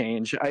never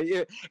change.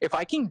 If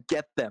I can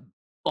get them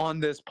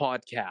on this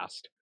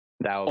podcast,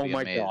 that would be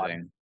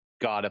amazing.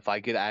 God, if I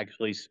could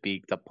actually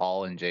speak to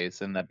Paul and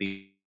Jason, that'd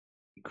be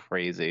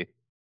crazy.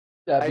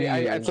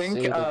 I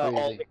think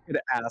all I could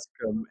ask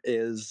them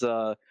is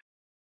how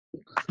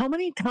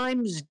many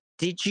times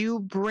did you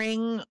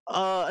bring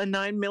a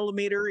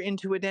 9mm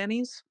into a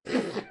Denny's?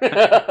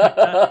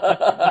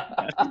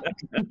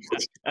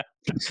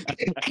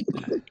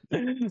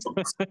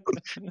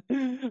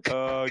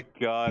 Oh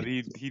God,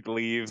 he'd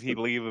leave. He'd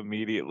leave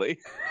immediately.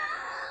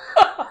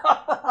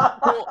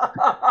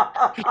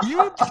 Well,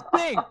 you'd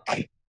think.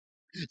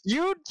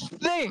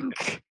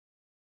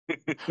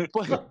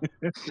 But,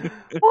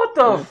 what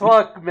the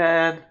fuck,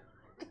 man?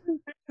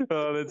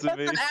 Oh, that's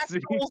amazing. That's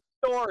an actual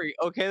story.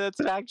 Okay, that's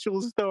an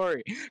actual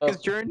story. Because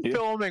during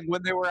filming,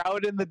 when they were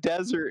out in the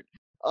desert,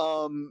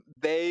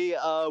 they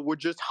would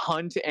just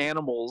hunt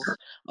animals.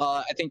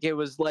 I think it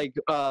was like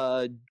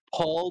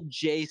Paul,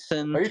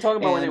 Jason. Are you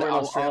talking about when they were in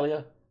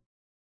Australia?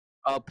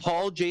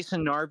 Paul,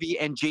 Jason Narvi,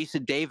 and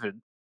Jason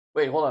David.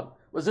 Wait, hold on.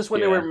 Was this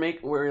when they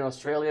were in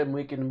Australia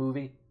making the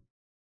movie?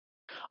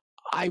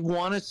 I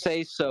want to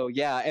say so,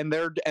 yeah. And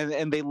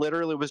they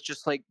literally was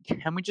just like,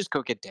 can we just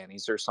go get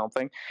Denny's or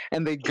something?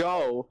 And they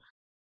go,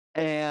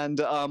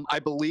 and I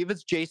believe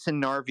it's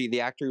Jason Narvi, the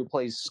actor who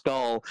plays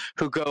Skull,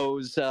 who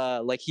goes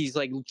like he's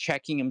like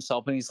checking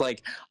himself, and he's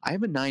like, I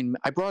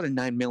brought a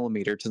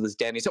 9mm to this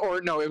Denny's, or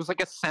no, it was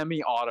like a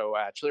semi-auto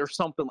actually, or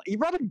something. He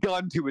brought a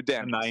gun to a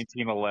Denny's.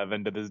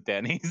 1911 to this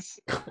Denny's.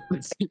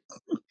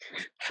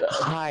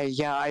 Hi,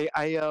 yeah,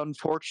 I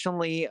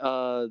unfortunately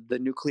the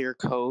nuclear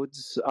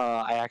codes,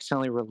 I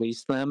accidentally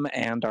released them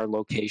and our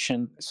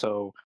location,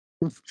 so.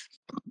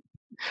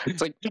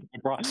 It's like,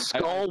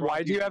 Skull,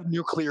 why do you have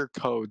nuclear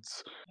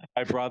codes?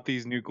 I brought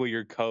these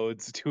nuclear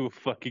codes to a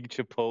fucking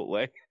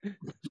Chipotle.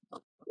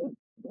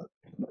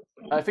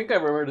 I think I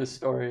remember this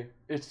story.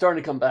 It's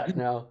starting to come back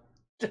now.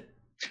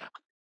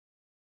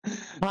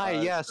 Hi,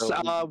 yes.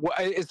 So-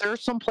 Is there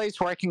some place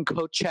where I can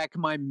check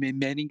my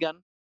minigun?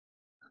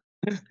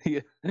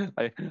 Yeah,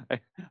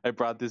 I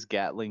brought this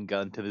Gatling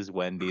gun to this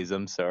Wendy's.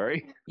 I'm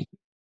sorry.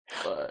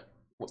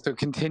 So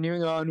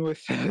continuing on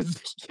with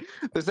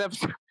this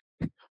episode.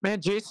 Man,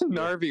 Jason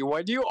Narvi,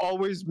 why do you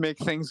always make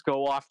things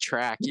go off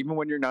track, even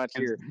when you're not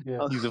here?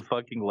 Yeah. He's a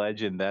fucking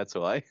legend. That's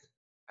why.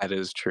 That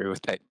is true.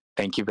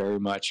 Thank you very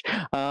much.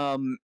 Yeah,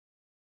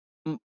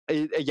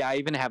 I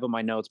even have in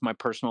my notes my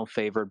personal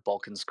favorite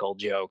Bulk and Skull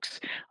jokes.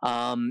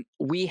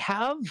 We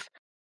have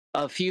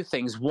a few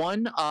things.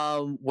 One,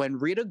 when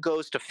Rita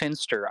goes to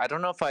Finster, I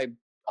don't know if I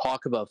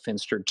talk about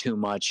Finster too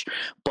much,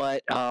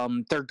 but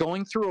they're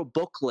going through a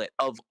booklet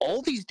of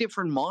all these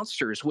different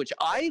monsters, which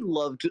I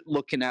loved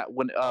looking at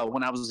when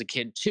I was a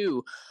kid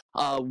too,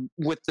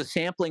 with the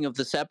sampling of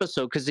this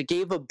episode, because it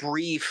gave a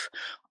brief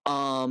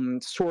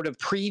sort of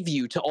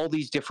preview to all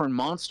these different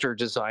monster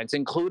designs,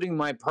 including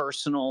my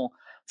personal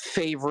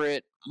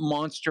favorite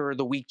monster of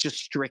the week, just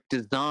strict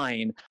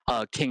design,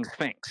 King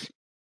Sphinx.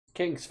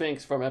 King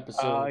Sphinx from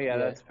episode. Oh yeah,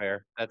 that's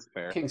fair. That's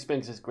fair. King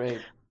Sphinx is great.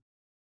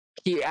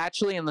 He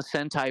actually in the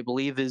Sentai, I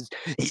believe,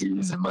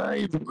 he's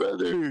my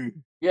brother.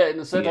 Yeah, in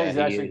the Sentai, Yeah, he's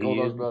actually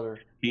Goldar's brother.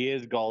 He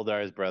is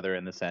Goldar's brother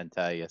in the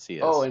Sentai. Yes, he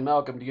is. Oh, and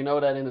Malcolm, do you know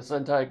that in the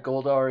Sentai,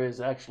 Goldar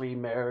is actually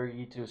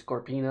married to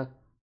Scorpina?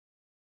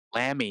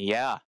 Lammy,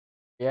 yeah.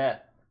 Yeah.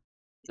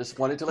 Just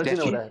wanted to let you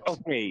know that.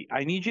 Okay,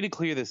 I need you to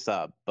clear this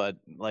up, but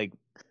like,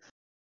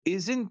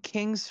 isn't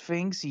King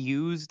Sphinx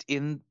used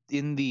in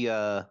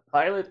the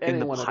Pilot and in in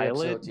the one of the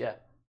pilot? episodes, yeah.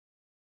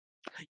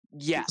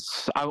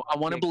 Yes, I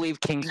want to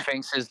believe King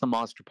Sphinx is the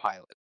monster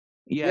pilot.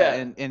 Yeah,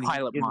 and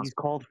pilot he's monster.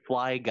 called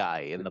Fly Guy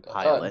in the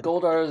pilot.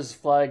 Goldar's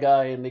Fly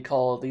Guy, and they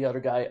call the other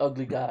guy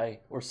Ugly Guy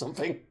or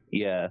something.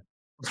 Yeah,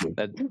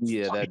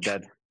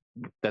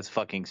 that's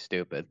fucking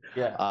stupid.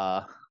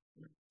 Yeah.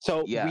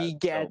 So Yeah, we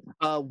get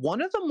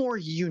one of the more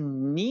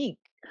unique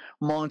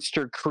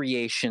monster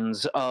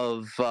creations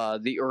of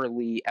the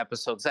early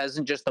episodes. That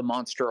isn't just the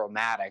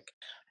monster-o-matic.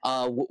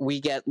 We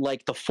get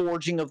like the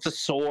forging of the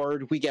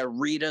sword. We get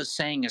Rita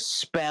saying a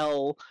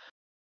spell.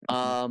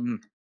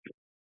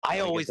 I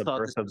always the thought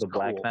birth this of was the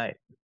Black cool. Knight.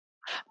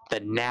 The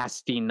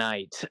Nasty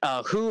Knight,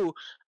 who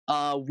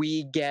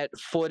we get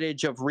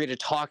footage of Rita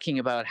talking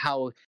about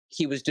how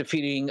he was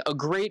defeating a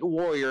great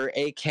warrior,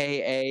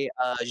 aka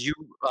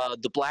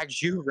the Black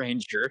Jew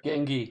Ranger.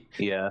 Gengi.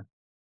 Yeah,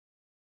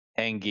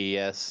 Engi,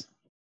 yes.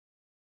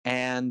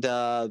 And He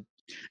And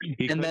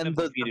couldn't then have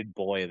the- defeated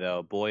Boy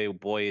though.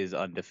 Boy is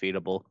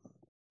undefeatable.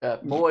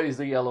 Boy is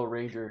the Yellow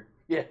Ranger.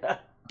 Yeah.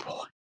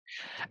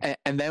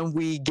 and then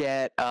we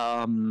get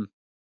the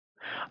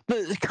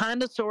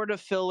kind of sort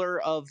of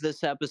filler of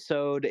this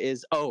episode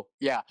is so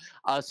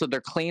they're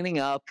cleaning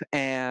up,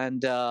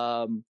 and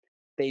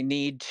they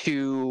need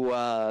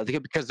to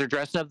because they're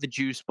dressing up the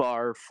juice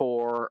bar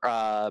for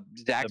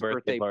Zach's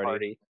birthday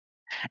party.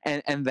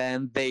 And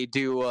then they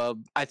do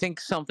I think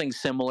something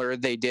similar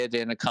they did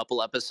in a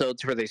couple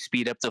episodes where they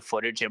speed up the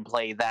footage and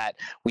play that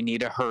we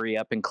need to hurry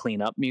up and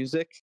clean up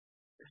music.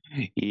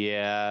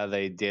 Yeah,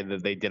 they did.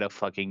 They did a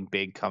fucking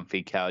big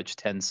comfy couch,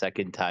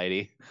 10-second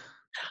tidy.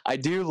 I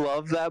do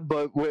love that,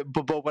 but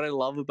what I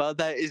love about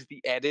that is the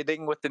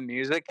editing with the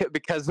music,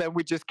 because then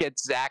we just get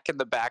Zach in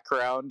the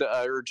background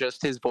or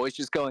just his voice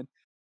just going.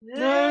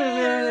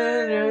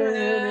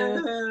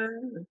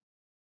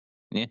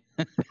 Yeah,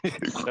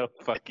 it's so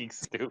fucking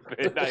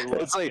stupid. I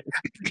love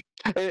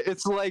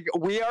It's like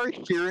we are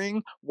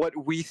hearing what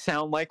we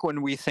sound like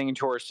when we sing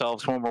to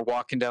ourselves when we're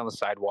walking down the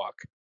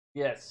sidewalk.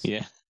 Yes.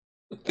 Yeah,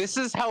 This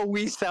is how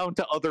we sound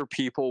to other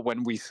people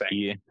when we sing.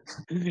 yeah,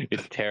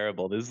 it's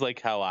terrible. This is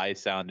like how I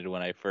sounded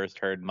when I first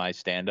heard my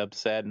stand-up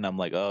set, and I'm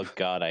like, oh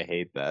god, I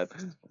hate that.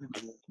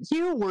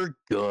 You were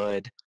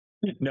good.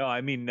 No, I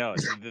mean no.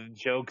 The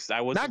jokes.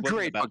 It wasn't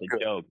great, about but the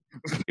good. joke.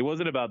 It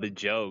wasn't about the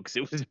jokes.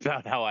 It was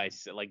about how I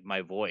like my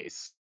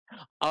voice.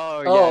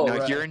 Oh yeah, Oh, no,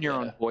 right, hearing your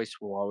own yeah. voice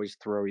will always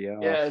throw you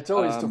off. Yeah, it's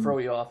always to throw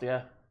you off,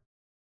 yeah.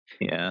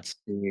 Yeah.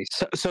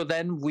 So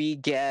then we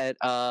get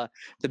the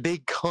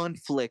big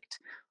conflict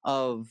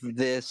of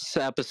this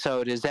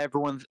episode is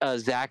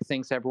Zach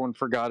thinks everyone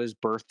forgot his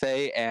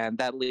birthday, and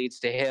that leads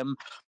to him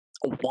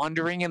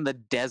wandering in the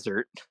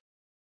desert.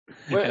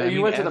 Well, And I he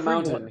mean, went to the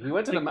everyone, mountain. He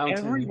went to the like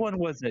mountain. everyone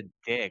was a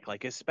dick.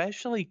 Like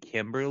especially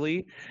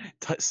Kimberly,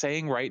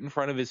 saying right in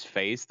front of his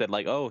face that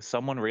like, oh,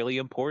 someone really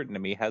important to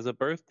me has a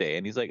birthday,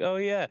 and he's like, oh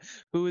yeah,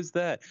 who is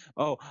that?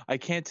 Oh, I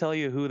can't tell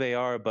you who they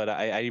are, but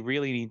I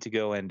really need to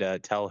go and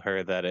tell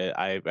her that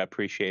I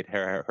appreciate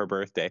her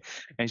birthday.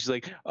 And she's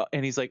like,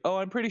 and he's like, oh,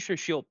 I'm pretty sure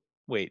she'll.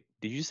 Wait,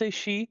 did you say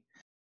she?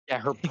 Yeah,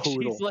 her She's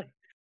poodle. like,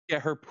 yeah,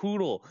 her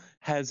poodle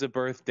has a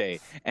birthday,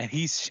 and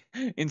he's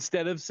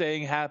instead of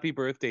saying happy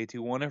birthday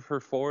to one of her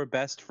 4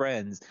 best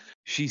friends,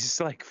 she's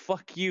like,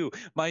 "Fuck you,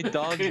 my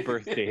dog's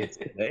birthday is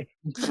today."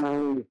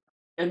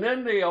 And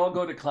then they all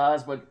go to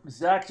class, but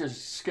Zach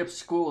just skips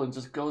school and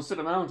just goes to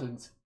the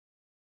mountains.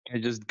 It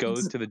just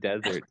goes to the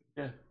desert.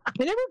 Yeah.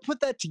 I never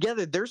put that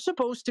together. They're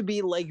supposed to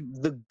be like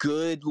the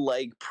good,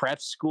 like prep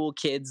school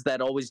kids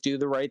that always do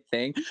the right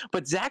thing,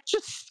 but Zach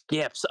just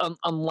skips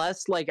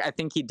unless, like, I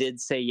think he did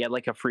say he had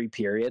like a free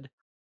period.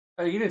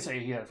 He didn't say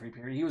he had a free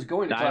period. He was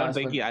going to I class. don't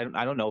think but... he.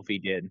 I don't know if he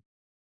did,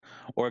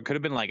 or it could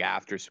have been like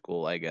after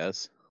school. I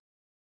guess.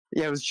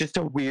 Yeah, it was just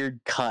a weird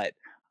cut.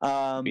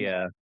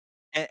 Yeah.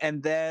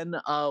 And then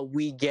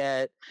we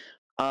get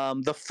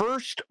the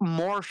first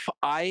morph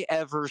I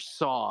ever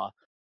saw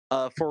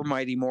for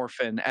Mighty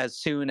Morphin as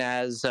soon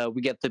as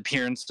we get the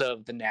appearance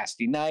of the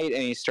Nasty Knight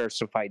and he starts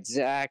to fight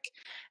Zack.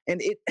 And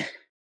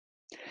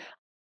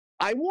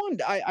I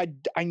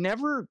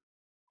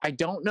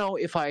don't know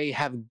if I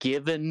have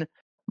given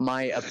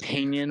my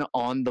opinion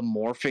on the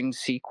morphing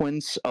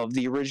sequence of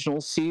the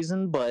original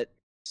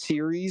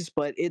series,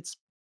 but it's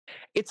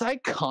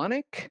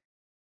iconic.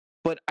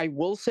 But I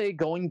will say,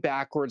 going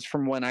backwards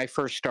from when I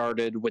first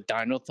started with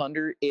Dino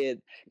Thunder,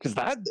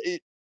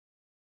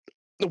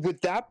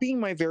 with that being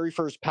my very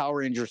first Power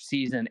Ranger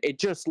season, it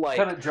just like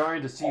kind of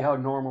jarring to see how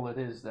normal it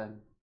is then.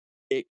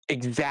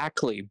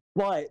 Exactly.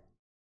 But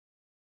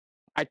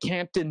I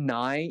can't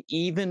deny,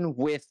 even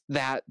with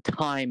that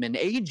time and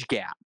age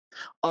gap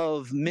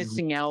of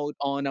missing out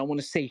on, I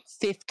want to say,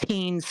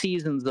 15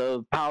 seasons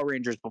of Power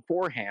Rangers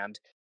beforehand,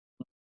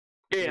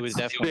 It was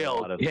definitely a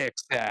lot of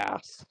kicks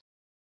ass.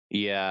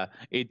 Yeah,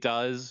 it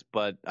does,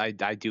 but I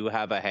do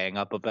have a hang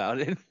up about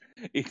it.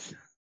 It's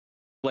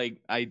like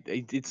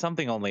it's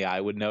something only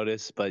I would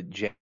notice, but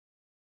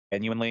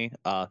genuinely,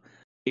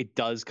 it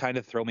does kind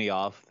of throw me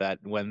off that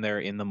when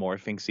they're in the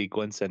morphing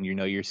sequence and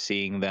you're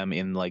seeing them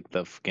in like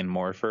the fucking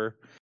morpher,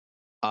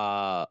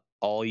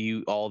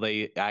 you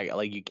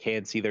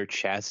can't see their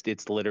chest.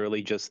 It's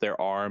literally just their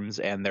arms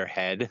and their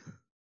head.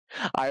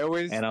 I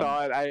always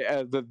thought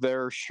that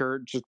their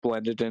shirt just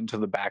blended into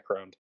the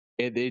background.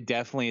 It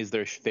definitely is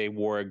they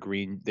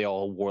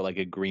all wore like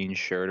a green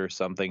shirt or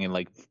something and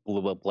like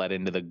bled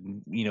into the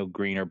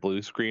green or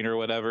blue screen or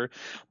whatever.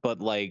 But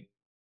like,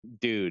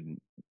 dude,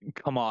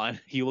 come on,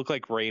 you look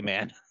like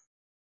Rayman.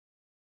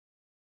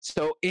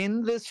 So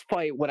in this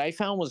fight, what I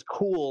found was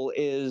cool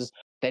is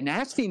the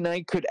Nasty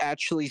Knight could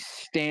actually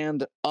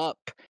stand up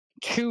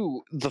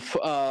to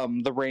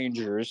the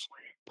Rangers,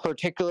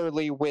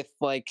 particularly with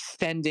like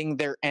sending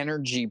their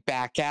energy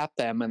back at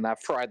them, and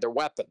that fried their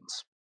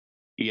weapons.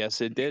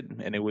 Yes, it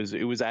did, and it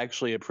was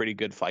actually a pretty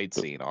good fight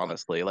scene,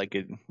 honestly. Like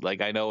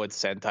I know it's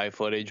Sentai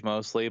footage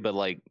mostly, but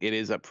like it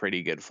is a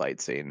pretty good fight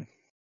scene.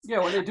 Yeah,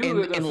 when they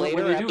do in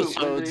later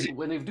episodes,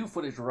 when they do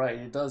footage right,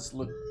 it does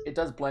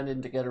blend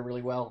in together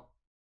really well.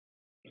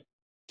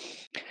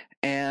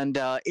 And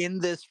in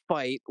this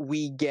fight,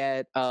 we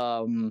get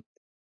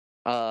Zordon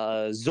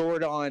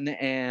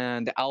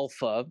and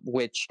Alpha,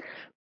 which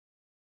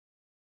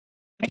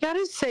I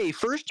gotta say,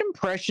 first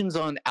impressions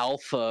on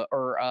Alpha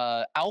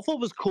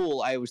was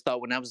cool. I always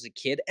thought when I was a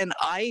kid, and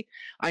I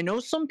know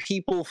some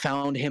people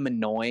found him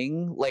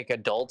annoying, like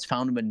adults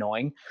found him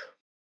annoying.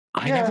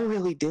 I never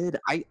really did.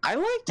 I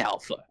liked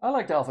Alpha. I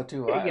liked Alpha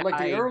too.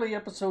 The early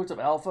episodes of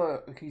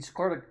Alpha. He's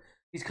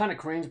kind of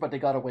cringe, but they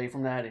got away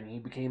from that, and he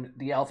became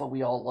the Alpha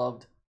we all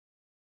loved.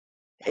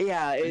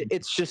 Yeah,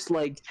 it's just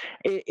like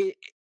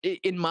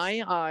in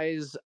my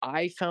eyes,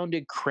 I found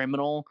it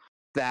criminal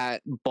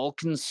that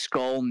Bulk and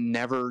Skull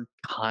never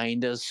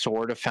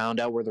sort of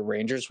found out where the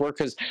Rangers were,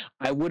 because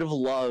I would have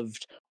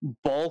loved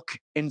Bulk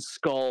and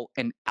Skull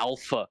and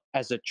Alpha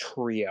as a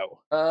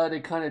trio. They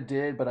kind of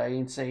did, but I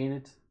ain't saying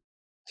it.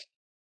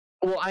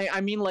 Well,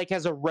 I mean like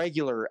as a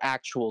regular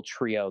actual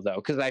trio though,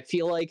 because I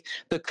feel like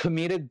the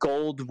comedic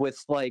gold with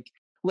like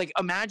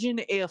imagine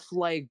if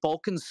like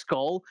Bulk and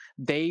Skull,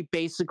 they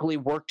basically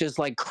worked as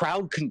like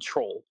crowd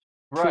control.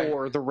 Right.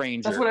 For the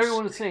Rangers. That's what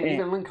everyone was saying.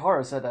 Even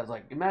Linkara said that.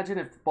 Like, imagine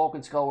if Bulk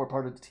and Skull were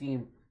part of the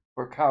team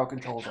for crowd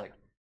control. Like,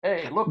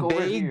 hey, look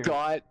over here.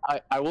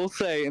 I will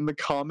say, in the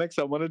comics,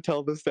 I want to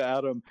tell this to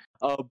Adam,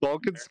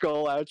 Bulk and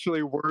Skull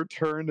actually were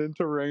turned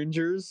into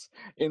Rangers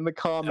in the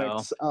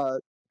comics. No.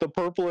 The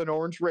purple and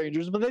orange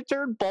Rangers, but they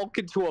turned Bulk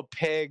into a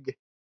pig.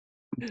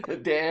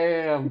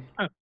 Damn.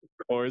 Of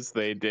course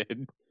they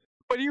did.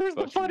 But here's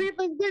the funny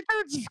thing, they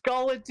turned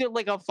Skull into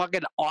like a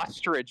fucking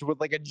ostrich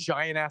with like a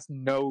giant-ass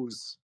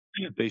nose.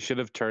 They should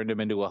have turned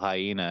him into a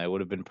hyena. It would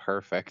have been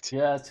perfect.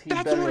 Yes,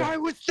 that's what I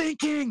was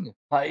thinking.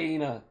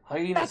 Hyena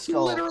That's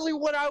Skull. Literally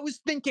what I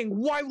was thinking.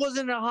 Why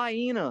wasn't it a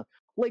hyena?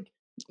 like,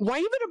 why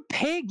even a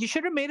pig? You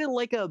should have made it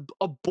like a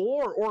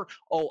boar or,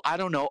 I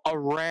don't know, a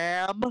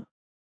ram.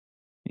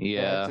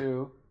 Yeah.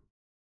 Too.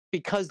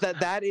 Because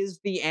that is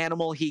the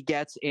animal he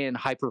gets in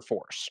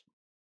Hyperforce.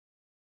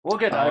 We'll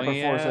get Hyperforce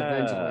yeah.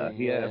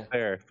 eventually. Yeah.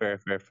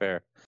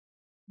 Fair.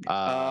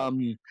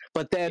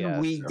 But then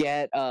we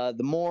get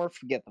the morph,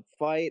 get the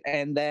fight,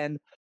 and then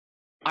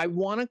I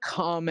want to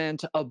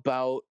comment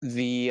about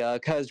the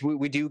because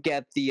we do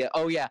get the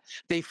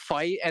they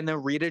fight and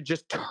then Rita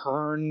just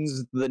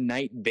turns the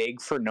Knight big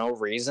for no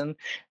reason.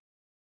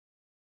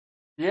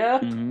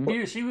 Yeah, he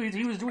was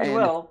doing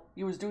well.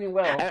 He was doing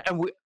well.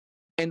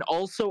 And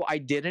also, I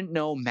didn't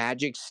know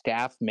magic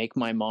staff make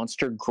my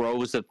monster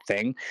grow as a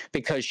thing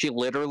because she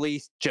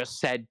literally just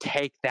said,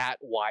 "Take that,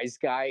 wise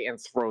guy," and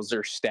throws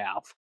her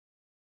staff.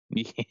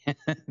 Yeah.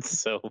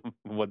 So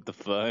what the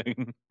fuck?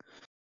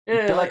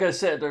 Yeah, but, like I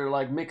said, they're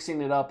like mixing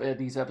it up at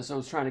these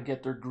episodes, trying to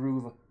get their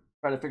groove,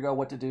 trying to figure out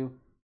what to do.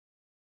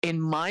 In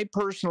my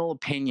personal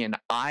opinion,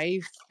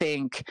 I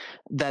think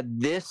that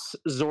this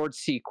Zord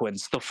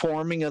sequence, the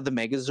forming of the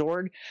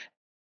Megazord,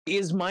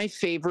 is my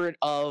favorite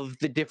of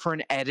the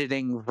different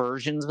editing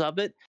versions of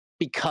it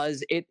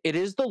because it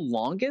is the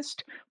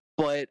longest,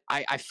 but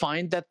I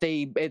find that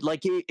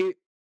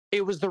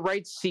it was the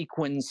right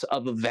sequence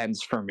of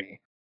events for me.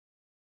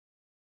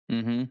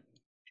 Mm-hmm.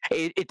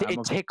 It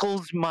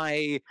tickles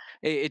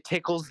it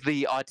tickles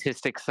the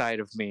autistic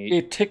side of me.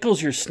 It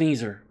tickles your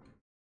sneezer.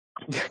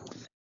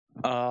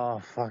 Oh,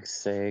 fuck's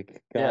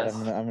sake! God, yes.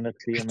 I'm gonna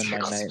see him in my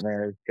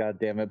nightmares. God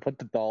damn it! Put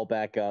the doll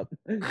back up.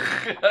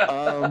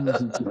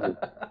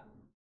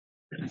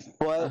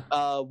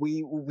 But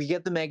we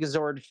get the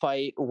Megazord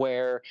fight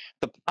where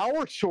the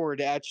Power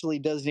Sword actually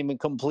doesn't even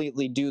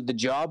completely do the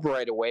job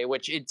right away,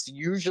 which it's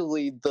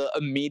usually the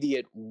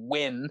immediate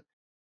win.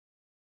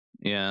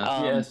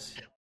 Yeah. Yes,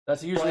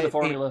 that's usually the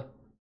formula.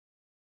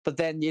 But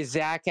then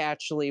Zach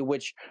actually,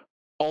 which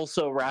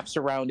also wraps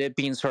around it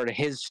being sort of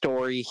his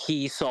story,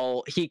 he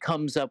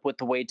comes up with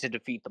the way to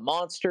defeat the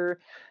monster,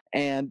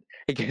 and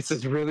it gets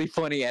this really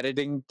funny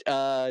editing.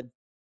 This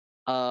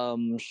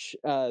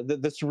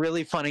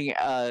really funny.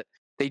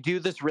 They do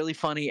this really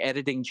funny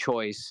editing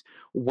choice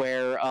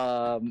where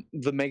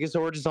the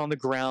Megazord is on the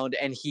ground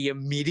and he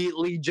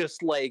immediately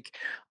just like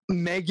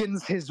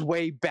Megans his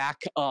way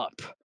back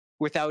up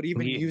without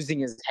even using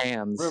his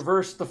hands.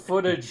 Reverse the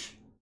footage.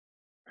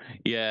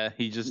 Yeah,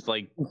 he just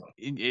like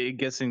I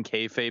guess in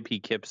kayfabe he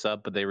kips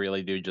up, but they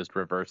really do just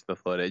reverse the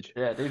footage.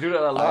 Yeah, they do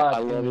that a lot. I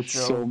love it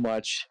so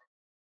much.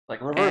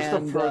 Like reverse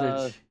the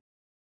footage.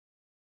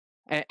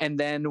 And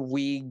then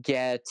we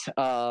get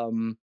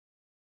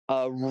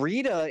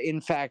Rita, in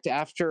fact,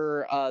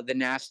 after the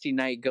nasty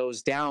night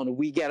goes down,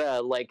 we get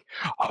a like,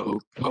 "I'll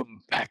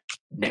come back,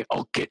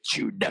 I'll get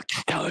you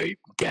next time,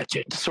 get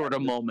it" sort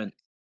of moment.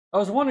 I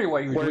was wondering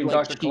why you were doing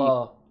like, Dr.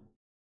 Claw.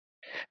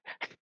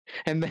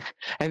 And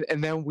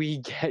then we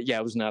get,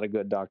 it was not a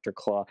good Dr.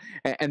 Claw.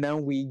 And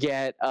then we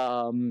get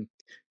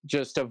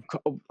just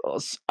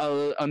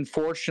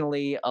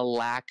unfortunately a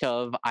lack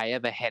of I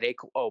have a headache.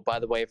 Oh, by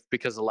the way,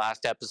 because the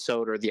last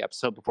episode or the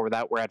episode before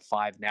that, we're at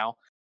 5 now.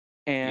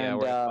 And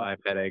we're at 5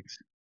 headaches.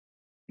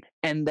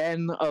 And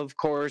then of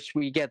course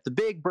we get the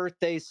big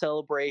birthday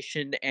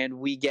celebration and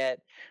we get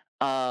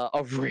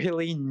a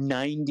really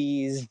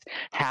 90s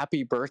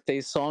happy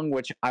birthday song,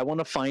 which I want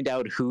to find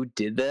out who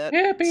did that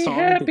song.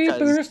 Happy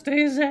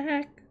birthday,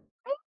 Zach.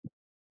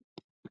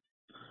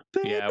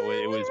 Yeah,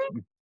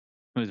 it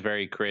was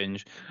very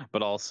cringe,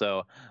 but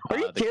also are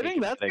you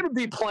kidding? That's going to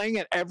be playing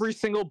at every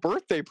single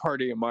birthday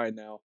party of mine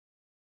now.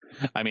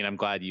 I mean, I'm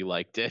glad you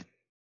liked it.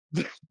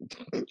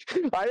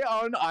 I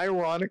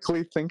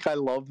unironically think I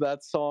love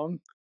that song.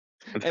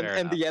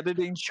 And the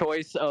editing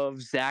choice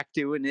of Zach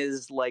doing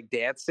his like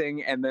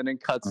dancing, and then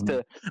it cuts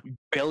to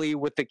Billy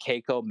with the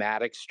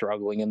Keiko-matic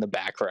struggling in the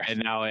background. And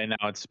now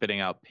it's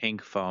spitting out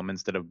pink foam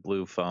instead of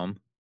blue foam.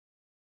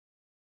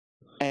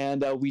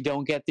 And we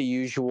don't get the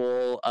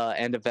usual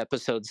end of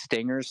episode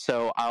stingers,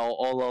 so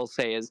all I'll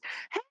say is,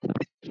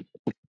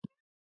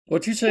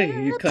 what'd you say?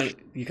 You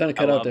kind of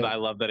cut out there. I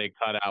love that it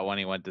cut out when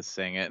he went to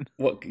sing it.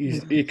 What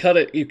you cut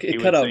it? You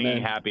cut out,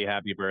 man.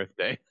 Happy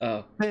birthday.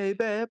 Oh,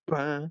 baby.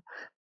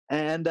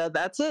 And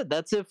that's it.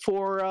 That's it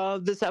for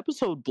this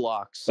episode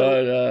block.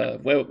 So,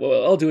 but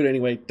well, I'll do it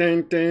anyway.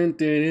 Dun, dun,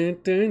 dun,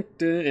 dun,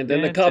 dun, and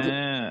then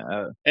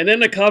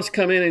the cops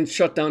come in and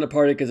shut down the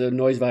party because of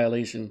noise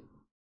violation.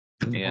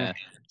 Yeah.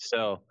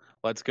 So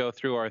let's go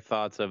through our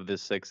thoughts of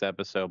this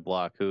 6-episode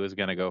block. Who is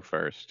gonna go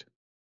first?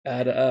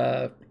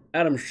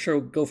 Adam, sure,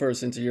 go first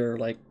since you're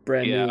like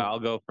brand new. Yeah, I'll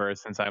go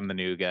first since I'm the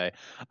new guy.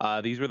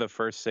 These were the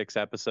first 6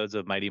 episodes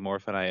of Mighty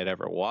Morphin I had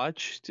ever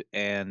watched,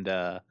 and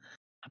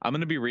I'm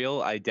gonna be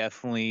real. I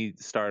definitely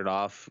started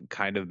off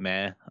kind of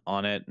meh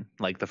on it.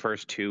 Like the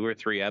first 2 or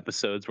 3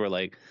 episodes were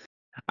like,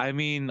 I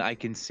mean, I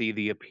can see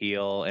the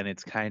appeal, and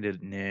it's kind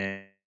of nah.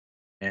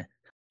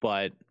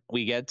 But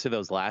we get to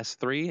those last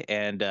 3,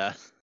 and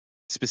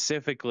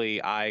specifically,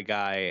 Eye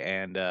Guy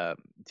and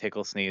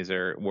Tickle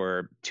Sneezer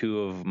were 2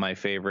 of my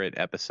favorite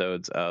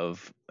episodes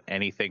of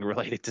anything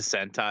related to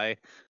Sentai.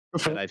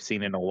 that I've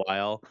seen in a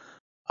while.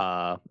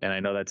 And I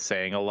know that's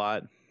saying a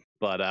lot,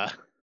 but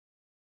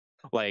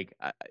like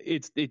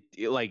it's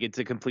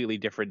a completely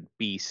different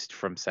beast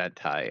from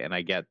Sentai, and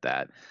I get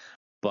that.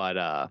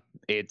 But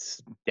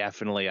it's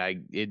definitely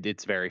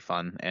it's very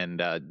fun, and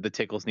the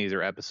Tickle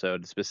Sneezer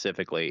episode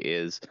specifically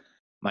is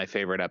my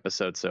favorite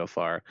episode so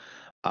far.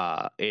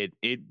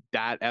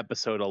 That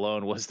episode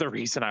alone was the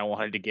reason I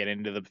wanted to get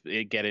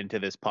into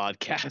this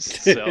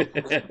podcast. So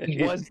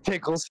It was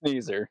Tickle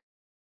Sneezer.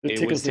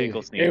 it was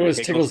Tickle Sneezer. It was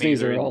Tickle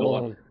Sneezer all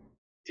along.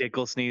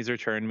 Tickle Sneezer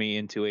turned me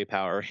into a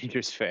Power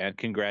Rangers fan.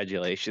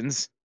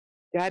 Congratulations.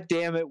 God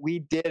damn it, we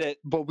did it.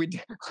 But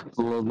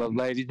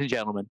ladies and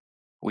gentlemen,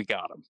 we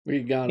got him. We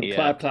got him. Yeah.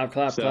 Clap, clap,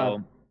 clap,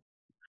 clap.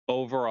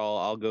 Overall,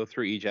 I'll go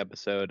through each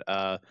episode.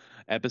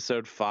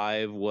 Episode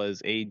 5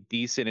 was a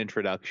decent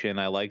introduction.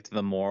 I liked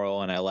the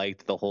moral, and I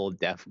liked the whole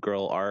deaf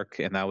girl arc,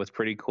 and that was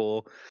pretty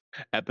cool.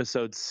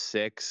 Episode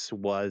 6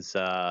 was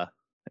that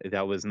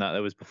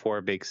was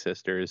before Big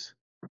Sisters.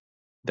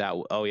 That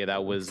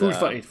was Food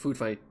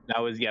fight.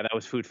 That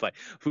was Food Fight.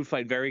 Food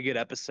Fight, very good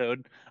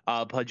episode.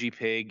 Pudgy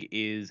Pig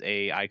is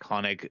a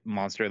iconic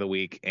monster of the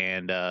week,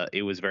 and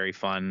it was very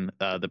fun.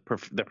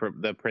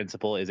 The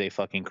principal is a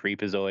fucking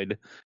creepazoid,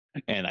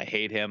 and I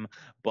hate him.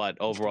 But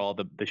overall,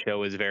 the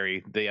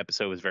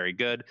episode was very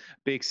good.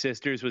 Big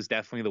Sisters was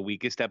definitely the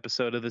weakest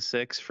episode of the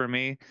 6 for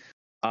me.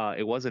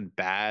 It wasn't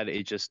bad.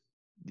 It just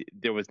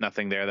there was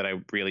nothing there that I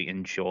really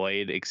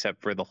enjoyed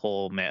except for the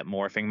whole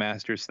Morphing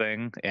Masters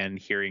thing and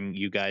hearing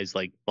you guys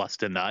like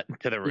bust a nut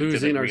to the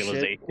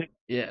realization.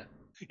 Yeah.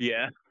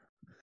 Yeah.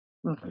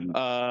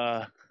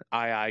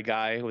 I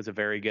Guy was a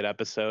very good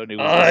episode. It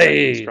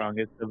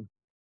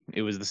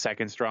was the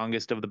second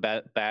strongest of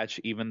the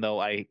batch, even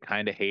though I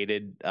kind of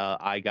hated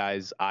I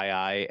Guy's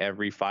I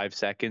every 5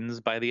 seconds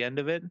by the end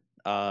of it.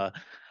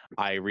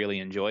 I really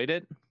enjoyed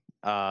it.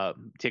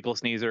 Tickle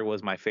Sneezer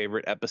was my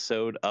favorite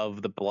episode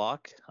of the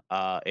block.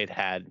 It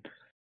had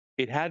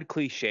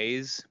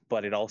cliches,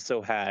 but it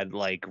also had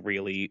like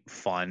really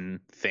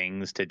fun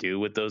things to do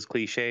with those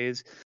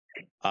cliches.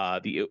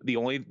 The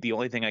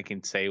only thing I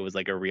can say was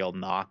like a real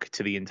knock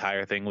to the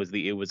entire thing was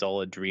it was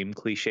all a dream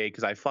cliche,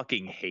 because I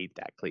fucking hate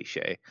that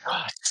cliche.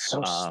 It's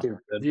so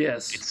stupid.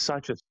 Yes, it's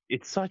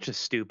such a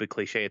stupid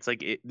cliche. It's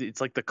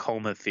like the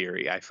coma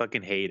theory. I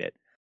fucking hate it.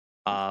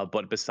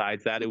 But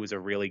besides that, it was a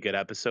really good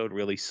episode,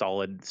 really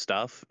solid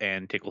stuff,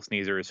 and Tickle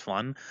Sneezer is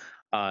fun,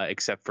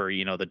 except for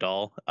the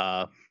doll.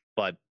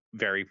 But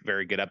very,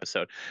 very good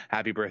episode.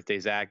 Happy Birthday,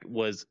 Zach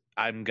was,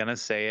 I'm gonna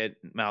say it,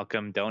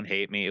 Malcolm, don't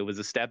hate me, it was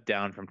a step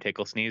down from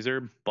Tickle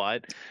Sneezer,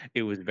 but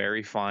it was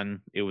very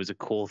fun. It was a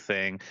cool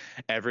thing.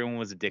 Everyone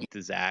was addicted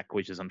to Zach,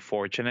 which is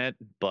unfortunate,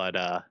 but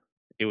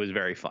it was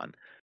very fun.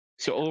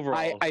 So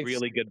overall,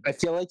 really good. I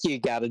feel like you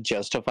gotta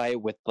justify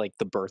it with like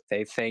the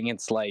birthday thing.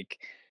 It's like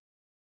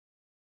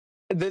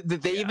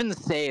they even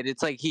say it.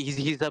 It's like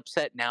he's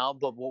upset now,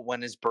 but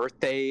when his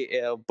birthday,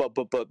 but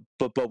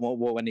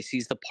when he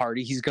sees the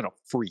party, he's gonna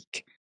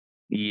freak.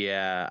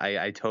 Yeah,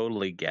 I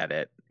totally get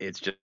it. It's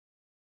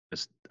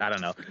just I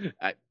don't know.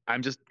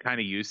 I'm just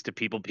kind of used to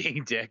people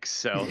being dicks,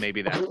 so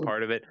maybe that's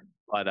part of it.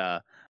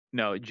 But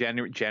no,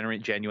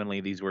 genuinely,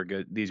 these were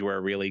good. These were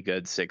a really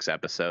good 6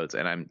 episodes,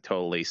 and I'm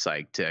totally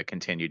psyched to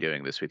continue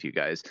doing this with you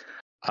guys.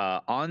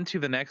 On to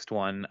the next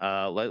one.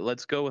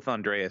 Let's go with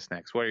Andreas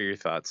next. What are your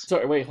thoughts?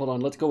 Sorry, wait, hold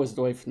on. Let's go with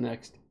Dwight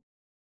next.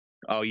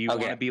 Oh, you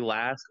want to be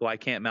last? Why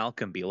can't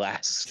Malcolm be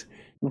last?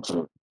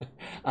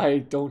 I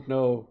don't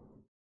know.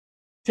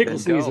 Tickle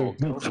Sneezer.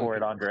 Go for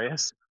it,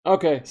 Andreas.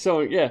 Okay,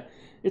 so yeah,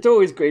 it's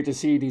always great to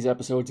see these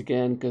episodes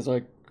again, because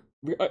like,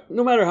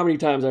 no matter how many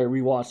times I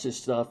rewatch this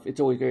stuff,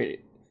 it's always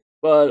great.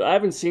 But I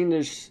haven't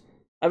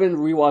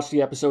rewatched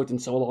the episodes in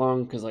so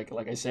long, because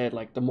like I said,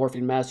 like the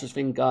Morphing Masters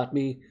thing got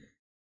me.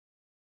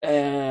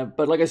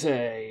 But like I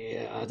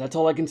say, that's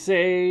all I can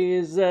say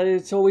is that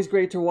it's always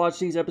great to watch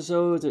these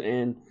episodes,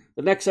 and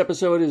the next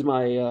episode is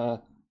my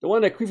the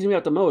one that creeps me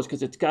out the most,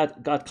 because it's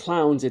got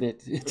clowns in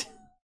it.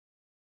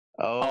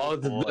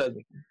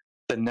 The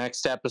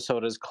next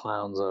episode is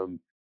clowns.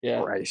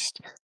 Yeah. Christ.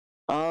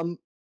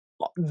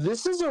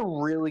 This is a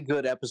really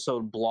good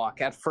episode block.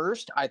 At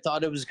first, I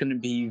thought it was going to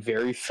be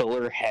very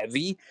filler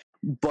heavy,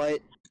 but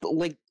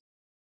like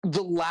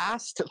the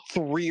last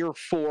 3 or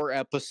 4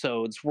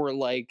 episodes were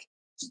like,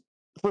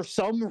 for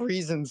some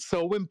reason,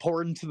 so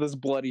important to this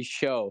bloody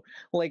show.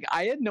 Like,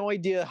 I had no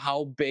idea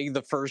how big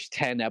the first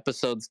 10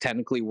 episodes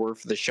technically were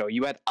for the show.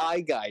 You had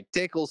Eye Guy,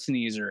 Tickle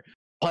Sneezer,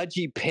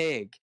 Pudgy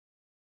Pig.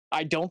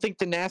 I don't think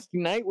the Nasty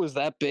Knight was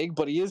that big,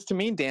 but he is to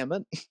me, damn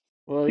it.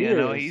 Well,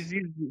 he's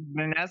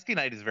Nasty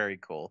Knight is very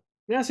cool.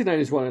 Nasty Knight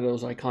is one of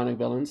those iconic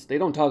villains. They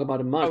don't talk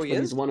about him much, but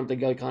he's one of the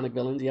iconic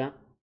villains, yeah.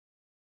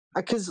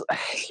 Because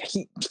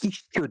he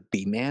should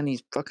be, man.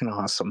 He's fucking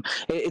awesome.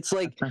 It's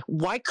like,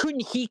 why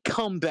couldn't he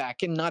come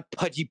back and not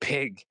Pudgy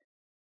Pig?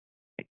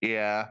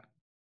 Yeah.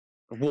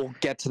 We'll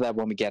get to that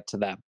when we get to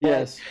that.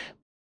 Yes.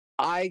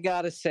 I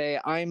gotta say,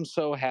 I'm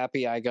so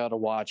happy I got to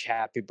watch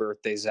Happy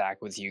Birthday,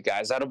 Zach, with you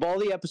guys. Out of all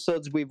the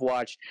episodes we've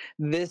watched,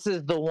 this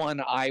is the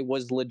one I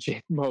was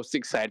legit most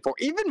excited for,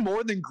 even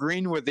more than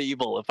Green with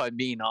Evil, if I'm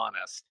being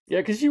honest. Yeah,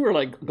 because you were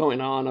like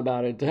going on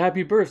about it.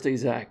 Happy birthday,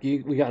 Zach. We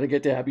got to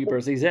get to Happy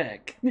Birthday,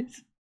 Zach.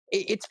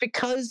 It's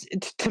because,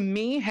 to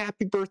me,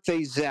 Happy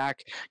Birthday,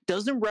 Zach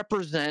doesn't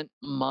represent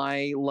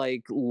my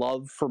like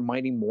love for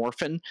Mighty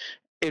Morphin.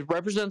 It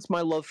represents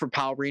my love for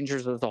Power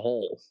Rangers as a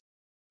whole.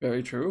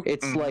 Very true.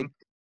 It's like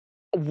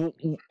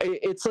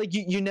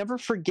you never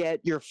forget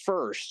your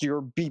first,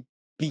 your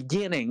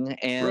beginning,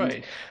 and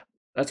Right.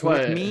 That's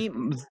why with me,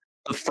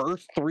 the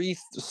first 3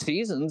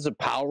 seasons of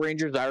Power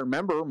Rangers I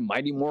remember: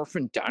 Mighty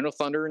Morphin, Dino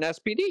Thunder, and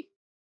SPD.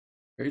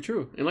 Very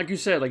true. And like you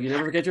said, like you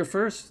never forget your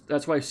first.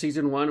 That's why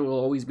season 1 will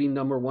always be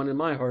number 1 in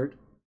my heart.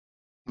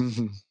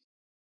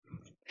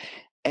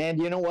 And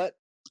you know what?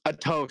 A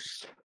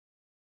toast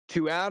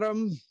to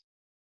Adam,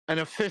 an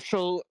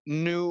official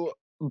new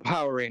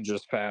Power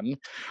Rangers fan.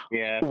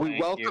 Yeah, We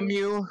welcome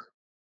you.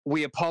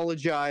 We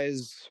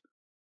apologize.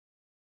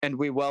 And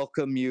we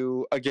welcome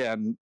you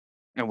again.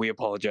 And we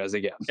apologize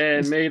again.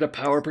 And may the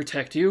power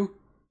protect you.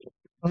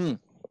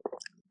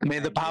 May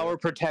the power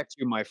protect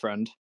you, my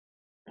friend.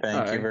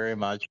 Thank you very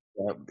much.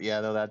 Yeah,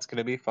 no, that's going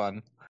to be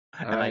fun.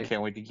 And I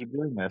can't wait to keep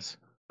doing this.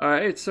 All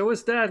right, so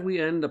with that, we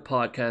end the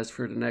podcast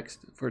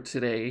for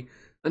today.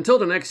 Until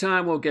the next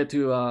time, we'll get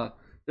to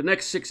the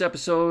next 6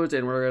 episodes,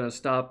 and we're gonna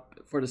stop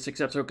for the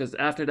 6th episode because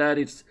after that,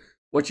 it's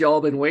what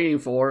y'all been waiting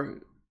for.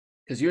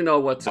 Because you know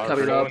what's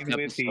coming up.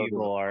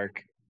 Evil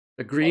arc.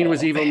 The Green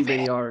was Evil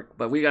mini arc,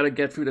 but we got to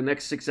get through the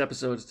next 6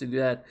 episodes to do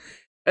that.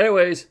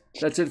 Anyways,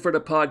 that's it for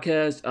the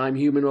podcast. I'm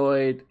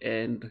Humanoid,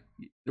 and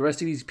the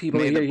rest of these people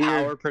May the here.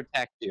 power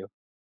protect you.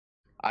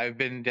 I've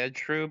been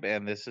Deadshroob,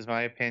 and this is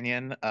my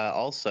opinion.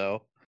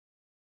 Also,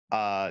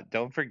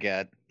 don't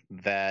forget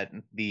that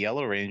the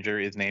Yellow Ranger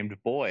is named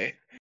Boy.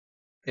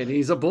 And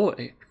he's a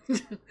boy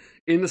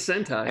in the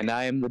Sentai. And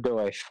I am the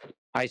Doi.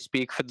 I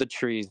speak for the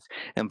trees.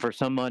 And for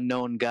some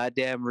unknown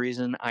goddamn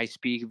reason, I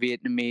speak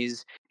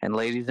Vietnamese. And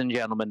ladies and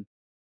gentlemen,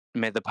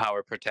 may the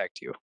power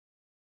protect you.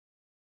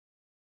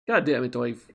 God damn it, Doi.